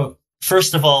 So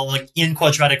first of all, like in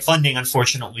quadratic funding,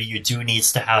 unfortunately, you do need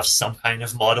to have some kind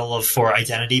of model for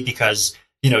identity because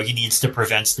you need to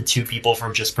prevent the two people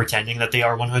from just pretending that they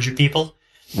are 100 people.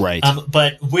 Right.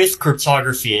 But with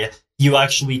cryptography, you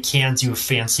actually can do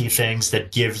fancy things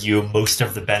that give you most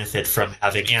of the benefit from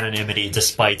having anonymity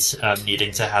despite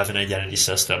needing to have an identity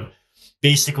system.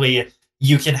 Basically,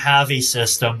 you can have a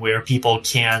system where people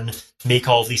can make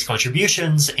all of these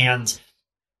contributions, and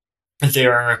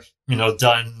they're,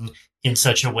 done in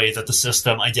such a way that the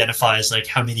system identifies like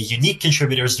how many unique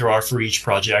contributors there are for each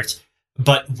project,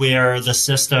 but where the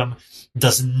system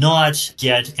does not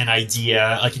get an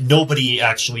idea, like nobody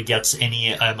actually gets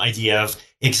any idea of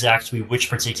exactly which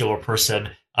particular person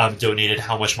donated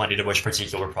how much money to which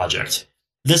particular project.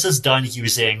 This is done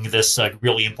using this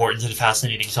really important and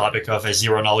fascinating topic of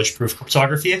zero-knowledge proof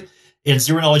cryptography. In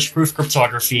zero-knowledge proof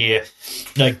cryptography,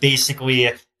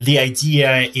 basically the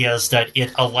idea is that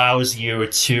it allows you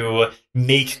to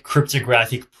make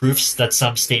cryptographic proofs that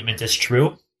some statement is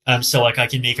true. So I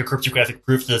can make a cryptographic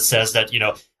proof that says that,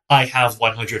 I have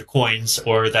 100 coins,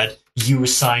 or that you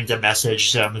signed a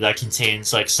message that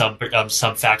contains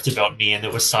some fact about me and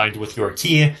it was signed with your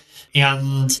key.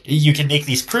 And you can make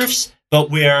these proofs, but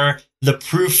where the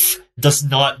proof does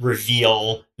not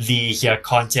reveal the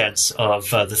contents of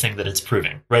the thing that it's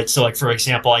proving, right? So for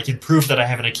example, I can prove that I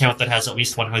have an account that has at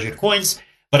least 100 coins,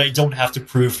 but I don't have to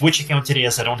prove which account it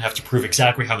is. I don't have to prove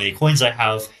exactly how many coins I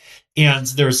have. And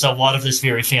there's a lot of this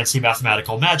very fancy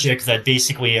mathematical magic that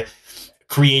basically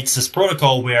creates this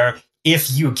protocol where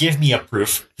if you give me a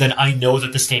proof, then I know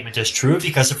that the statement is true,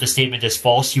 because if the statement is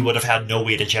false, you would have had no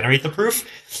way to generate the proof.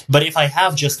 But if I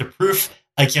have just a proof,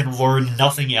 I can learn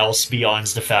nothing else beyond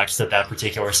the fact that that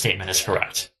particular statement is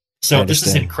correct. So this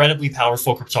is incredibly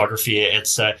powerful cryptography.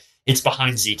 It's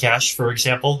behind Zcash, for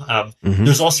example.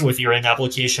 There's also Ethereum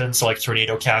applications like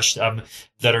Tornado Cash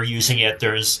that are using it.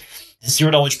 There's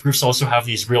zero-knowledge proofs also have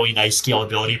these really nice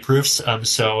scalability proofs.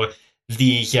 So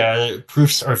the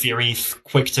proofs are very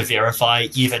quick to verify,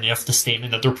 even if the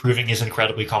statement that they're proving is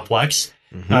incredibly complex.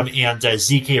 And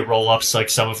ZK rollups, like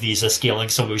some of these scaling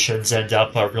solutions, end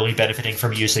up really benefiting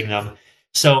from using them.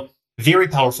 So very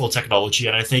powerful technology.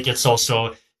 And I think it's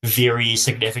also very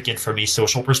significant from a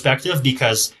social perspective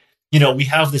because, we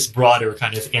have this broader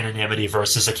kind of anonymity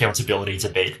versus accountability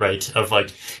debate, right? Of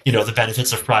the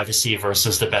benefits of privacy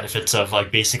versus the benefits of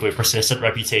basically persistent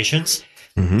reputations.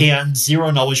 And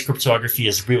zero-knowledge cryptography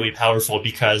is really powerful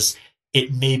because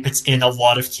it may, in a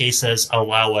lot of cases,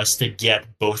 allow us to get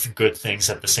both good things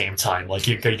at the same time.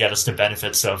 You could get us the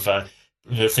benefits of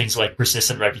things like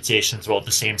persistent reputations, while at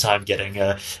the same time getting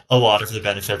a lot of the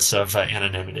benefits of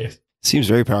anonymity. Seems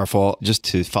very powerful. Just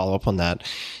to follow up on that,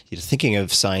 thinking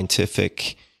of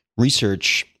scientific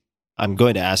research, I'm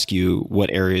going to ask you what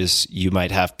areas you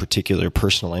might have particular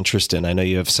personal interest in. I know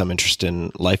you have some interest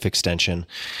in life extension,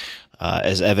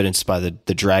 as evidenced by the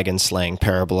dragon slaying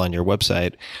parable on your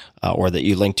website, or that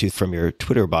you linked to from your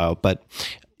Twitter bio. But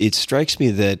it strikes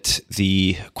me that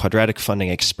the quadratic funding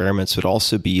experiments would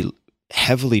also be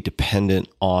heavily dependent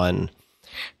on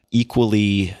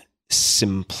equally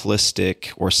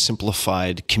simplistic or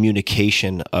simplified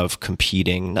communication of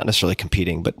competing, not necessarily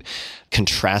competing, but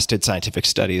contrasted scientific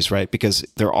studies, right? Because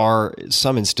there are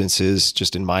some instances,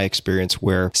 just in my experience,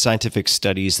 where scientific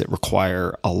studies that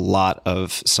require a lot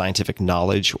of scientific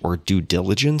knowledge or due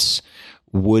diligence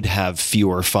would have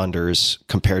fewer funders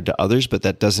compared to others, but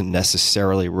that doesn't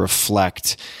necessarily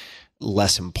reflect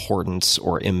less importance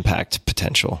or impact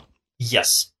potential.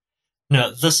 Yes. No,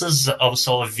 this is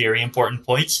also a very important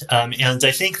point. And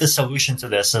I think the solution to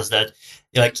this is that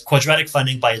quadratic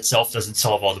funding by itself doesn't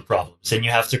solve all the problems, and you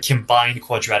have to combine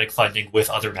quadratic funding with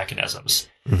other mechanisms.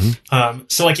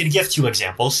 So I can give two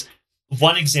examples.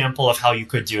 One example of how you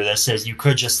could do this is you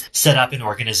could just set up an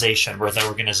organization where the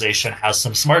organization has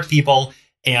some smart people,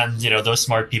 and those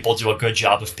smart people do a good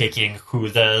job of picking who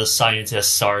the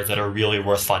scientists are that are really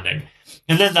worth funding.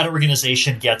 And then that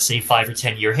organization gets a 5 or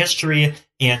 10 year history,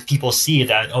 and people see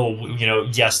that,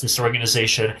 yes, this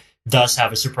organization does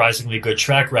have a surprisingly good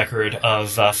track record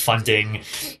of funding,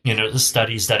 the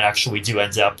studies that actually do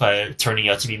end up turning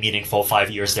out to be meaningful 5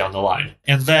 years down the line.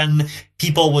 And then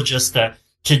people will just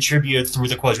contribute through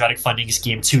the quadratic funding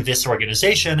scheme to this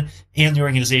organization, and the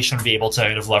organization will be able to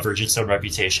kind of leverage its own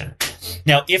reputation.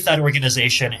 Now, if that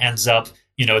organization ends up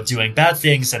doing bad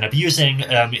things and abusing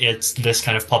it's this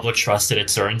kind of public trust that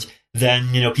it's earned,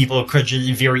 then people could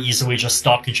very easily just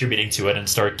stop contributing to it and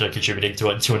start contributing to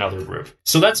it to another group.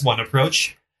 So that's one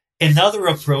approach. Another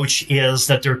approach is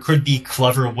that there could be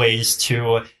clever ways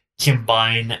to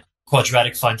combine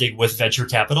quadratic funding with venture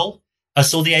capital.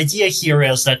 So the idea here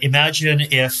is that imagine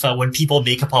if when people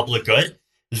make a public good,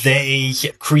 they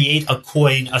create a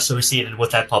coin associated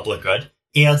with that public good,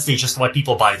 and they just let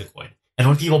people buy the coin. And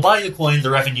when people buy the coin,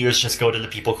 the revenues just go to the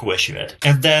people who issue it.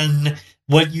 And then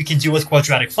what you can do with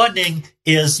quadratic funding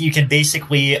is you can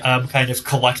basically kind of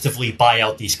collectively buy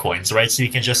out these coins, right? So you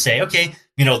can just say, okay,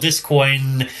 this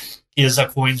coin is a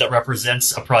coin that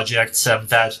represents a project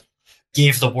that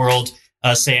gave the world,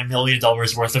 say, $1 million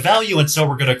worth of value, and so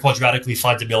we're going to quadratically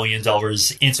fund $1 million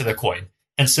into the coin.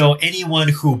 And so anyone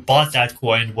who bought that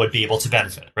coin would be able to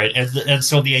benefit, right? And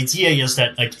so the idea is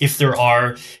that, like, if there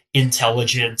are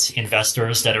intelligent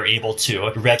investors that are able to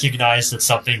recognize that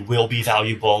something will be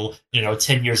valuable,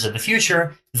 10 years in the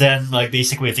future, then, like,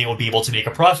 basically they will be able to make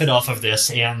a profit off of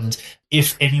this. And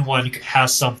if anyone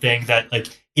has something that, like,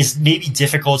 is maybe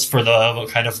difficult for the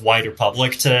kind of wider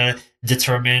public to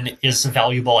determine is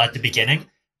valuable at the beginning,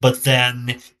 but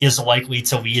then is likely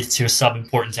to lead to some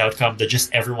important outcome that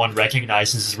just everyone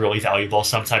recognizes is really valuable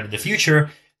sometime in the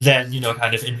future, then,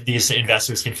 these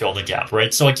investors can fill the gap,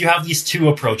 right? So, like, you have these two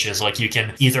approaches. Like, you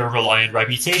can either rely on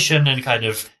reputation and kind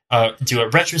of do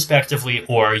it retrospectively,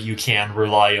 or you can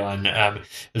rely on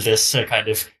this kind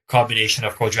of combination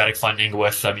of quadratic funding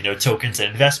with, tokens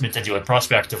and investment and do it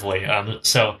prospectively.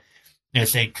 So I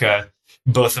think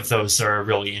both of those are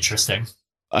really interesting.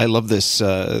 I love this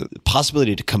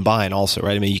possibility to combine also,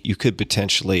 right? I mean, you could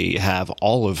potentially have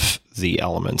all of the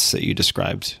elements that you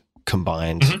described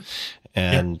combined. Mm-hmm.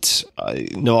 And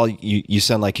Noel, you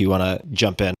sound like you want to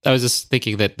jump in. I was just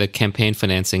thinking that the campaign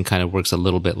financing kind of works a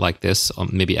little bit like this.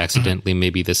 Maybe accidentally,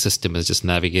 maybe the system has just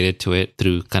navigated to it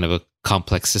through kind of a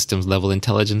complex systems level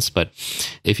intelligence. But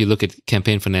if you look at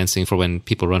campaign financing for when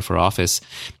people run for office,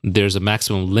 there's a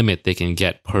maximum limit they can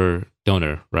get per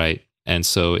donor, right? And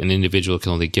so an individual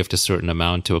can only gift a certain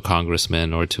amount to a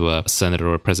congressman or to a senator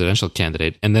or a presidential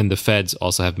candidate. And then the feds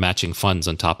also have matching funds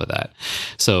on top of that.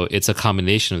 So it's a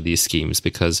combination of these schemes,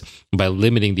 because by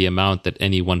limiting the amount that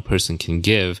any one person can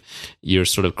give, you're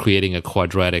sort of creating a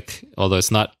quadratic, although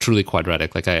it's not truly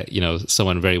quadratic, like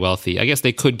someone very wealthy, I guess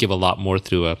they could give a lot more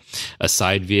through a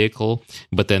side vehicle,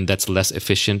 but then that's less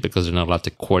efficient because they're not allowed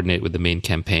to coordinate with the main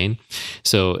campaign.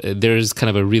 So there's kind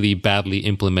of a really badly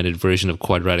implemented version of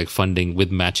quadratic funding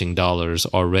with matching dollars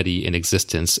already in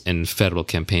existence in federal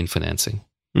campaign financing.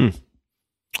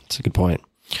 That's a good point.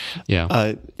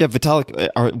 Yeah.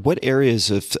 Vitalik, what areas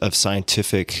of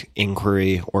scientific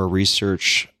inquiry or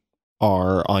research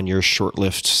are on your short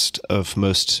list of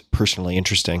most personally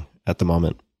interesting at the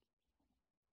moment?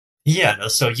 Yeah,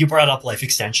 so you brought up life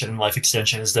extension. Life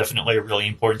extension is definitely really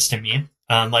important to me.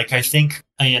 I think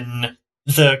in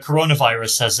the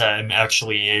coronavirus has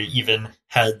actually even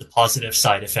had the positive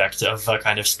side effect of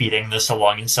kind of speeding this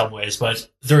along in some ways, but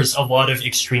there's a lot of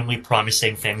extremely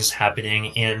promising things happening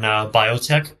in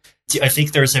biotech. I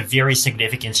think there's a very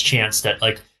significant chance that,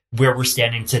 like, where we're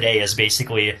standing today is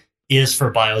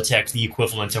for biotech the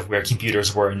equivalent of where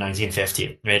computers were in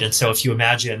 1950, right? And so if you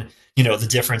imagine, the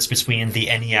difference between the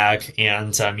ENIAC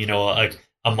and,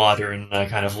 a modern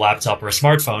kind of laptop or a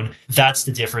smartphone, that's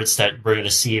the difference that we're going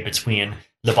to see between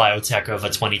the biotech of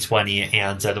 2020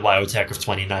 and the biotech of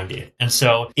 2090. And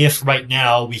so if right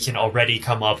now we can already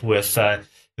come up with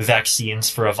vaccines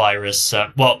for a virus,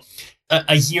 a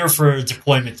year for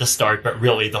deployment to start, but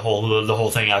really the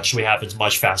whole thing actually happens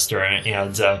much faster,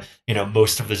 and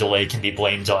most of the delay can be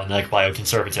blamed on, like,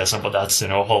 bioconservatism, but that's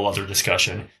a whole other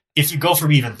discussion. If you go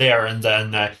from even there and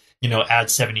then add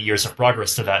 70 years of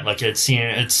progress to that, like, it's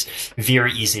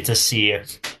very easy to see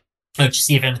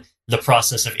just even the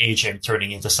process of aging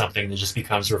turning into something that just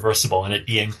becomes reversible, and it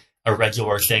being a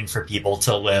regular thing for people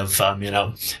to live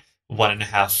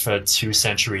 1.5 2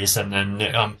 centuries and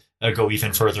then go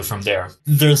even further from there.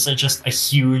 There's just a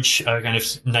huge kind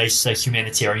of nice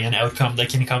humanitarian outcome that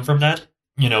can come from that.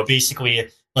 Basically,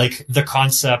 like, the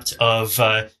concept of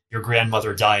your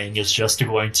grandmother dying is just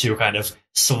going to kind of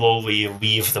slowly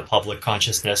leave the public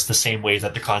consciousness, the same way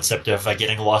that the concept of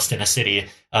getting lost in a city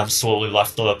slowly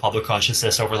left the public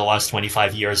consciousness over the last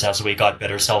 25 years as we got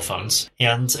better cell phones.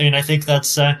 And I think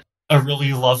that's a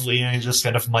really lovely and just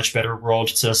kind of much better world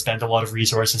to spend a lot of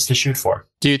resources to shoot for.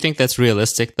 Do you think that's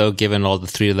realistic, though, given all the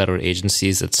three-letter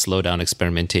agencies that slow down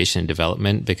experimentation and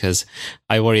development? Because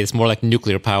I worry it's more like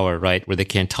nuclear power, right, where they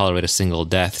can't tolerate a single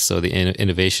death, so the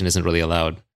innovation isn't really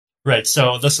allowed. Right.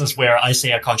 So this is where I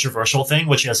say a controversial thing,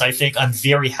 which is I think I'm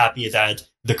very happy that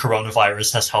the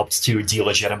coronavirus has helped to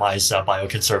delegitimize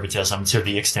bioconservatism to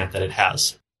the extent that it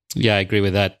has. Yeah, I agree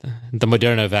with that. The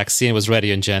Moderna vaccine was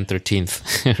ready on Jan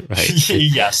 13th, right?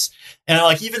 Yes. And,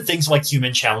 like, even things like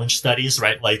human challenge studies,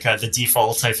 right? Like the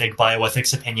default, I think,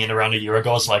 bioethics opinion around a year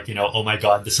ago is like, oh my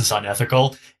God, this is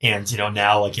unethical. And,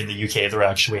 now, like, in the UK, they're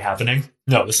actually happening.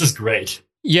 No, this is great.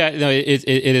 Yeah, no, it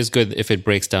is good if it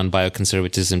breaks down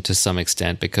bioconservatism to some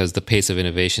extent, because the pace of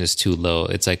innovation is too low.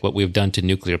 It's like what we've done to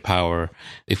nuclear power.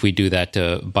 If we do that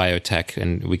to biotech,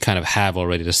 and we kind of have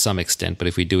already to some extent, but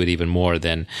if we do it even more,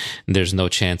 then there's no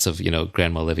chance of,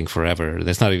 grandma living forever.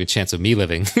 There's not even a chance of me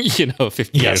living,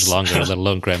 50 years longer, let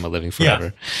alone grandma living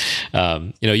forever. Yeah.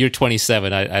 You're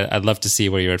 27. I'd love to see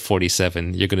where you're at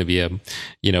 47. You're going to be a,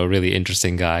 really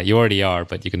interesting guy. You already are,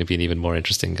 but you're going to be an even more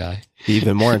interesting guy.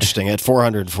 Even more interesting at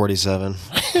 447.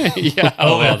 Yeah.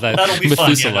 That'll be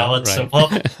fun. Right. So,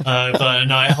 but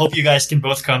no, I hope you guys can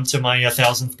both come to my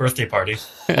 1000th birthday party.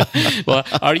 Well,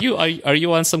 are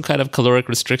you on some kind of caloric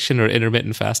restriction or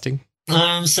intermittent fasting?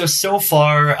 So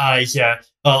far, I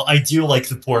do like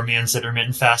the poor man's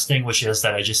intermittent fasting, which is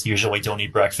that I just usually don't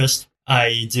eat breakfast.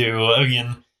 I do,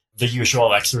 the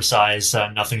usual exercise,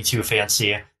 nothing too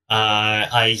fancy.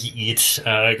 I eat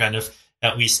kind of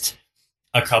at least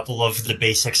a couple of the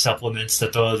basic supplements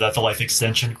that the life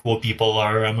extension cool people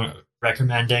are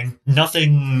recommending.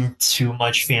 Nothing too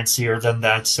much fancier than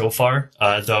that so far,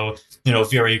 though,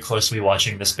 very closely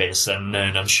watching the space, and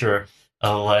I'm sure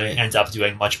I'll end up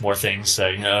doing much more things,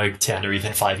 10 or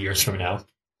even 5 years from now.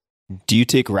 Do you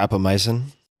take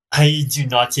rapamycin? I do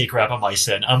not take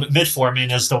rapamycin.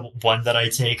 Metformin is the one that I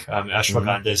take.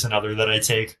 Ashwagandha is another that I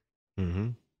take. Mm-hmm.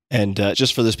 And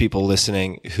just for those people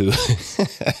listening who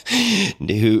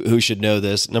who should know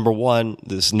this, number one,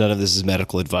 none of this is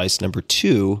medical advice. Number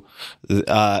two,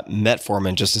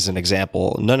 metformin, just as an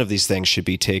example, none of these things should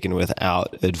be taken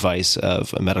without advice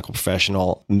of a medical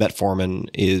professional. Metformin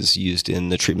is used in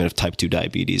the treatment of type 2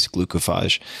 diabetes,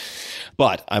 glucophage.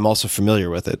 But I'm also familiar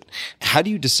with it. How do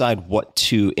you decide what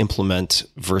to implement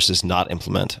versus not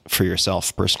implement for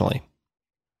yourself personally?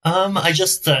 I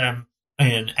just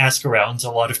and ask around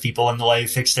a lot of people in the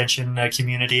life extension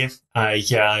community. Read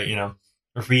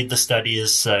the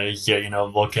studies.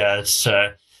 Look at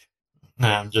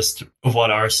just what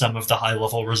are some of the high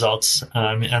level results,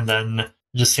 and then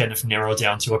just kind of narrow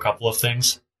down to a couple of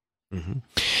things. Mm-hmm.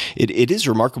 It is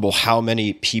remarkable how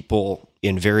many people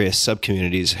in various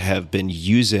subcommunities have been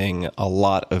using a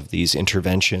lot of these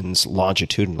interventions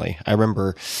longitudinally. I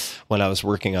remember when I was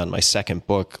working on my second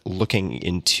book, looking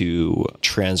into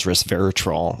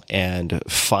resveratrol and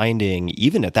finding,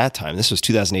 even at that time, this was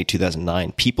 2008,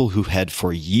 2009, people who had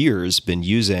for years been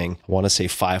using, I want to say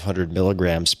 500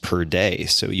 milligrams per day.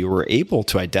 So you were able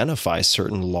to identify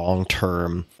certain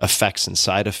long-term effects and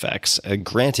side effects,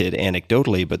 granted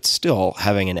anecdotally, but still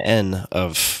having an N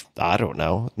of, I don't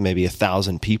know, maybe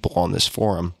 1,000 people on this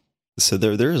forum. So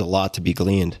there is a lot to be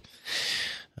gleaned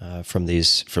from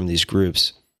these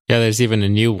groups. Yeah, there's even a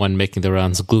new one making the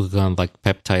rounds, glucagon-like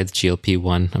peptides,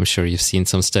 GLP-1. I'm sure you've seen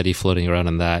some study floating around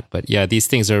on that. But yeah, these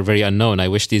things are very unknown. I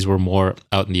wish these were more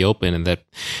out in the open, and that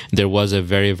there was a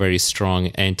very, very strong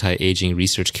anti-aging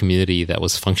research community that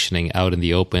was functioning out in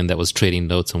the open, that was trading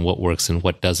notes on what works and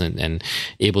what doesn't, and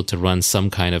able to run some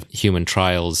kind of human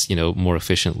trials, more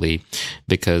efficiently,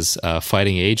 because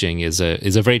fighting aging is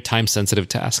a very time-sensitive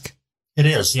task. It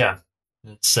is, yeah.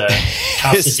 It's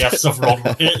half the deaths of World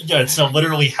War. It's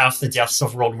literally half the deaths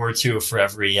of World War II for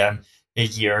every a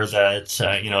year that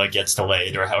it gets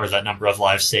delayed, or that number of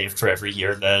lives saved for every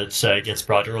year that gets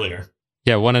brought earlier.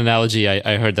 Yeah, one analogy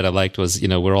I heard that I liked was,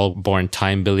 we're all born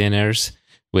time billionaires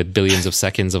with billions of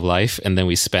seconds of life, and then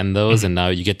we spend those, and now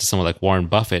you get to someone like Warren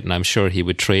Buffett, and I'm sure he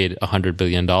would trade $100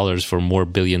 billion for more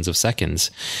billions of seconds,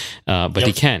 but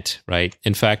he can't, right?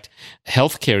 In fact,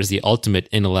 healthcare is the ultimate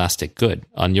inelastic good.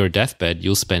 On your deathbed,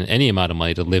 you'll spend any amount of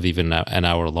money to live even an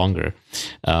hour longer.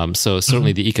 So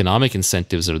certainly the economic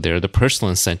incentives are there, the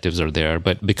personal incentives are there,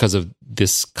 but because of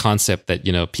this concept that,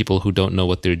 people who don't know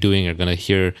what they're doing are going to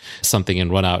hear something and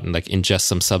run out and ingest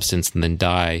some substance and then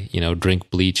die, drink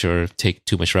bleach or take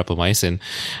too much rapamycin.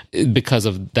 Because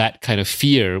of that kind of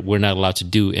fear, we're not allowed to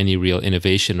do any real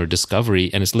innovation or discovery,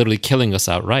 and it's literally killing us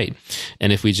outright.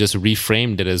 And if we just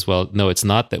reframed it as, well, no, it's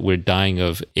not that we're dying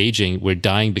of aging, we're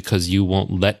dying because you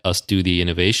won't let us do the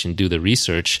innovation, do the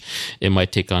research, it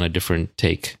might take on a different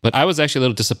take. But I was actually a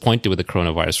little disappointed with the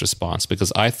coronavirus response,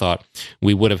 because I thought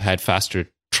we would have had faster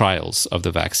trials of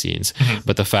the vaccines,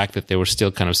 but the fact that they were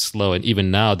still kind of slow, and even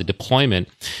now the deployment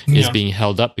is being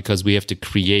held up because we have to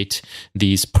create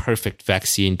these perfect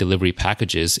vaccine delivery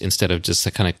packages instead of just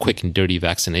a kind of quick and dirty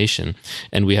vaccination,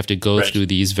 and we have to go through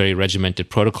these very regimented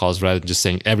protocols rather than just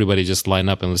saying everybody just line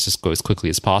up and let's just go as quickly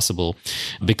as possible.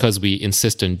 Because we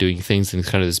insist on doing things in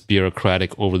kind of this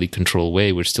bureaucratic, overly controlled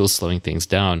way, we're still slowing things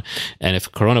down. And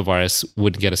if coronavirus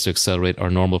would get us to accelerate our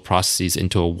normal processes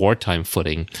into a wartime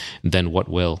footing, then what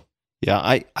will?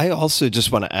 Yeah, I also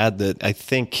just want to add that I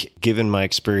think, given my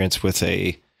experience with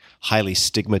a highly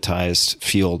stigmatized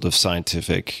field of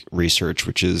scientific research,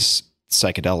 which is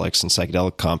psychedelics and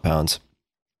psychedelic compounds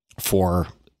for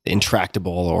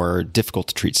intractable or difficult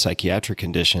to treat psychiatric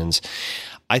conditions.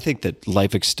 I think that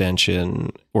life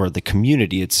extension or the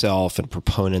community itself and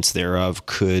proponents thereof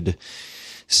could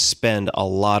spend a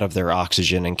lot of their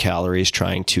oxygen and calories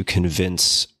trying to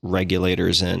convince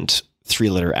regulators and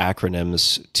three-letter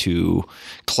acronyms to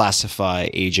classify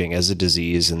aging as a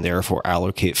disease and therefore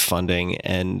allocate funding.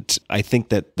 And I think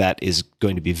that that is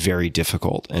going to be very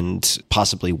difficult and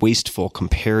possibly wasteful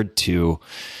compared to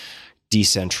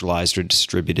decentralized or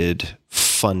distributed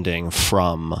funding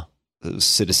from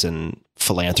citizen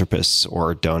philanthropists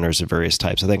or donors of various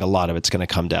types. I think a lot of it's going to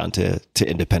come down to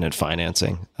independent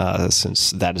financing,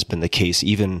 since that has been the case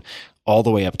even all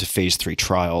the way up to phase 3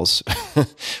 trials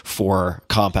for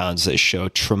compounds that show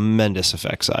tremendous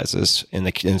effect sizes in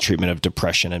the treatment of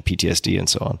depression and PTSD and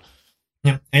so on.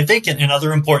 Yeah, I think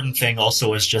another important thing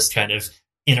also is just kind of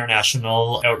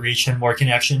international outreach and more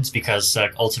connections, because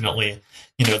ultimately,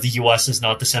 the US is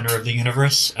not the center of the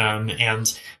universe,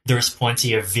 and there's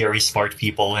plenty of very smart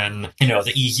people in,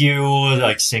 the EU,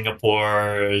 like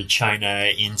Singapore, China,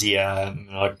 India,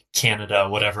 Canada,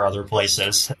 whatever other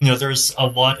places. There's a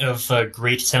lot of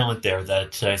great talent there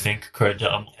that I think could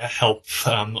help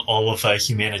all of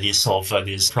humanity solve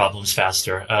these problems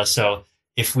faster. So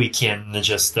if we can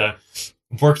just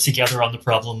work together on the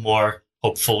problem more,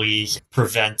 hopefully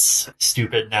prevent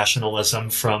stupid nationalism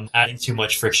from adding too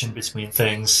much friction between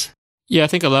things. Yeah, I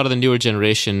think a lot of the newer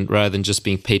generation, rather than just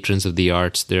being patrons of the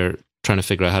arts, they're trying to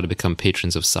figure out how to become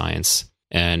patrons of science.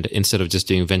 And instead of just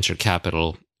doing venture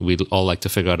capital, we'd all like to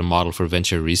figure out a model for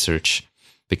venture research,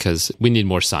 because we need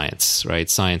more science, right?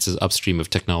 Science is upstream of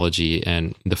technology,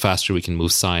 and the faster we can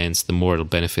move science, the more it'll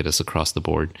benefit us across the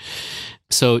board.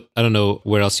 So I don't know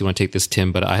where else you want to take this,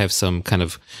 Tim, but I have some kind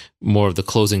of more of the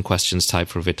closing questions type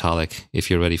for Vitalik, if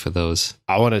you're ready for those.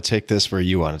 I want to take this where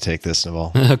you want to take this,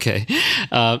 Naval. Okay.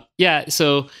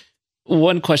 So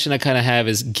one question I kind of have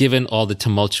is, given all the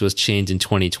tumultuous change in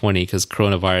 2020, because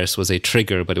coronavirus was a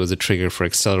trigger, but it was a trigger for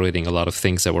accelerating a lot of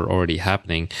things that were already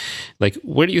happening. Like,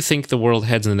 where do you think the world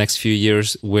heads in the next few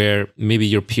years, where maybe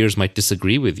your peers might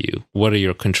disagree with you? What are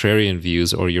your contrarian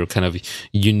views or your kind of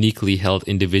uniquely held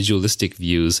individualistic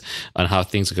views on how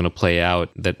things are going to play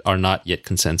out that are not yet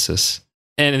consensus?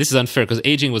 And this is unfair because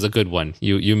aging was a good one.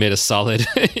 You made a solid,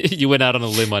 you went out on a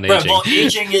limb on aging. Right, well,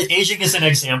 aging is an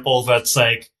example that's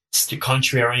like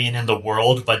contrarian in the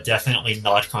world, but definitely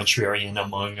not contrarian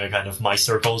among kind of my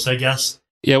circles, I guess.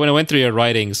 Yeah, when I went through your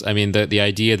writings, I mean, the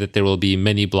idea that there will be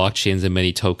many blockchains and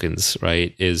many tokens,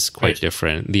 right, is quite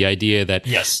different. The idea that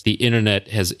the internet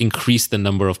has increased the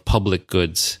number of public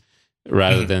goods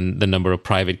rather than the number of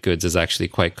private goods is actually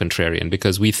quite contrarian,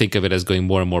 because we think of it as going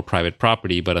more and more private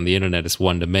property, but on the internet it's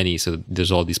one to many, so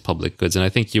there's all these public goods. And I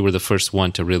think you were the first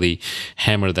one to really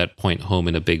hammer that point home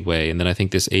in a big way. And then I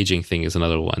think this aging thing is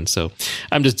another one. So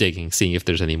I'm just digging, seeing if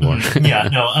there's any more.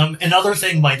 Another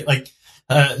thing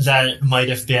that might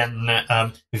have been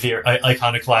very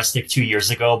iconoclastic 2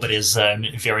 years ago, but is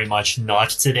very much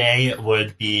not today,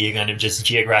 would be kind of just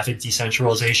geographic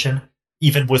decentralization.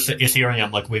 Even with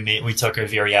Ethereum, we took a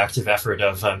very active effort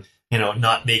of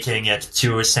not making it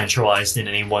too centralized in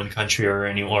any one country or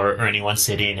any one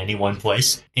city in any one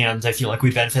place, and I feel like we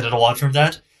benefited a lot from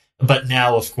that. But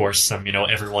now, of course,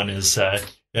 everyone is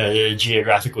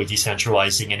geographically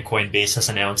decentralizing, and Coinbase has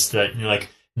announced that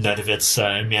none of its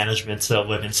management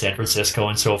live in San Francisco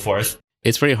and so forth.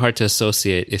 It's very hard to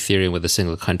associate Ethereum with a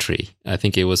single country. I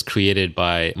think it was created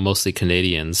by mostly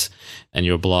Canadians, and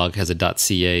your blog has a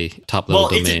 .ca top-level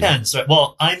domain. Well, it depends.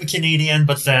 Well, I'm Canadian,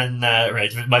 but then,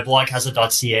 my blog has a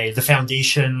 .ca. The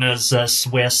foundation is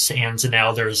Swiss, and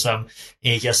now there's a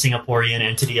Singaporean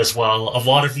entity as well. A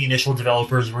lot of the initial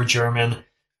developers were German.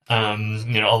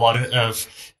 A lot of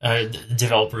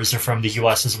developers are from the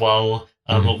US as well.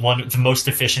 One of the most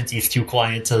efficient ETH2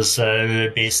 client is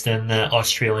based in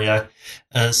Australia.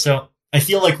 So I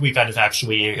feel like we kind of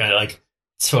actually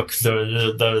took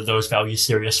those values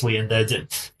seriously and did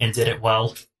it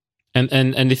well. And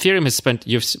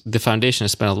Ethereum the foundation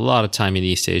has spent a lot of time in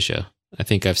East Asia. I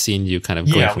think I've seen you kind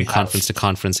of going from conference to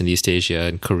conference in East Asia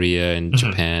and Korea and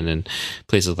Japan and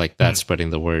places like that,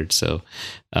 spreading the word. So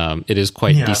it is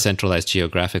quite decentralized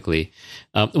geographically.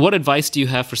 What advice do you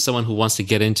have for someone who wants to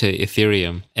get into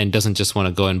Ethereum and doesn't just want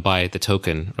to go and buy the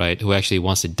token, right? Who actually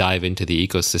wants to dive into the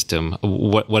ecosystem?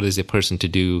 What is a person to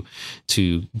do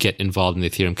to get involved in the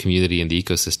Ethereum community and the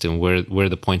ecosystem? Where are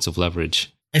the points of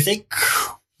leverage? I think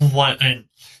one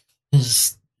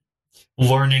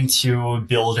learning to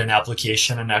build an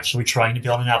application and actually trying to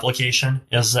build an application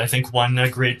is, I think, one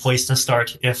great place to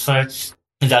start if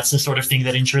that's the sort of thing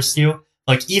that interests you.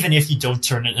 Like, even if you don't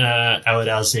turn it out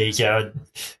as a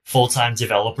full-time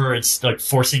developer, it's like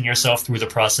forcing yourself through the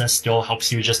process still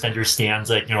helps you just understand,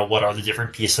 like, what are the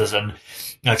different pieces and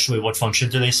actually what function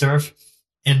do they serve.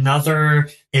 Another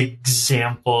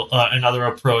example, another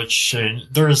approach, and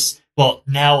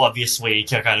now obviously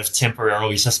kind of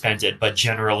temporarily suspended, but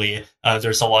generally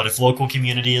there's a lot of local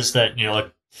communities that,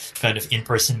 like kind of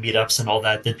in-person meetups and all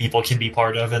that people can be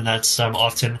part of, and that's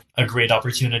often a great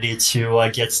opportunity to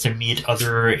get to meet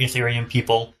other Ethereum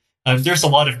people. There's a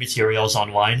lot of materials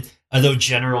online, although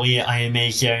generally I am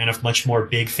a kind of much more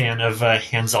big fan of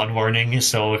hands-on learning,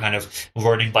 so kind of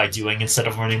learning by doing instead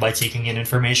of learning by taking in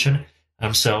information.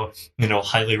 So,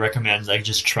 highly recommend like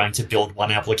just trying to build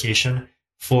one application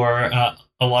for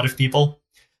a lot of people.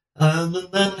 And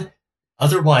then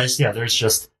otherwise, there's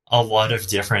just a lot of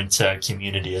different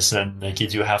communities, and like you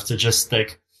do have to just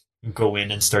like go in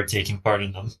and start taking part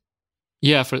in them.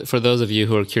 Yeah, for those of you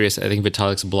who are curious, I think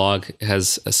Vitalik's blog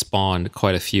has spawned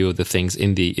quite a few of the things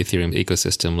in the Ethereum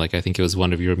ecosystem. Like, I think it was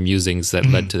one of your musings that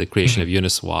led to the creation of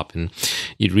Uniswap. And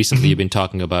you'd recently been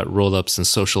talking about rollups and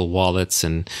social wallets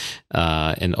and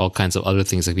all kinds of other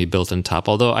things that can be built on top.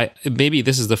 Although maybe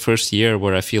this is the first year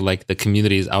where I feel like the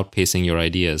community is outpacing your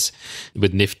ideas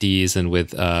with NFTs and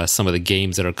with some of the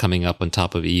games that are coming up on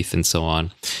top of ETH and so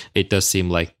on. It does seem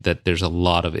like that there's a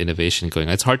lot of innovation going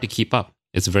on. It's hard to keep up.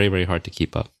 It's very, very hard to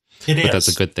keep up. But that's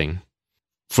a good thing.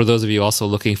 For those of you also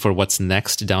looking for what's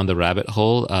next down the rabbit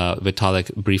hole,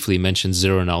 Vitalik briefly mentioned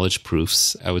zero knowledge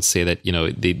proofs. I would say that,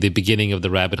 the beginning of the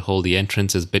rabbit hole, the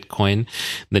entrance is Bitcoin.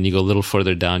 Then you go a little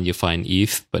further down, you find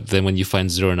ETH. But then when you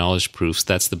find zero knowledge proofs,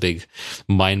 that's the big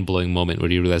mind-blowing moment where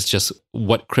you realize just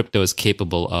what crypto is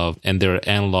capable of. And there are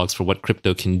analogs for what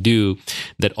crypto can do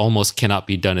that almost cannot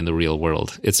be done in the real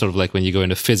world. It's sort of like when you go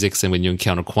into physics and when you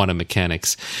encounter quantum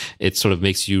mechanics, it sort of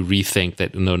makes you rethink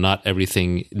that, not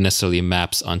everything necessarily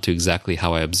maps onto exactly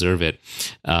how I observe it.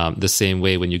 The same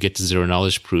way, when you get to zero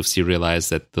knowledge proofs, you realize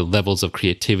that the levels of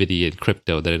creativity in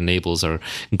crypto that it enables are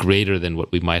greater than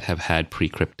what we might have had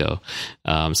pre-crypto.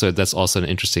 So that's also an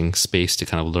interesting space to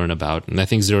kind of learn about. And I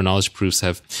think zero knowledge proofs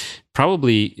have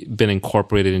probably been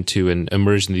incorporated into and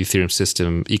emerged in the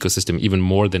Ethereum ecosystem even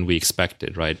more than we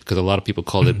expected, right? Because a lot of people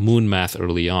called it moon math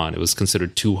early on. It was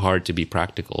considered too hard to be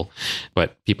practical,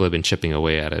 but people have been chipping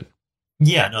away at it.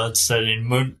 Yeah, no,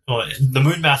 the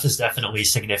moon math is definitely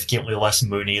significantly less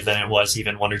moony than it was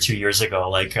even 1 or 2 years ago.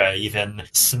 Like, even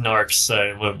snarks,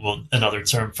 another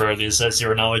term for these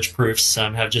zero knowledge proofs,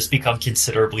 have just become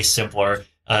considerably simpler.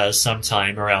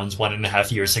 Sometime around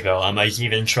 1.5 years ago. I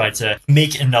even tried to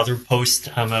make another post,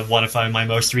 one of my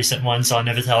most recent ones on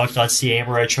Vitalik.ca,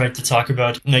 where I tried to talk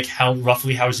about like how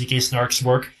ZK snarks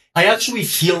work. I actually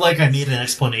feel like I made an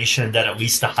explanation that at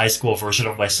least the high school version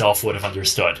of myself would have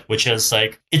understood, which is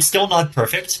like, it's still not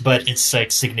perfect, but it's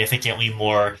like significantly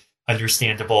more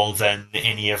understandable than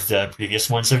any of the previous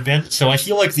ones have been. So I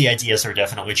feel like the ideas are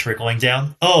definitely trickling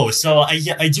down. Oh, so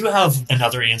I do have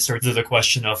another answer to the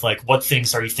question of like, what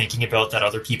things are you thinking about that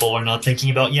other people are not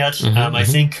thinking about yet? I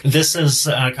think this is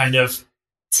kind of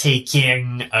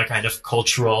taking a kind of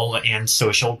cultural and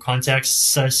social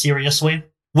contexts seriously.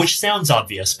 Which sounds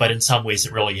obvious, but in some ways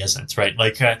it really isn't, right?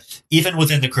 Like, even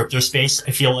within the crypto space,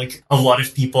 I feel like a lot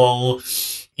of people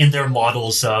in their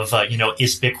models of,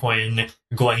 is Bitcoin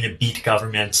going to beat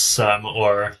governments,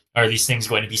 or are these things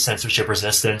going to be censorship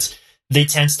resistant? They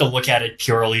tend to look at it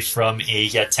purely from a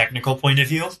technical point of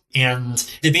view. And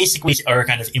they basically are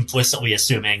kind of implicitly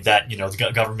assuming that,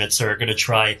 the governments are going to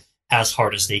try as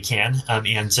hard as they can, and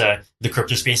the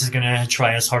crypto space is going to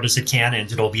try as hard as it can,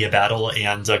 and it'll be a battle,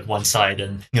 and one side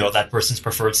and that person's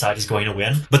preferred side is going to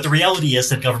win. But the reality is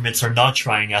that governments are not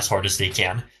trying as hard as they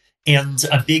can, and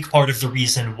a big part of the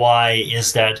reason why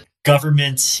is that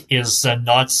government is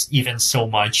not even so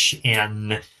much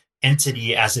an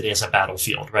entity as it is a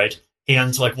battlefield, right?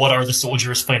 And like, what are the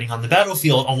soldiers fighting on the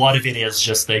battlefield? A lot of it is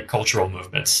just like cultural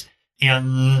movements.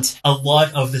 And a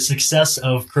lot of the success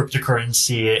of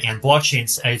cryptocurrency and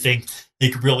blockchains, I think,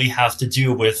 they really have to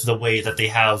do with the way that they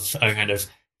have kind of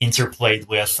interplayed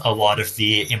with a lot of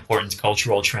the important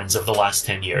cultural trends of the last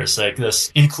 10 years, like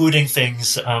this, including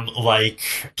things like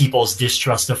people's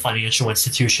distrust of financial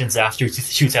institutions after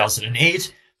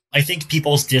 2008. I think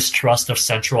people's distrust of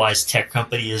centralized tech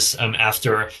companies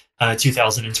after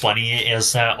 2020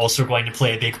 is also going to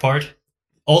play a big part.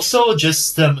 Also,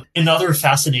 just another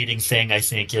fascinating thing, I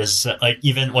think, is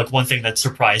one thing that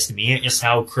surprised me is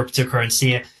how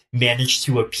cryptocurrency managed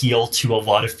to appeal to a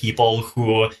lot of people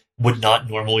who would not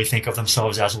normally think of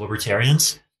themselves as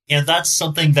libertarians. And that's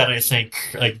something that I think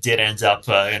did end up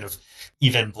kind of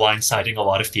even blindsiding a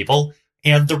lot of people.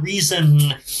 And the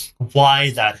reason why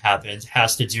that happened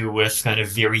has to do with kind of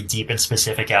very deep and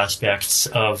specific aspects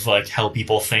of how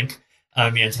people think,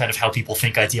 and kind of how people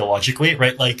think ideologically,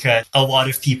 right? A lot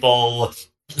of people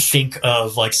think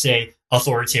of say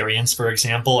authoritarians, for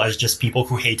example, as just people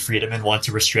who hate freedom and want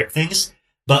to restrict things.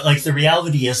 But the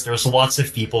reality is there's lots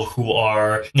of people who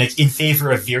are in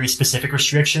favor of very specific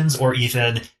restrictions, or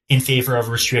even in favor of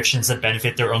restrictions that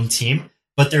benefit their own team.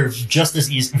 But they're just as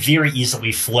very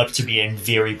easily flipped to being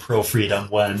very pro-freedom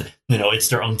when, it's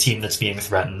their own team that's being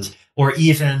threatened. Or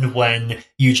even when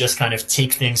you just kind of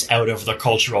take things out of the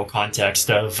cultural context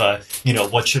of,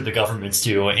 what should the governments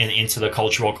do, and into the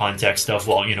cultural context of,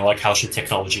 how should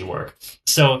technology work?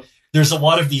 So there's a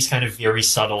lot of these kind of very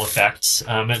subtle effects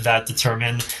that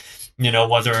determine,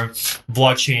 whether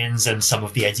blockchains and some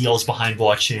of the ideals behind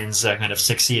blockchains kind of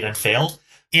succeed and fail.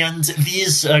 And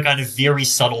these kind of very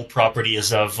subtle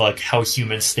properties of how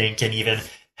humans think and even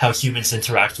how humans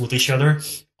interact with each other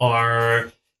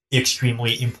are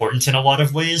extremely important in a lot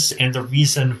of ways. And the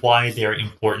reason why they're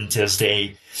important is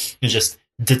they just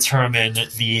determine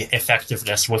the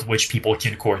effectiveness with which people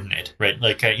can coordinate, right?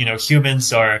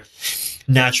 Humans are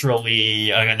naturally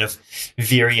kind of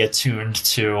very attuned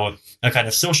to a kind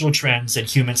of social trends, and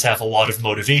humans have a lot of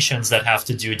motivations that have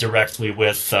to do directly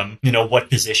with, what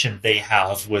position they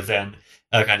have within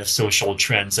a kind of social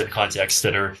trends and contexts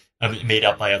that are made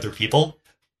up by other people.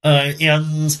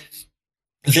 And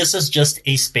this is just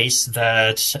a space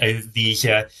that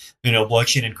the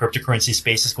blockchain and cryptocurrency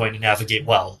space is going to navigate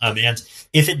well. And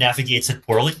if it navigates it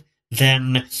poorly,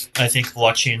 then I think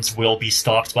blockchains will be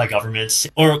stopped by governments,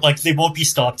 or they won't be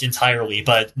stopped entirely,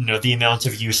 but the amount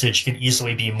of usage can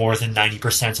easily be more than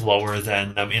 90% lower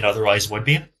than it otherwise would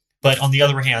be. But on the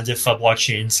other hand, if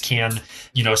blockchains can,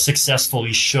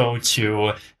 successfully show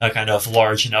to kind of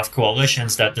large enough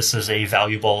coalitions that this is a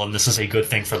valuable and this is a good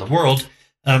thing for the world,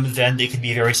 then they can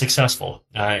be very successful.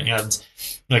 And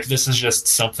this is just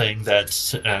something that,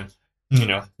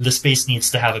 the space needs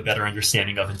to have a better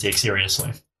understanding of and take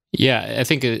seriously. Yeah, I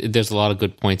think there's a lot of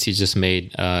good points you just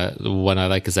made. One I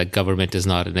like is that government is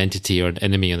not an entity or an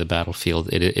enemy on the battlefield.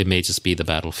 It may just be the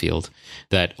battlefield.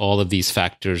 That all of these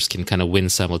factors can kind of win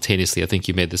simultaneously. I think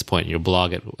you made this point in your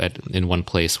blog in one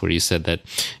place where you said that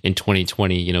in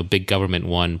 2020, big government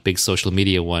won, big social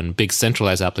media won, big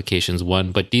centralized applications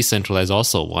won, but decentralized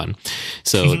also won.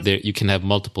 So there you can have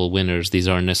multiple winners. These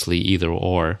aren't necessarily either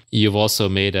or. You've also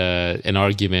made an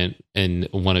argument in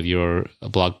one of your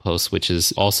blog posts, which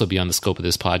is also beyond the scope of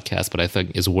this podcast, but I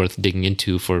think is worth digging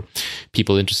into for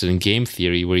people interested in game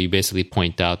theory, where you basically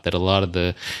point out that a lot of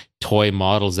the toy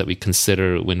models that we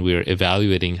consider when we're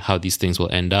evaluating how these things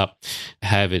will end up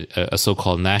have a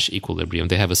so-called Nash equilibrium.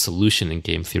 They have a solution in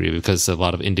game theory because a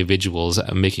lot of individuals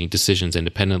are making decisions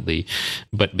independently.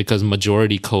 But because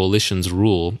majority coalitions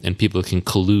rule and people can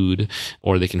collude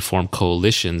or they can form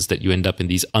coalitions, that you end up in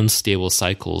these unstable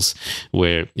cycles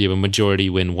where you have a majority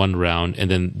win one round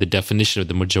and then the definition of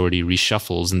the majority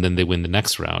reshuffles and then they win the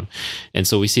next round. And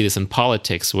so we see this in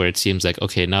politics where it seems like,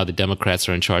 okay, now the Democrats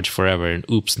are in charge forever and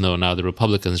oops, no, now the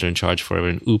Republicans are in charge forever,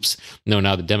 and oops, no,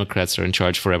 now the Democrats are in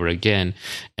charge forever again.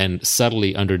 And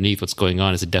subtly underneath what's going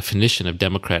on is the definition of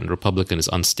Democrat and Republican is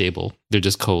unstable. They're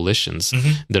just coalitions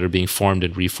that are being formed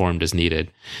and reformed as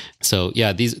needed. So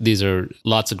yeah, these are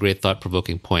lots of great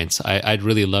thought-provoking points. I'd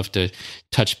really love to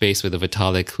touch base with a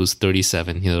Vitalik who's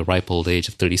 37, the ripe old age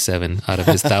of 37 out of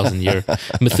his 1,000-year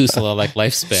Methuselah-like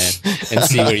lifespan, and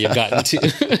see where you've gotten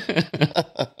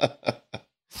to.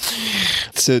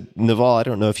 So, Naval, I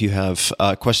don't know if you have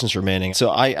questions remaining. So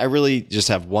I really just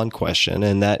have one question,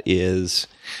 and that is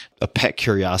a pet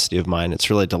curiosity of mine. It's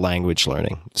related to language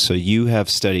learning. So you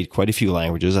have studied quite a few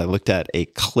languages. I looked at a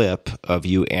clip of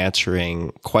you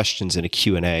answering questions in a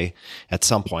Q&A at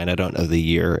some point, I don't know the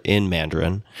year, in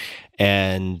Mandarin.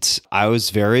 And I was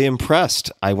very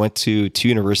impressed. I went to 2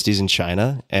 universities in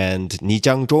China, and 你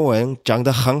讲中文讲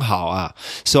得很好啊.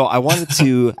 So I wanted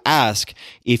to ask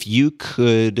if you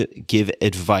could give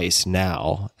advice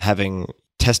now, having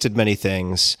tested many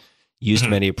things, used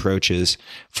many approaches,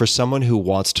 for someone who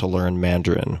wants to learn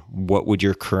Mandarin. What would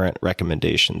your current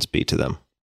recommendations be to them?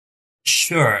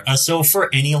 Sure. So for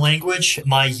any language,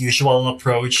 my usual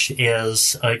approach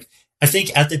is I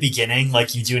think at the beginning,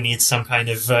 you do need some kind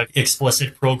of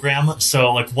explicit program.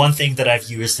 So one thing that I've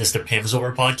used is the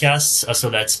Pimsleur podcasts. So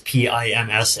that's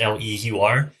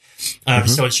PIMSLEUR.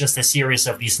 So it's just a series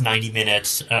of these 90,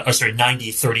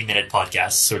 30-minute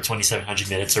podcasts. So 2,700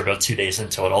 minutes or about 2 days in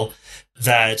total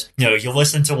that, you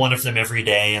listen to one of them every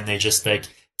day, and they just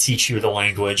teach you the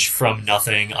language from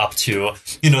nothing up to,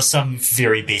 some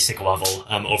very basic level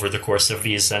over the course of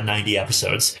these 90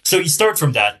 episodes. So you start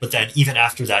from that, but then even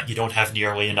after that, you don't have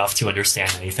nearly enough to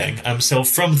understand anything. So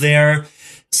from there,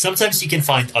 sometimes you can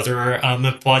find other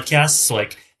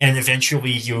podcasts, and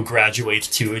eventually you graduate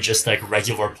to just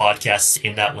regular podcasts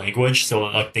in that language.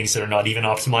 So things that are not even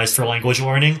optimized for language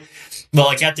learning.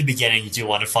 But at the beginning, you do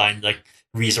want to find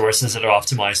resources that are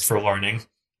optimized for learning.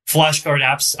 Flashcard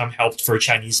apps helped for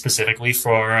Chinese specifically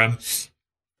for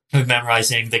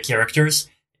memorizing the characters,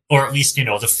 or at least,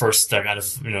 the first kind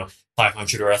of,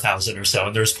 500 or 1,000 or so.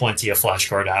 And there's plenty of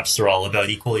flashcard apps. They're all about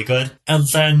equally good. And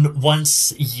then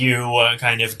once you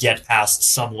kind of get past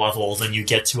some level, then you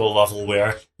get to a level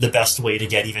where the best way to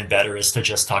get even better is to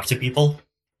just talk to people.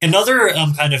 Another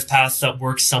kind of path that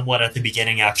works somewhat at the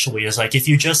beginning actually is if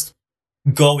you just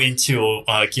go into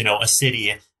a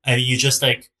city and you just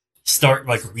start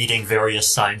reading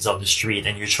various signs on the street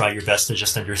and you try your best to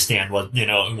just understand what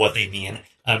they mean.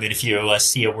 And if you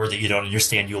see a word that you don't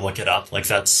understand, you look it up.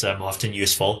 That's often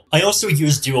useful. I also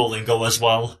use Duolingo as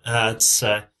well. It's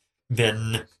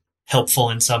been helpful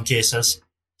in some cases.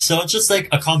 So it's just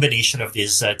a combination of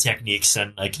these techniques,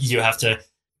 and you have to,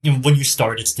 when you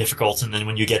start, it's difficult, and then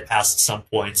when you get past some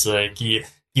points,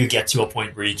 you get to a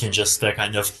point where you can just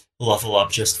kind of level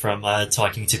up just from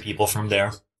talking to people from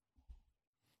there.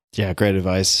 Yeah, great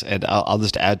advice. And I'll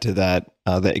just add to that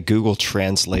that Google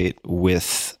Translate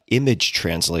with image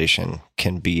translation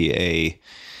can be a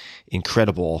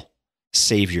incredible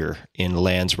savior in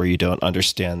lands where you don't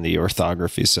understand the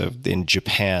orthography. So in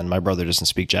Japan, my brother doesn't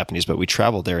speak Japanese, but we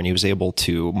traveled there and he was able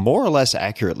to more or less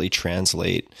accurately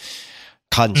translate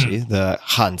kanji, the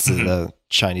hanzi, the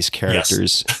Chinese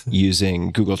characters,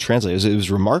 using Google Translate. It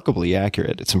was remarkably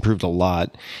accurate. It's improved a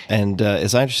lot. And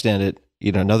as I understand it,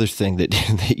 another thing that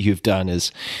that you've done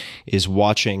is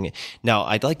watching. Now,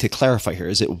 I'd like to clarify here: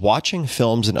 is it watching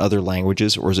films in other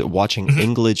languages, or is it watching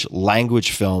English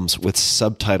language films with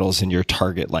subtitles in your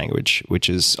target language, which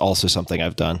is also something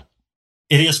I've done?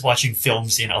 It is watching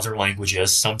films in other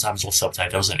languages, sometimes with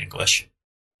subtitles in English.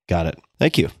 Got it.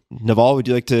 Thank you, Naval. Would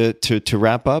you like to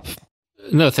wrap up?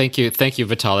 No, thank you,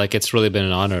 Vitalik. It's really been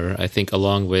an honor. I think,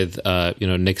 along with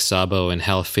Nick Szabo and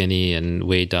Hal Finney and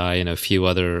Wei Dai and a few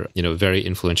other very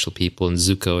influential people, and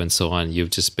Zuko and so on, you've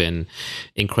just been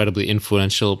incredibly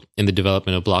influential in the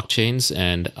development of blockchains.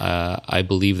 And I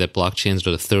believe that blockchains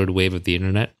are the third wave of the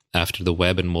internet after the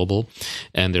web and mobile,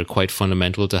 and they're quite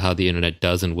fundamental to how the internet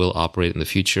does and will operate in the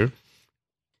future.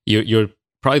 You're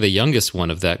probably the youngest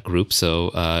one of that group,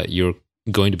 so you're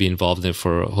going to be involved in it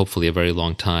for hopefully a very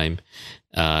long time.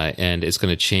 And it's going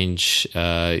to change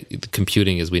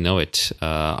computing as we know it.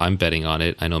 I'm betting on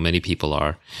it. I know many people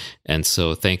are. And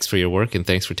so thanks for your work, and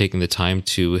thanks for taking the time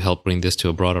to help bring this to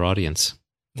a broader audience.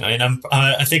 And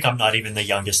I think I'm not even the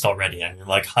youngest already. I mean,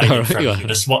 Haydn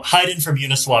from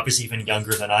Uniswap is even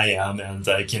younger than I am. And,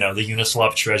 the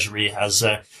Uniswap treasury has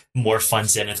more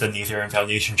funds in it than the Ethereum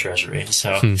Foundation treasury.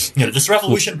 So, this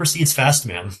revolution proceeds fast,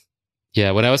 man.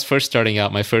 Yeah, when I was first starting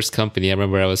out, my first company, I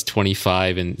remember I was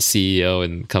 25 and CEO,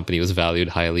 and the company was valued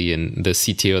highly. And the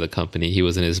CTO of the company, he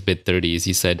was in his mid-30s.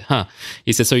 He said,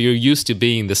 He said, so you're used to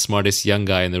being the smartest young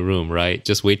guy in the room, right?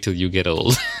 Just wait till you get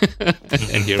old.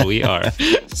 And here we are.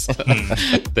 So,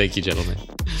 thank you, gentlemen.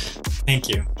 Thank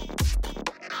you.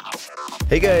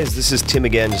 Hey guys, this is Tim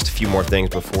again. Just a few more things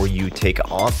before you take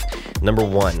off. Number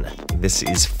one, this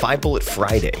is 5 Bullet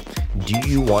Friday. Do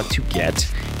you want to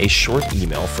get a short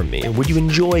email from me? Would you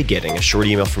enjoy getting a short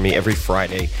email from me every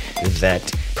Friday that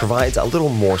provides a little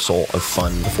morsel of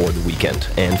fun before the weekend?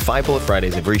 And 5 Bullet Friday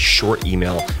is a very short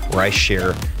email where I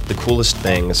share the coolest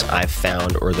things I've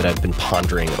found or that I've been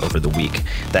pondering over the week.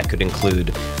 That could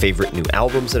include favorite new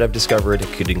albums that I've discovered. It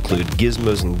could include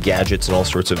gizmos and gadgets and all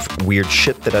sorts of weird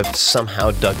shit that I've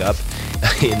somehow dug up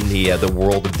in the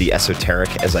world of the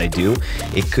esoteric as I do.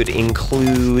 It could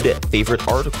include favorite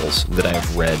articles that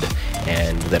I've read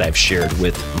and that I've shared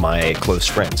with my close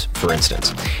friends, for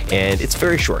instance. And it's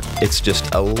very short. It's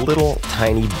just a little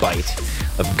tiny bite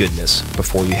of goodness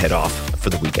before you head off for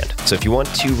the weekend. So if you want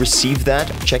to receive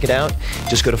that, check it out.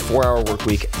 Just go to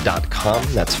 4hourworkweek.com.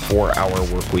 That's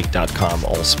 4hourworkweek.com,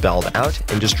 all spelled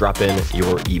out, and just drop in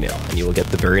your email and you will get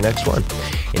the very next one.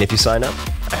 And if you sign up,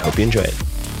 I hope you enjoy it.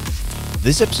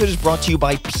 This episode is brought to you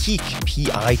by Pique,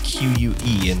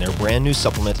 P-I-Q-U-E, and their brand new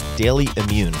supplement, Daily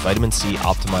Immune, vitamin C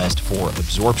optimized for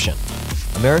absorption.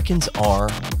 Americans are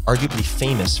arguably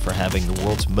famous for having the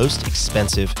world's most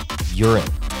expensive urine.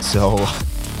 So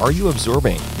Are you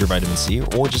absorbing your vitamin C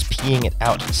or just peeing it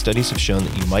out? Studies have shown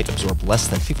that you might absorb less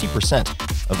than 50%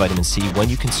 of vitamin C when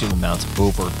you consume amounts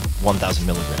over 1,000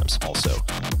 milligrams. Also,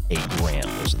 a gram.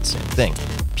 Those are the same thing.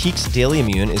 Peak's Daily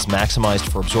Immune is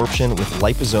maximized for absorption with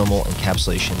liposomal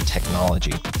encapsulation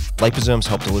technology. Liposomes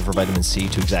help deliver vitamin C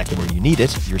to exactly where you need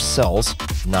it, your cells,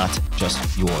 not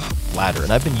just your bladder.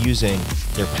 And I've been using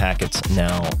their packets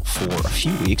now for a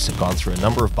few weeks. I've gone through a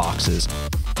number of boxes,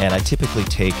 and I typically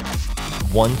take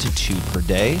 1 to 2 per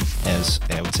day as,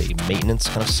 I would say, maintenance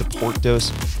kind of support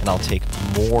dose, and I'll take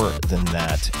more than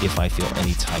that if I feel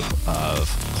any type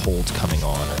of cold coming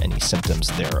on or any symptoms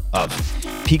thereof.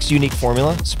 Peak's unique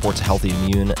formula supports a healthy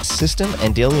immune system,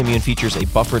 and Daily Immune features a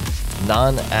buffered,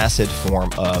 non-acid form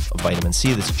of vitamin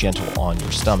C that's gentle on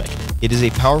your stomach. It is a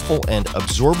powerful and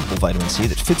absorbable vitamin C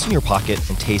that fits in your pocket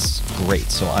and tastes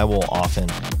great, so I will often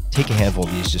take a handful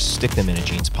of these, just stick them in a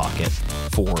jeans pocket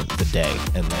for the day,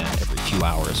 and then every few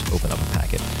hours open up a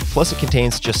packet. Plus, it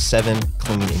contains just 7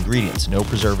 clean ingredients, no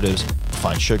preservatives,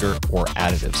 refined sugar, or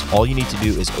additives. All you need to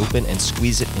do is open and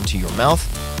squeeze it into your mouth.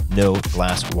 No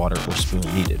glass, water, or spoon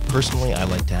needed. Personally, I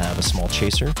like to have a small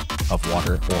chaser of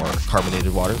water or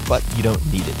carbonated water, but you don't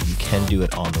need it. You can do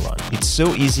it on the run. It's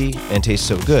so easy and tastes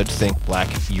so good. Think black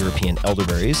European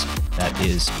elderberries. That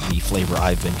is the flavor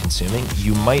I've been consuming.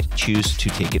 You might choose to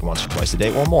take it once or twice a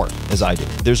day or more, as I do.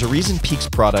 There's a reason Peak's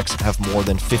products have more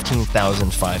than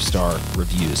 15,000 5-star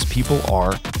reviews. People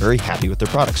are very happy with their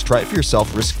products. Try it for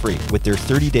yourself risk-free. With their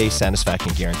 30-day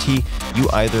satisfaction guarantee, you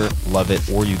either love it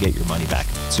or you get your money back.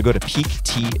 So go to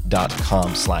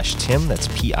peaktea.com/Tim. That's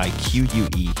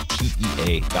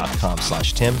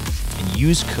PIQUETEA.com/Tim and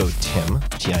use code TIM,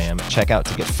 T-I-M, at checkout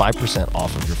to get 5%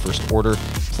 off of your first order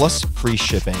plus free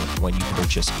shipping when you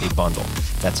purchase a bundle.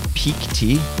 That's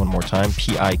peaktea, one more time,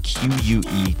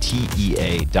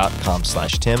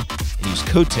 PIQUETEA.com/Tim and use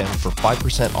code TIM for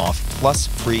 5% off plus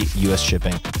free US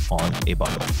shipping on a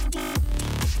bundle.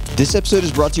 This episode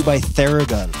is brought to you by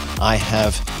Theragun. I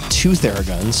have 2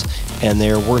 Theraguns, and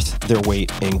they're worth their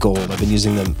weight in gold. I've been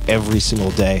using them every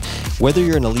single day. Whether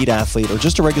you're an elite athlete or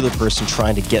just a regular person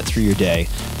trying to get through your day,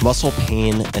 muscle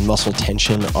pain and muscle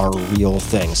tension are real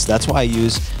things. That's why I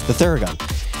use the Theragun.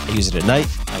 I use it at night.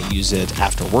 I use it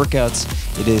after workouts.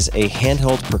 It is a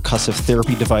handheld percussive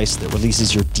therapy device that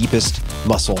releases your deepest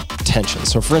muscle tension.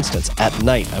 So for instance, at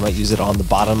night, I might use it on the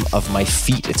bottom of my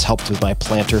feet. It's helped with my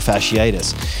plantar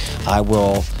fasciitis. I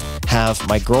will have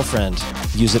my girlfriend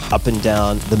use it up and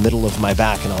down the middle of my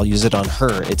back, and I'll use it on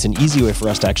her. It's an easy way for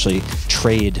us to actually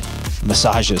trade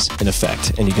massages in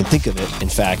effect, and you can think of it, in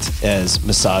fact, as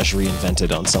massage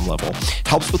reinvented on some level.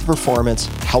 Helps with performance,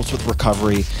 helps with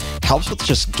recovery, helps with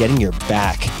just getting your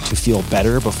back to feel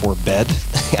better before bed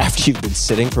after you've been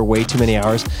sitting for way too many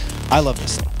hours. I love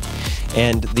this thing.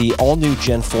 And the all-new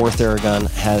Gen 4 Theragun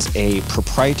has a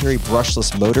proprietary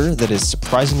brushless motor that is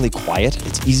surprisingly quiet.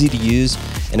 It's easy to use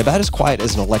and about as quiet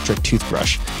as an electric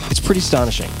toothbrush. It's pretty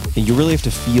astonishing. And you really have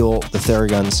to feel the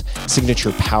Theragun's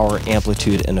signature power,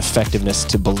 amplitude, and effectiveness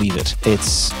to believe it.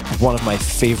 It's one of my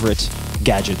favorite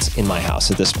gadgets in my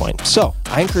house at this point. So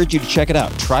I encourage you to check it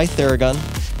out. Try Theragun.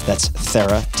 That's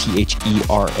Thera,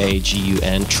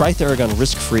 Theragun. Try Theragun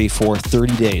risk-free for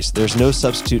 30 days. There's no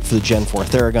substitute for the Gen 4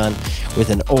 Theragun with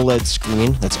an OLED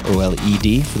screen. That's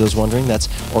OLED, for those wondering. That's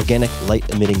organic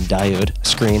light-emitting diode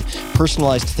screen,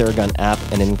 personalized Theragun app,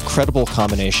 and an incredible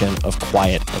combination of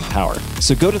quiet and power.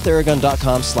 So go to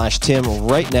Theragun.com/Tim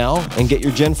right now and get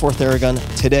your Gen 4 Theragun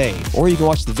today. Or you can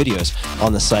watch the videos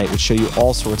on the site, which show you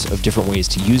all sorts of different ways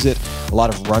to use it. A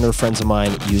lot of runner friends of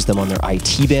mine use them on their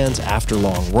IT bands after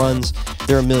long runs.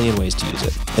 There are a million ways to use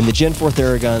it. And the Gen 4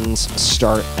 Theraguns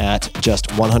start at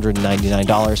just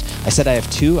 $199. I said I have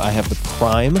 2. I have the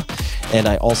Prime, and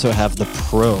I also have the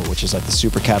Pro, which is like the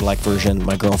super Cadillac version.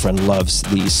 My girlfriend loves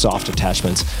the soft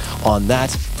attachments on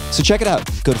that. So check it out.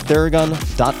 Go to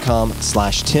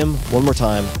Theragun.com/Tim. One more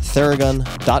time,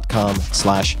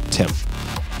 Theragun.com/Tim.